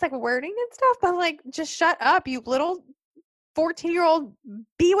that it's just like wording and stuff, but like, just shut up, you little 14-year-old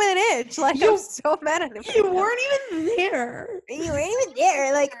bee with an itch. Like, I'm so mad at him. You weren't even there. You weren't even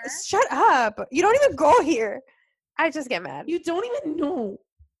there. Like, shut up. You don't even go here. I just get mad. You don't even know.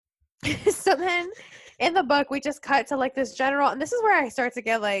 So then in the book, we just cut to like this general, and this is where I start to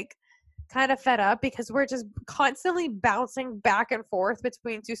get like kind of fed up because we're just constantly bouncing back and forth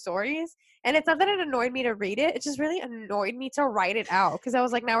between two stories. And it's not that it annoyed me to read it. It just really annoyed me to write it out because I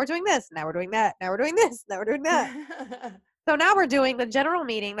was like, now we're doing this. Now we're doing that. Now we're doing this. Now we're doing that. So now we're doing the general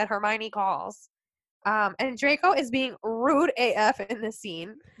meeting that Hermione calls. And Draco is being rude AF in this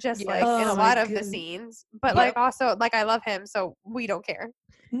scene, just like in a lot of the scenes. But like also, like, I love him, so we don't care.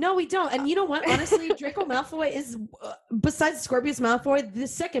 No, we don't. And you know what? Honestly, Draco Malfoy is, besides Scorpius Malfoy, the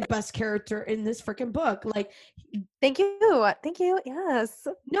second best character in this freaking book. Like, thank you. Yes.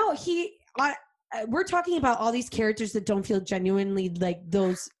 No, we're talking about all these characters that don't feel genuinely like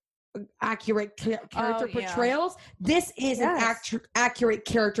those accurate character portrayals. This is an accurate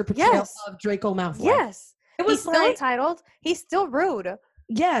character portrayal of Draco Malfoy. Yes. He's still entitled. He's still rude.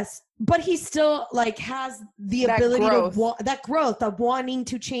 Yes, but he still like has the ability to growth of wanting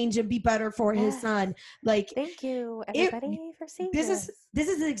to change and be better for his son. Like, thank you everybody for seeing this. This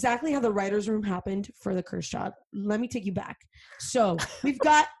is exactly how the writer's room happened for the Cursed Child. Let me take you back. So we've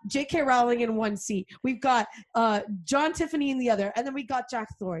got J.K. Rowling in one seat. We've got John Tiffany in the other, and then we got Jack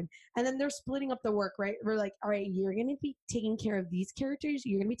Thorne. And then they're splitting up the work, right? We're like, all right, you're going to be taking care of these characters.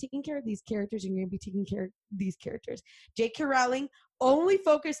 You're going to be taking care of these characters. And you're going to be taking care of these characters. J.K. Rowling only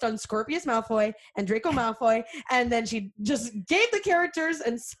focused on Scorpius Malfoy and Draco Malfoy, and then she just gave the characters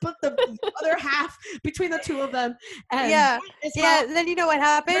and split the other half between the two of them. And then you know what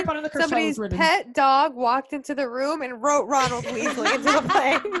happened? Somebody's pet dog walked into the room and wrote Ronald Weasley into the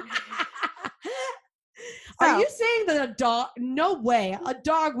play. Are you saying that a dog? No way. A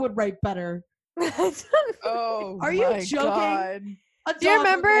dog would write better. Oh, are you joking? God. Do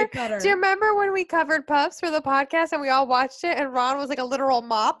you remember when we covered Puffs for the podcast and we all watched it and Ron was like a literal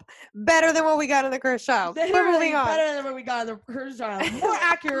mop? Better than what we got in the Curse Child. We're moving on. Better than what we got in the Curse Child. More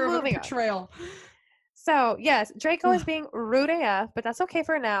accurate of a portrayal. So, yes, Draco is being rude AF, but that's okay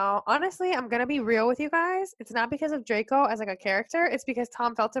for now. Honestly, I'm going to be real with you guys. It's not because of Draco as like a character. It's because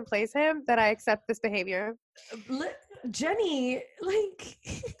Tom Felton plays him that I accept this behavior. Jenny, like...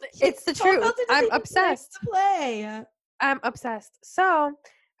 It's the truth. I'm obsessed. I'm obsessed. So,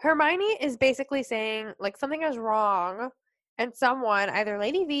 Hermione is basically saying, like, something is wrong, and someone, either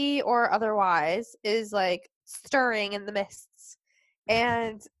Lady V or otherwise, is, like, stirring in the mists.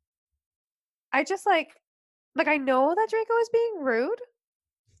 And I just, like, I know that Draco is being rude,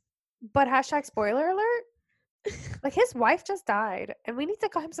 but hashtag spoiler alert, like, his wife just died, and we need to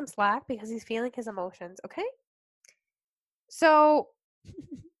cut him some slack because he's feeling his emotions, okay? So...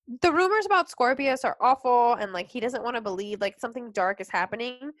 the rumors about Scorpius are awful, and like he doesn't want to believe like something dark is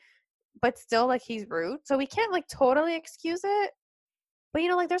happening, but still like he's rude. So we can't like totally excuse it. But you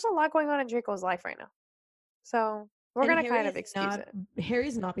know, like there's a lot going on in Draco's life right now. So we're gonna kind of excuse it.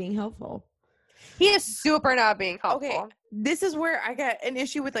 Harry's not being helpful. He is super not being helpful. Okay, this is where I get an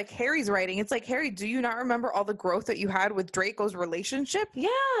issue with like Harry's writing. It's like, Harry, do you not remember all the growth that you had with Draco's relationship?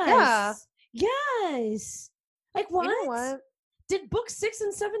 Yes. Yeah. Yes. Like what? You know what? Did book 6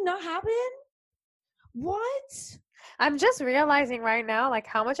 and 7 not happen? What? I'm just realizing right now, like,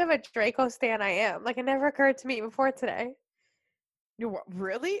 how much of a Draco stan I am. Like, it never occurred to me before today.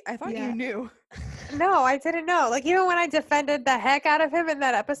 Really? I thought you knew. No, I didn't know. Like, even when I defended the heck out of him in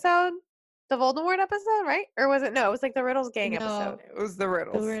that episode, the Voldemort episode, right? Or was it? No, it was like the Riddles gang episode. It was the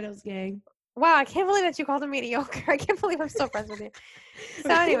Riddles. The Riddles gang. Wow, I can't believe that you called him mediocre. I can't believe I'm still friends with you. So,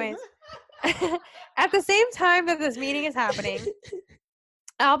 anyways. At the same time that this meeting is happening,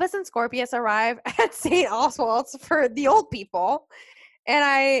 Albus and Scorpius arrive at St. Oswald's for the old people, and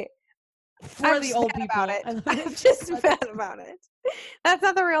I'm just mad about it. I'm just mad about it. That's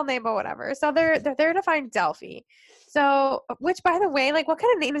not the real name, but whatever. So they're there to find Delphi. So, which by the way, like, what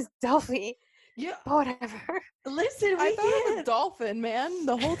kind of name is Delphi? Yeah, whatever. Listen, I thought it was dolphin, man,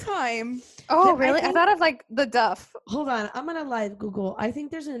 the whole time. Oh, really? I thought of like the Duff. Hold on, I'm gonna live Google. I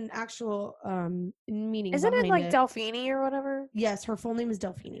think there's an actual meaning. Isn't it like Delphini or whatever? Yes, her full name is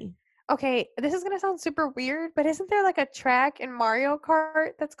Delphini. Okay, this is gonna sound super weird, but isn't there like a track in Mario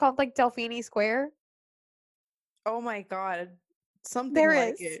Kart that's called like Delphini Square? Oh my god, something there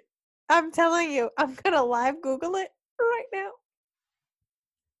like is. it. I'm telling you, I'm gonna live Google it right now.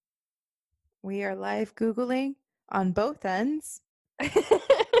 We are live Googling on both ends. In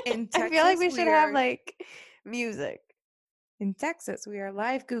Texas, I feel like we should have like music. In Texas, we are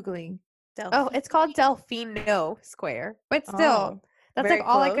live Googling. Oh, it's called Delfino Square. But still, that's like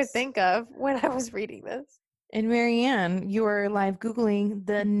all I could think of when I was reading this. And Marianne, you are live Googling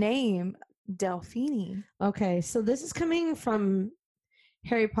the name Delphini. Okay, so this is coming from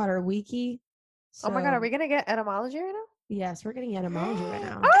Harry Potter Wiki. So, oh my god, are we going to get etymology right now? Yes, we're getting etymology right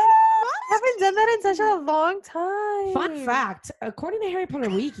now. I haven't done that in such a long time. Fun fact, according to Harry Potter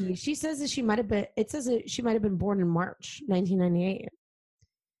Wiki, she says that she might have been born in March 1998.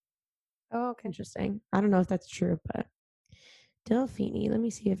 Oh, okay. Interesting. I don't know if that's true, but Delphini, let me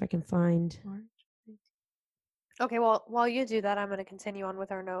see if I can find. Okay, well, while you do that, I'm going to continue on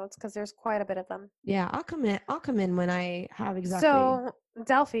with our notes because there's quite a bit of them. Yeah, I'll come in when I have exactly. So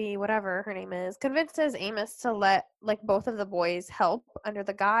Delphi, whatever her name is, convinces Amos to let like both of the boys help under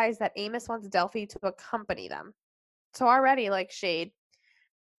the guise that Amos wants Delphi to accompany them. So already like shade.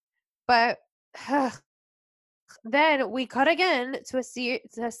 But then we cut again to a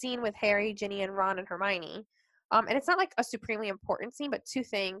scene with Harry, Ginny, and Ron and Hermione. And it's not like a supremely important scene, but two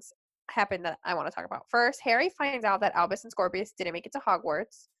things happened that I want to talk about. First, Harry finds out that Albus and Scorpius didn't make it to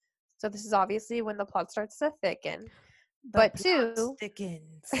Hogwarts. So this is obviously when the plot starts to thicken. But two,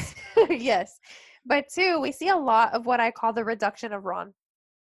 thickens. Yes. But two, we see a lot of what I call the reduction of Ron.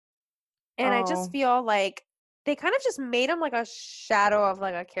 And I just feel like they kind of just made him like a shadow of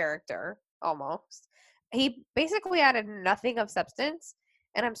like a character almost. He basically added nothing of substance,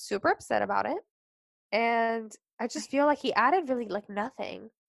 and I'm super upset about it. And I just feel like he added really like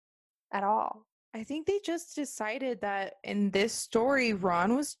nothing at all. I think they just decided that in this story,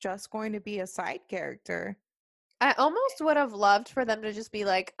 Ron was just going to be a side character. I almost would have loved for them to just be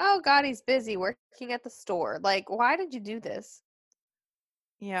like, oh God, he's busy working at the store. Like, why did you do this?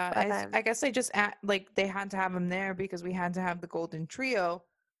 Yeah, I guess they just they had to have him there because we had to have the Golden Trio.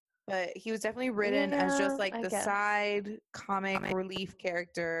 But he was definitely written as just like the side comic relief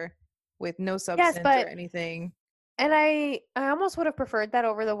character with no substance or anything. And I almost would have preferred that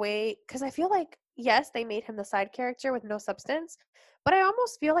over the way, because I feel like, yes, they made him the side character with no substance, but I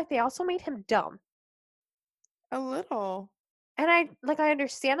almost feel like they also made him dumb. A little. And I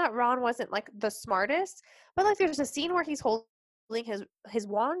understand that Ron wasn't like the smartest, but like there's a scene where he's holding his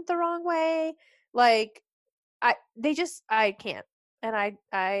wand the wrong way. Like I can't. And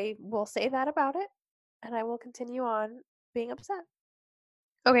I will say that about it, and I will continue on being upset.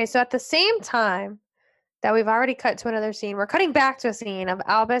 Okay, so at the same time that we've already cut to another scene, we're cutting back to a scene of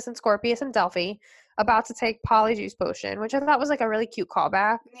Albus and Scorpius and Delphi about to take Polyjuice Potion, which I thought was like a really cute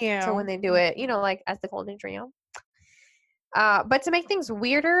callback to when they do it, like as the Golden Trio. But to make things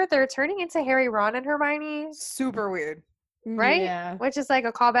weirder, they're turning into Harry, Ron, and Hermione. Super weird. Right? Yeah. Which is like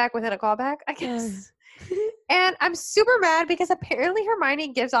a callback within a callback, I guess. And I'm super mad because apparently Hermione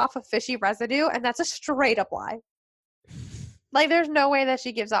gives off a fishy residue, and that's a straight up lie. Like, there's no way that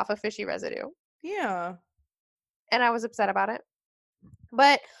she gives off a fishy residue. Yeah. And I was upset about it.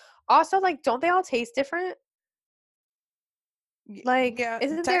 But also, like, don't they all taste different? Like, yeah,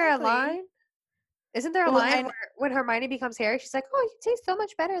 isn't there a line? Isn't there a line where when Hermione becomes Harry, she's like, oh, you taste so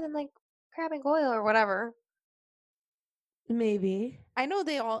much better than, like, Crabbe and Goyle or whatever. Maybe. I know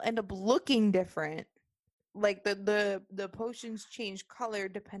they all end up looking different. Like, the potions change color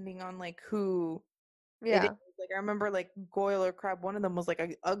depending on, like, who it is. Like, I remember, like, Goyle or Crabbe, one of them was, like,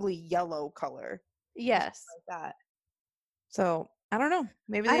 an ugly yellow color. Yes. Like that. So, I don't know.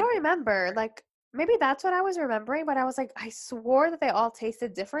 Maybe I don't remember. Like, maybe that's what I was remembering, but I was like, I swore that they all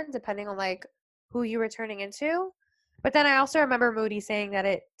tasted different depending on, like, who you were turning into. But then I also remember Moody saying that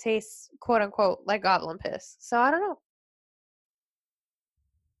it tastes, quote unquote, like goblin piss. So I don't know.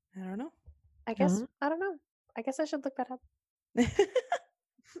 I don't know. I guess I don't know. I guess I should look that up.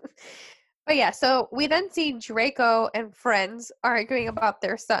 But yeah, so we then see Draco and friends arguing about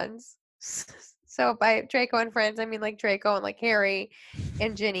their sons. So by Draco and friends, I mean like Draco and like Harry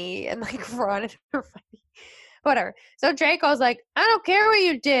and Ginny and like Ron and Hermione. Whatever. So Draco's like, I don't care what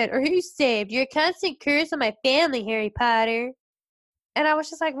you did or who you saved. You're a constant curse on my family, Harry Potter. And I was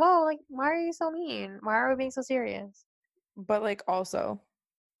just like, whoa, like, why are you so mean? Why are we being so serious? But also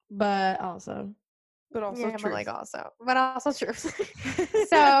true.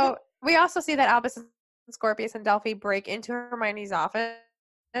 So we also see that Albus and Scorpius and Delphi break into Hermione's office,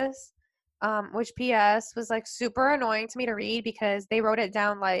 which P.S. was like super annoying to me to read because they wrote it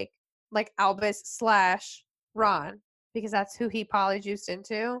down like Albus / Ron because that's who he polyjuiced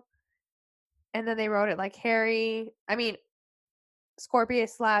into, and then they wrote it like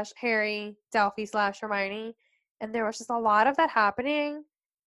Scorpius / Harry, Delphi / Hermione, and there was just a lot of that happening.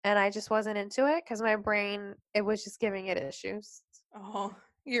 And I just wasn't into it because my brain, it was just giving it issues. Oh,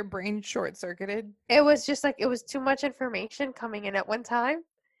 your brain short-circuited? It was just like, it was too much information coming in at one time.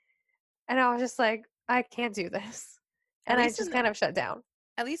 And I was just like, I can't do this. And I just kind of shut down.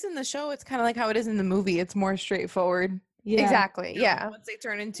 At least in the show, it's kind of like how it is in the movie. It's more straightforward. Yeah. Exactly, yeah. Once they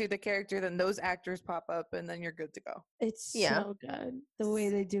turn into the character, then those actors pop up and then you're good to go. It's so good. The way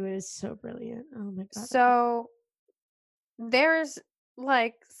they do it is so brilliant. Oh my God. So there's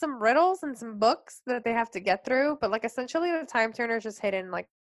like some riddles and some books that they have to get through, but like essentially the time turner is just hidden like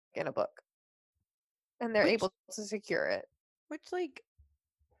in a book, and they're able to secure it.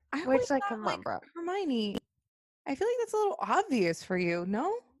 Come on, bro. Hermione, I feel like that's a little obvious for you,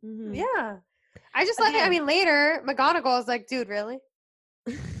 no? Mm-hmm. Yeah, I just like. I mean, later McGonagall is like, dude, really?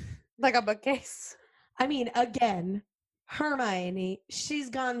 Like a bookcase. I mean, again, Hermione, she's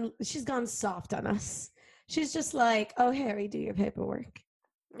gone soft on us. She's just like, oh, Harry, do your paperwork.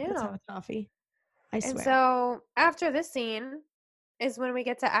 Yeah. Let's have a coffee. I swear. And so after this scene is when we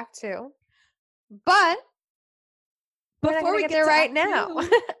get to Act 2. But before we get there right now,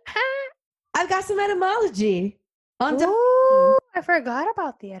 I've got some etymology. Ooh, I forgot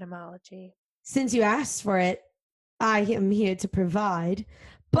about the etymology. Since you asked for it, I am here to provide.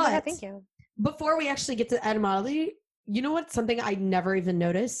 But thank you. Before we actually get to etymology, you know what? Something I never even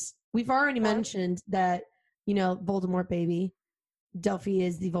noticed. We've already mentioned that, Voldemort baby. Delphi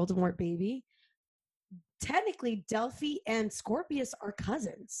is the Voldemort baby. Technically, Delphi and Scorpius are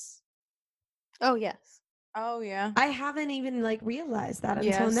cousins. Oh, yes. Oh, yeah. I haven't even realized that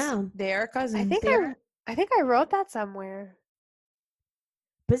until now. They are cousins. I think I wrote that somewhere.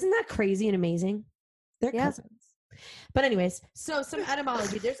 But isn't that crazy and amazing? They're cousins. But anyways, so some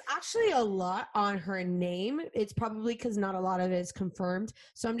etymology. There's actually a lot on her name. It's probably because not a lot of it is confirmed.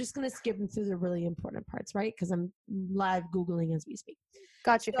 So I'm just going to skip through the really important parts, right? Because I'm live Googling as we speak.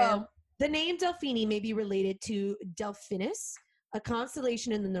 Got you, fam. The name Delphini may be related to Delphinus, a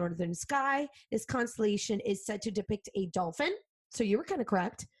constellation in the northern sky. This constellation is said to depict a dolphin. So you were kind of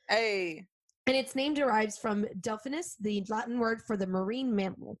correct. Hey. And its name derives from Delphinus, the Latin word for the marine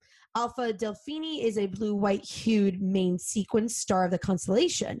mammal. Alpha Delphini is a blue-white hued main sequence star of the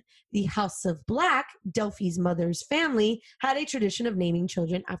constellation. The House of Black, Delphi's mother's family, had a tradition of naming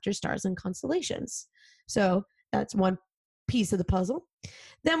children after stars and constellations. So that's one piece of the puzzle.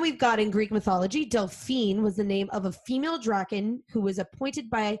 Then we've got in Greek mythology, Delphine was the name of a female dragon who was appointed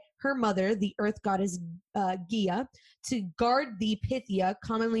by her mother, the earth goddess Gaia, to guard the Pythia,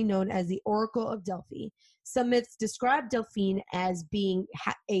 commonly known as the Oracle of Delphi. Some myths describe Delphine as being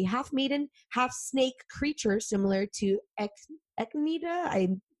a half-maiden, half-snake creature similar to Echnida. I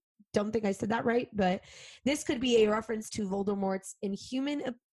don't think I said that right, but this could be a reference to Voldemort's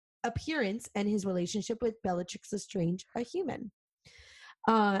inhuman appearance and his relationship with Bellatrix Lestrange, a human.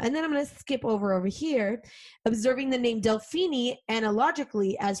 And then I'm going to skip over here, observing the name Delphini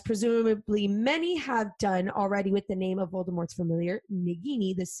analogically, as presumably many have done already with the name of Voldemort's familiar,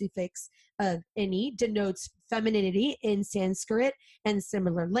 Nagini. The suffix of "ini" denotes femininity in Sanskrit and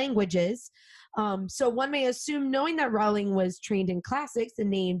similar languages. So one may assume, knowing that Rowling was trained in classics, the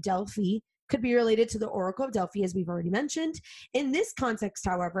name Delphi could be related to the Oracle of Delphi, as we've already mentioned. In this context,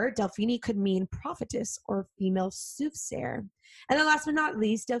 however, Delphini could mean prophetess or female soothsayer. And then last but not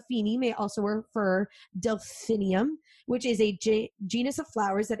least, Delphini may also refer Delphinium, which is a genus of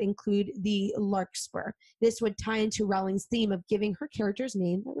flowers that include the larkspur. This would tie into Rowling's theme of giving her character's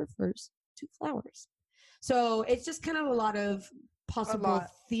name that refers to flowers. So it's just kind of a lot of possible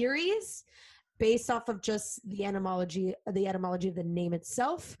theories based off of just the etymology of the name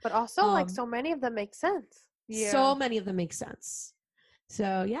itself. But also, like, so many of them make sense. Yeah. So many of them make sense.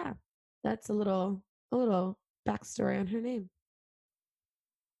 So yeah, that's a little backstory on her name.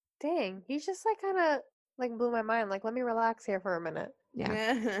 Dang, he's just like kind of like blew my mind. Like, let me relax here for a minute.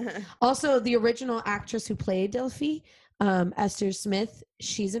 Yeah. Also, the original actress who played Delphi, Esther Smith,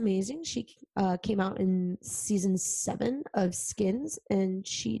 she's amazing. She came out in season 7 of Skins, and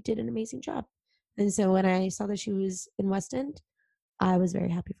she did an amazing job. And so when I saw that she was in West End, I was very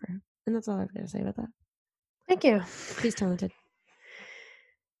happy for her. And that's all I've got to say about that. Thank you. She's talented.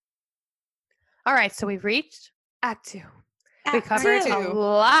 All right, so we've reached Act 2. We covered a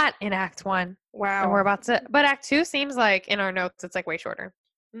lot in Act 1. Wow. And we're about to, but Act 2 seems like in our notes, it's like way shorter.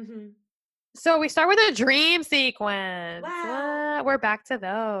 Mm-hmm. So we start with a dream sequence. Wow. We're back to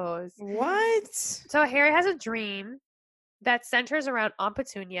those. What? So Harry has a dream that centers around Aunt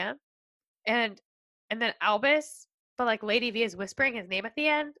Petunia and then Albus, but like Lady V is whispering his name at the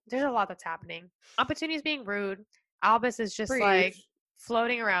end. There's a lot that's happening. Aunt Petunia's being rude. Albus is just like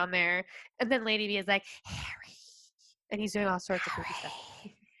floating around there. And then Lady V is like, Harry. And he's doing all sorts of creepy stuff.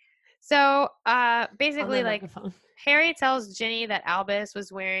 So basically, like, Harry tells Ginny that Albus was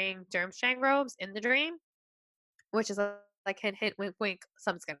wearing Durmstrang robes in the dream, which is like hint, hint, wink, wink,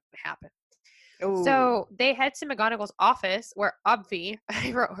 something's going to happen. Ooh. So they head to McGonagall's office where Obvi,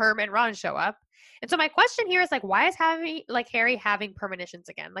 Herm, and Ron show up. And so my question here is, like, why is Harry having premonitions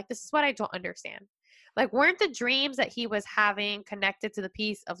again? Like, this is what I don't understand. Like, weren't the dreams that he was having connected to the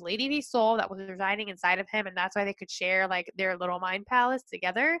piece of Lady V's soul that was residing inside of him, and that's why they could share, like, their little mind palace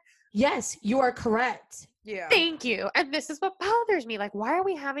together? Yes, you are correct. Yeah. Thank you. And this is what bothers me. Like, why are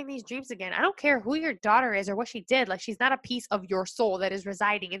we having these dreams again? I don't care who your daughter is or what she did. Like, she's not a piece of your soul that is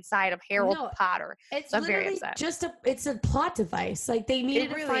residing inside of Harold Potter. It's I'm very upset. It's a plot device. Like, they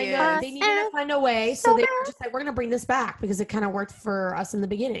needed to find a way. So they were just like, we're going to bring this back because it kind of worked for us in the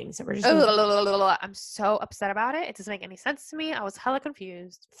beginning. So we're just I'm so upset about it. It doesn't make any sense to me. I was hella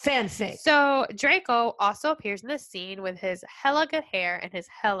confused. Fanfic. So Draco also appears in the scene with his hella good hair and his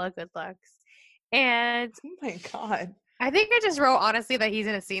hella good looks. And oh my God. I think I just wrote honestly that he's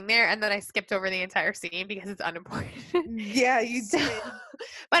in a scene there, and then I skipped over the entire scene because it's unimportant. Yeah, you did.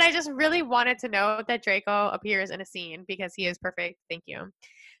 But I just really wanted to know that Draco appears in a scene because he is perfect. Thank you.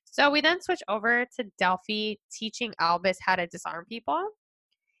 So we then switch over to Delphi teaching Albus how to disarm people,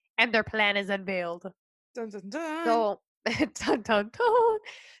 and their plan is unveiled. Dun, dun, dun. So, dun, dun, dun.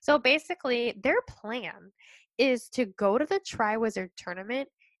 So basically, their plan is to go to the Triwizard Tournament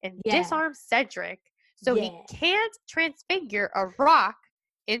and disarm Cedric so he can't transfigure a rock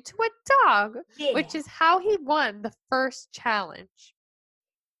into a dog, which is how he won the first challenge.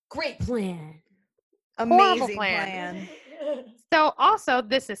 Great plan. Amazing plan. So also,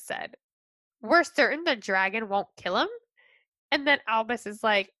 this is said, we're certain the dragon won't kill him. And then Albus is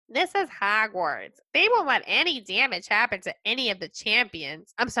like, this is Hogwarts. They won't let any damage happen to any of the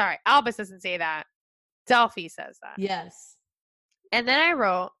champions. I'm sorry, Albus doesn't say that. Delphi says that. Yes. And then I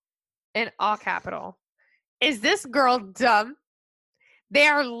wrote in all capital, is this girl dumb? They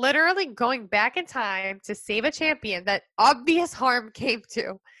are literally going back in time to save a champion that obvious harm came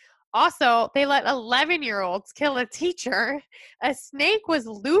to. Also, they let 11-year-olds kill a teacher. A snake was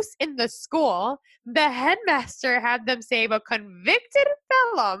loose in the school. The headmaster had them save a convicted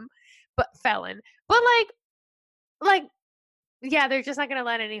felon. But yeah, they're just not going to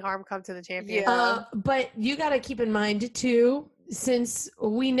let any harm come to the champion. Yeah. But you got to keep in mind, too, since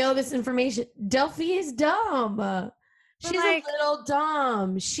we know this information, Delphi is dumb. She's a little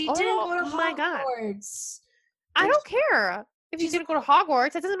dumb. She didn't go to Hogwarts. I don't care if you didn't go to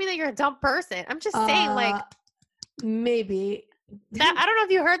Hogwarts. That doesn't mean that you're a dumb person. I'm just saying, maybe. That, I don't know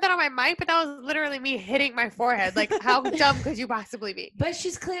if you heard that on my mic, but that was literally me hitting my forehead. Like, how dumb could you possibly be? But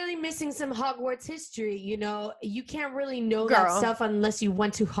she's clearly missing some Hogwarts history. You know, you can't really know that stuff unless you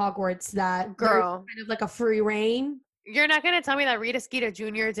went to Hogwarts. That kind of like a free reign. You're not going to tell me that Rita Skeeter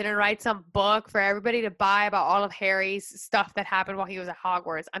Jr. didn't write some book for everybody to buy about all of Harry's stuff that happened while he was at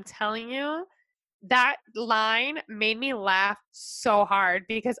Hogwarts. I'm telling you, that line made me laugh so hard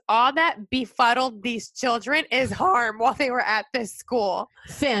because all that befuddled these children is harm while they were at this school.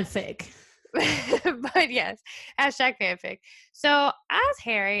 Fanfic. But yes, hashtag fanfic. So as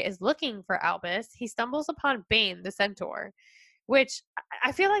Harry is looking for Albus, he stumbles upon Bane, the centaur, which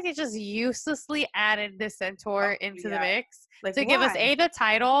I feel like they just uselessly added the centaur into the mix to give us A, the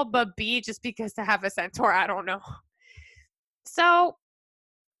title, but B, just because to have a centaur, I don't know. So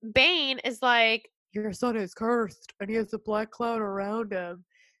Bane is like, your son is cursed, and he has a black cloud around him.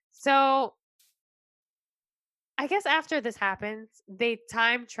 So I guess after this happens, they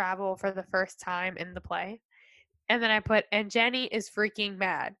time travel for the first time in the play. And then I put, and Jenny is freaking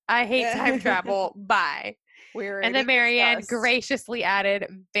mad. I hate time travel. Bye. And then Marianne graciously added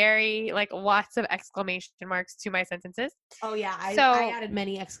lots of exclamation marks to my sentences. Oh yeah, I added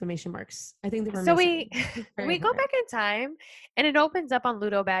many exclamation marks. I think they were we go back in time, and it opens up on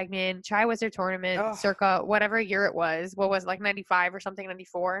Ludo Bagman Triwizard Tournament circa whatever year it was. What was it, like 95 or something?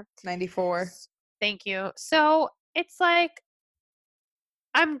 94. Thank you. So it's like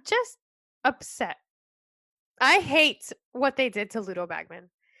I'm just upset. I hate what they did to Ludo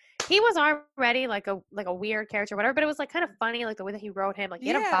Bagman. He was already like a weird character, whatever, but it was like kind of funny, like the way that he wrote him. Like he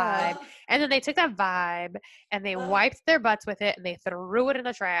had a vibe, and then they took that vibe and they wiped their butts with it and they threw it in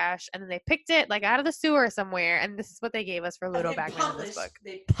the trash, and then they picked it like out of the sewer somewhere, and this is what they gave us for Ludo Bagman in this book.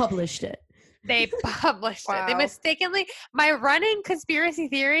 They published it. They published it. They mistakenly. My running conspiracy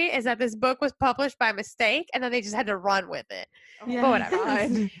theory is that this book was published by mistake, and then they just had to run with it. Yeah. But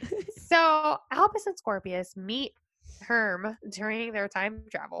whatever. So Albus and Scorpius meet Herm during their time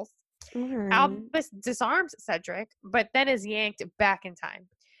travels. Albus disarms Cedric, but then is yanked back in time.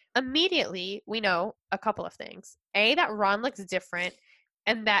 Immediately, we know a couple of things. A, that Ron looks different,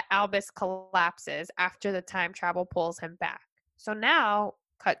 and that Albus collapses after the time travel pulls him back. So now,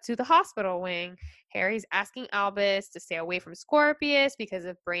 cut to the hospital wing. Harry's asking Albus to stay away from Scorpius because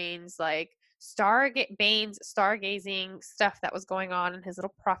of Bane's stargazing stuff that was going on in his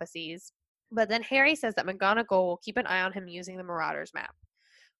little prophecies. But then Harry says that McGonagall will keep an eye on him using the Marauders map,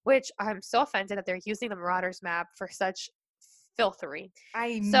 which I'm so offended that they're using the Marauders map for such filthery.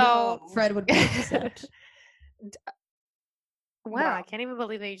 I know. So Fred would be upset. Wow, I can't even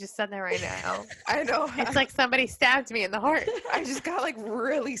believe that you just said that right now. I know. It's like somebody stabbed me in the heart. I just got like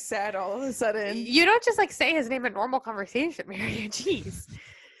really sad all of a sudden. You don't just like say his name in normal conversation, Marianne. Jeez.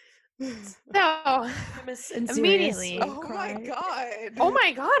 No. Immediately. Oh my god. Oh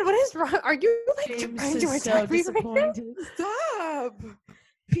my god, what is wrong? Are you like trying to attack me right now? Stop.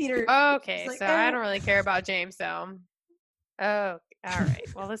 Peter. Okay, so I don't really care about James, so. Oh, all right.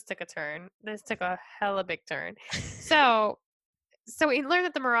 Well, this took a turn. This took a hella big turn. So we learned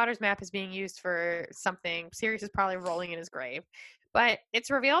that the Marauders map is being used for something. Sirius is probably rolling in his grave. But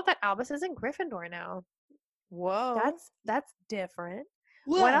it's revealed that Albus is in Gryffindor now. Whoa. That's different.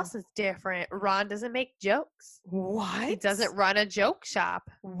 Whoa. What else is different? Ron doesn't make jokes. What? He doesn't run a joke shop.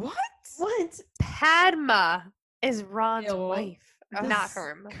 What? Padma is Ron's wife, not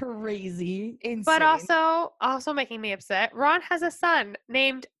Herm. Crazy. Insane. But also making me upset, Ron has a son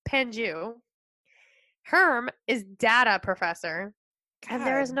named Penju. Herm is data professor. God. And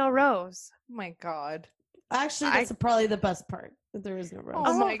there is no Rose. Oh my god. Actually, that's probably the best part. That there is no Rose.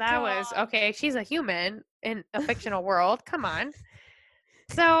 Oh my god. Was okay. She's a human in a fictional world. Come on.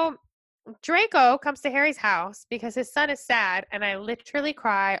 So Draco comes to Harry's house because his son is sad, and I literally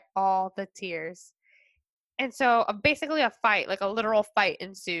cry all the tears. And so basically a fight, like a literal fight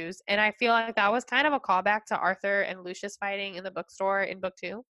ensues. And I feel like that was kind of a callback to Arthur and Lucius fighting in the bookstore in book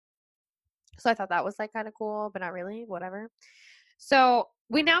 2. So I thought that was like kind of cool, but not really, whatever. So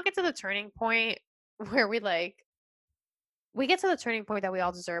we now get to the turning point where we get to the turning point that we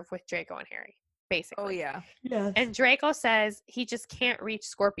all deserve with Draco and Harry. basically. Oh, yeah. Yes. And Draco says he just can't reach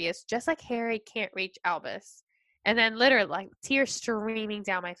Scorpius, just like Harry can't reach Albus. And then literally, like, tears streaming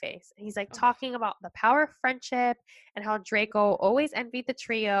down my face. He's like talking about the power of friendship and how Draco always envied the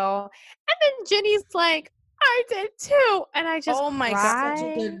trio. And then Ginny's like, I did too. And I just cried. Such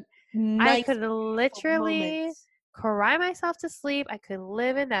a good, nice, I could literally moment. cry myself to sleep. I could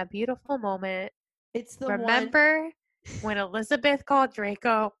live in that beautiful moment. It's the Remember when Elizabeth called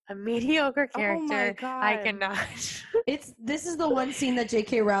Draco a mediocre character? Oh my God. I cannot. This is the one scene that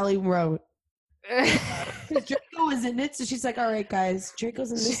J.K. Rowling wrote. Because Draco was in it, so she's like, all right, guys,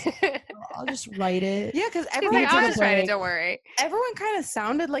 Draco's in this. I'll just write it. Yeah, because Everyone, I'll just write it, don't worry. Everyone kind of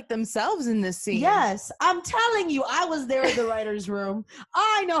sounded like themselves in this scene. Yes, I'm telling you, I was there in the writer's room.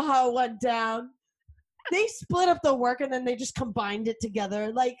 I know how it went down. They split up the work and then they just combined it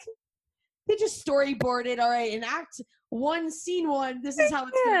together. Like, they just storyboarded, all right, in act one, scene one, this is how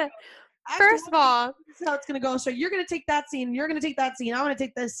it's going to go. First of all, this is how it's going to go. So you're going to take that scene, you're going to take that scene, I'm going to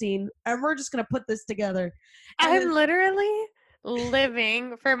take this scene, and we're just going to put this together. And I'm literally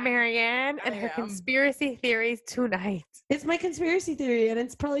living for Marianne and her conspiracy theories tonight. It's my conspiracy theory, and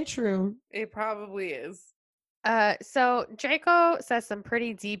it's probably true. It probably is. So Draco says some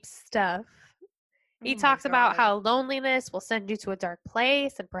pretty deep stuff. He talks about how loneliness will send you to a dark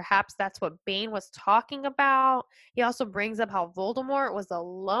place, and perhaps that's what Bane was talking about. He also brings up how Voldemort was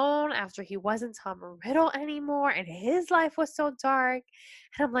alone after he wasn't Tom Riddle anymore, and his life was so dark.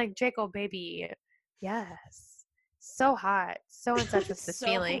 And I'm like, Draco, baby, yes. So hot. So in touch with his so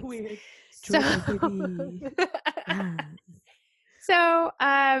feelings. Weird. So,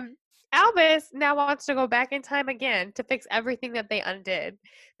 Albus now wants to go back in time again to fix everything that they undid.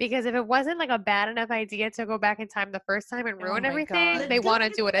 Because if it wasn't like a bad enough idea to go back in time the first time and ruin everything, they want to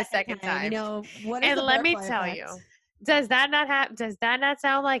do it a second time. You know, and let me tell you, does that not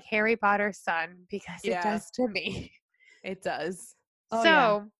sound like Harry Potter's son? Because it does to me. It does.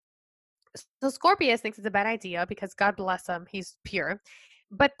 So Scorpius thinks it's a bad idea because God bless him, he's pure.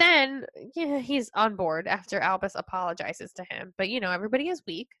 But then he's on board after Albus apologizes to him. But, everybody is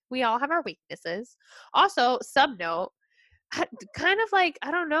weak. We all have our weaknesses. Also, sub note, kind of like,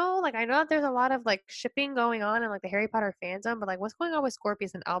 I don't know, like I know that there's a lot of like shipping going on in like the Harry Potter fandom, but like what's going on with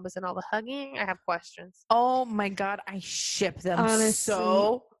Scorpius and Albus and all the hugging? I have questions. Oh my God, I ship them honestly,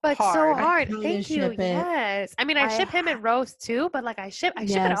 so hard. Thank you. Yes. I mean, I ship him and Rose too, but like I ship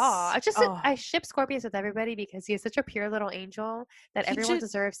it all. I ship Scorpius with everybody because he is such a pure little angel that everyone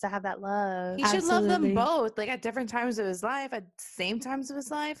deserves to have that love. He should love them both, like at different times of his life, at same times of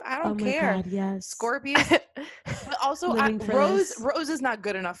his life. I don't care. God, yes. Scorpius, but also Rose is not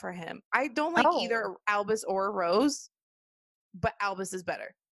good enough for him. I don't like either Albus or Rose, but Albus is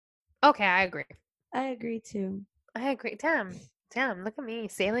better. Okay, I agree. I agree too. I agree. Damn, look at me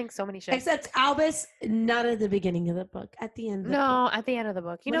sailing so many ships. Except Albus, not at the beginning of the book. At the end of the book. At the end of the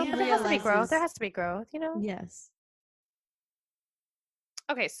book. There has to be growth. There has to be growth, Yes.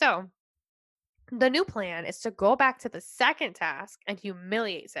 Okay, so the new plan is to go back to the second task and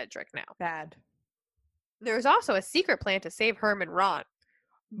humiliate Cedric now. Bad. There's also a secret plan to save Herm and Ron.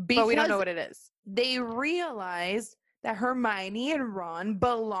 But we don't know what it is. They realized that Hermione and Ron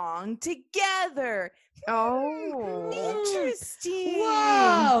belong together. Oh, interesting.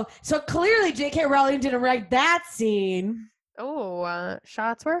 Whoa. So clearly J.K. Rowling didn't write that scene. Oh,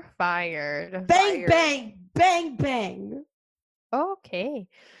 shots were fired. Bang, bang, bang, bang. Okay.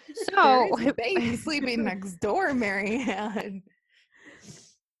 So, baby sleeping next door, Marianne.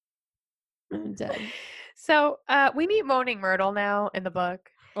 I'm dead. So, we meet Moaning Myrtle now in the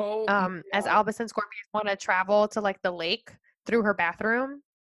book. As Albus and Scorpius want to travel to like the lake through her bathroom.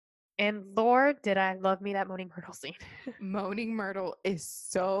 And Lord, did I love me that Moaning Myrtle scene. Moaning Myrtle is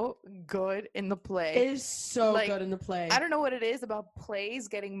so good in the play. It is so good in the play. I don't know what it is about plays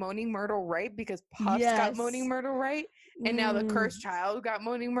getting Moaning Myrtle right, because Puffs got Moaning Myrtle right, and now the Cursed Child got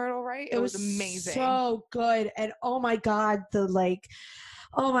Moaning Myrtle right. It was amazing. So good. And oh my God,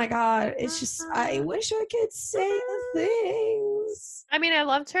 oh my God, it's just, I wish I could say the things. I mean, I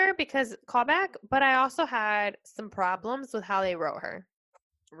loved her because callback, but I also had some problems with how they wrote her.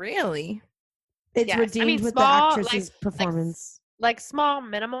 Really? It's redeemed with small, the actress's performance. Like small,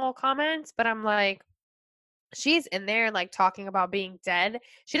 minimal comments, but I'm like, she's in there like talking about being dead.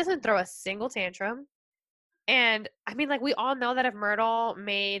 She doesn't throw a single tantrum. And I mean, like, we all know that if Myrtle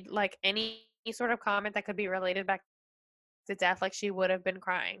made like any sort of comment that could be related back to death, like she would have been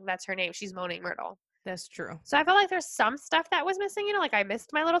crying. That's her name. She's Moaning Myrtle. That's true. So I feel like there's some stuff that was missing, like I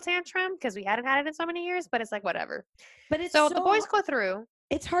missed my little tantrum because we hadn't had it in so many years, but it's like whatever. But it's so the boys go through.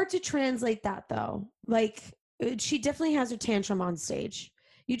 It's hard to translate that though. Like she definitely has her tantrum on stage.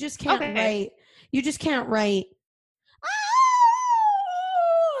 You just can't write. You just can't write.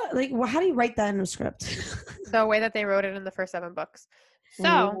 Like, how do you write that in a script? The way that they wrote it in the first 7 books.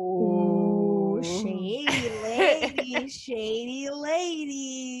 So, shady lady, shady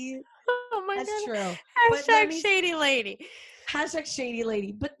lady. Oh my That's God. true. Hashtag shady lady. Hashtag shady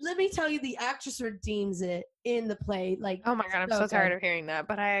lady. But let me tell you, the actress redeems it in the play. Like, oh my God, I'm so tired of hearing that,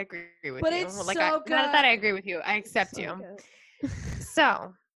 but I agree with you. But it's like, so good. Not that I agree with you. I accept you.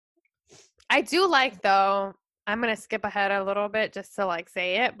 So, I do like, though, I'm going to skip ahead a little bit just to like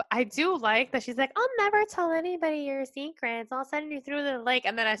say it, but I do like that she's like, I'll never tell anybody your secrets. I'll send you through the lake.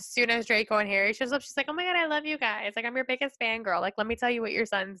 And then as soon as Draco and Harry shows up, she's like, oh my God, I love you guys. Like, I'm your biggest fangirl. Like, let me tell you what your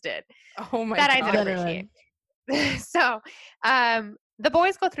sons did. Oh my God. That I did appreciate. So, the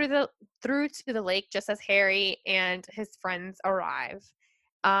boys go through to the lake just as Harry and his friends arrive.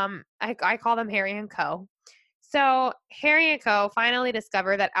 I call them Harry and Co. So Harry and Co. finally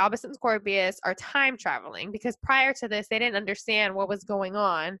discover that Albus and Scorpius are time traveling because prior to this, they didn't understand what was going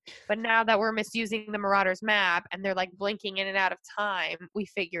on. But now that we're misusing the Marauders map and they're like blinking in and out of time, we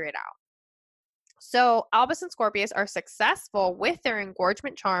figure it out. So Albus and Scorpius are successful with their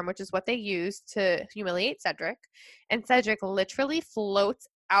engorgement charm, which is what they use to humiliate Cedric. And Cedric literally floats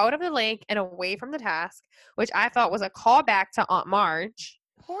out of the lake and away from the task, which I thought was a callback to Aunt Marge.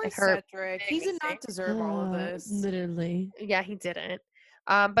 Poor Cedric. He did not deserve all of this. Literally. Yeah, he didn't.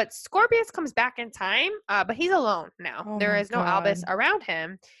 But Scorpius comes back in time, but he's alone now. There is no Albus around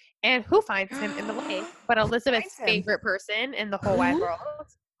him. And who finds him in the lake but Elizabeth's favorite person in the whole wide world?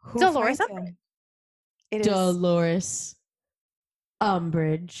 Dolores Umbridge. Dolores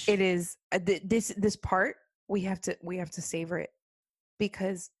Umbridge. It is this part we have to savor it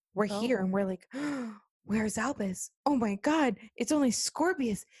because we're here and we're like, where's Albus? Oh my God, it's only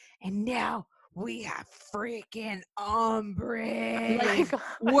Scorpius, and now we have freaking Umbridge. Like,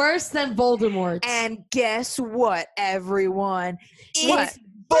 worse than Voldemort. And guess what, everyone? It's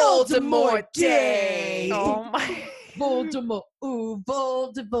Voldemort Day. Oh my. Voldemort. Ooh,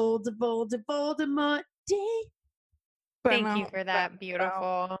 Voldemort Day. Thank you for that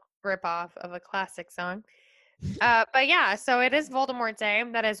beautiful ripoff of a classic song. But yeah, so it is Voldemort Day.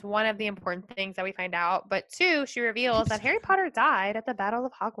 That is one of the important things that we find out. But 2, she reveals that Harry Potter died at the Battle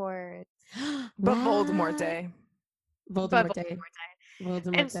of Hogwarts. But Voldemort Day. Voldemort Day.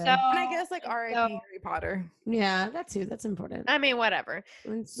 And so, and I guess like R.I.P. Harry Potter. Yeah, that too. That's important. I mean, whatever.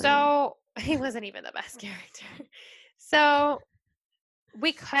 So he wasn't even the best character. So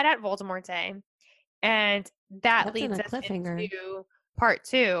we cut at Voldemort Day, and that leads us into part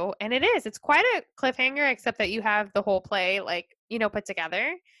 2. And it's quite a cliffhanger, except that you have the whole play like, put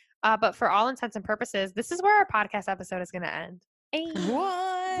together. But for all intents and purposes, this is where our podcast episode is going to end. Hey.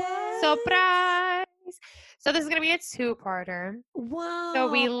 What? Surprise! So this is going to be a 2-parter. Wow.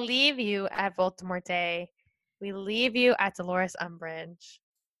 So we leave you at Voldemort Day. We leave you at Dolores Umbridge.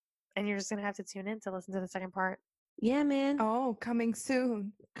 And you're just going to have to tune in to listen to the second part. Yeah, man. Oh, coming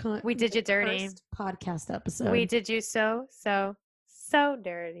soon. We did you dirty. First podcast episode. We did you so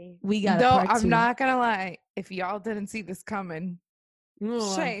dirty. We got Though I'm not going to lie. If y'all didn't see this coming,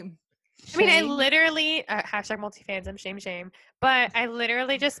 shame. I mean, I literally, hashtag multi-fandom, shame. But I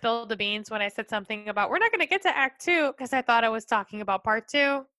literally just spilled the beans when I said something about, we're not going to get to Act 2 because I thought I was talking about part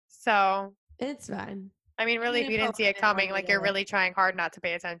 2. So. It's fine. I mean, really, if you didn't see it coming, like you're really trying hard not to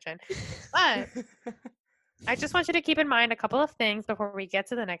pay attention. But I just want you to keep in mind a couple of things before we get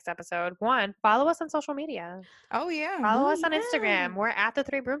to the next episode. 1, follow us on social media. Oh, yeah. Follow us on Instagram. We're at the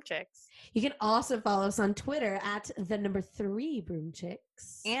 3 Broom Chicks. You can also follow us on Twitter at the number 3 Broom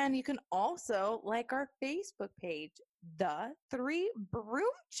Chicks. And you can also like our Facebook page, the 3 Broom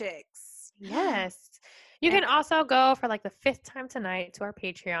Chicks. Yes. You can also go for like the 5th time tonight to our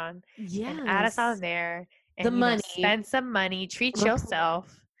Patreon. Yes. And add us on there. And the money. Spend some money. Treat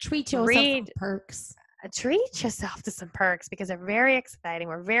yourself. Treat yourself to perks. Treat yourself to some perks because they're very exciting.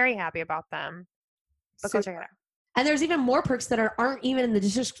 We're very happy about them. But go check it out. And there's even more perks that aren't even in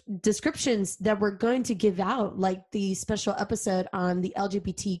the descriptions that we're going to give out, like the special episode on the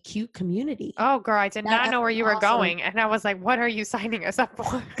LGBTQ community. Oh, girl, I did not know where you were going. And I was like, what are you signing us up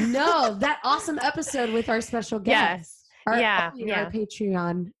for? No, that awesome episode with our special guest. Yes. Our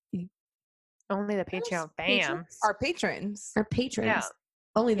Patreon. Only the Patreon fans. Our patrons. Our patrons. Yeah.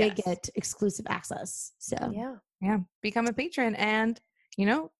 Only they get exclusive access. So, yeah. Become a patron and,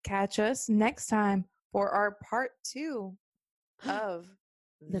 catch us next time for our part 2 of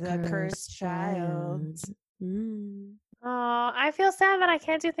The Cursed Child. Oh, I feel sad that I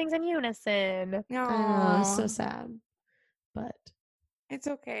can't do things in unison. No, I know, it's so sad. But it's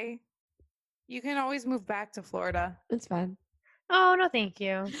okay. You can always move back to Florida. It's fine. Oh, no, thank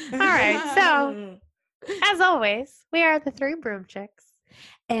you. All right. So, as always, we are the Three Broom Chicks.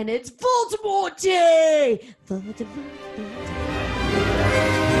 And it's Voldemort Day! Voldemort.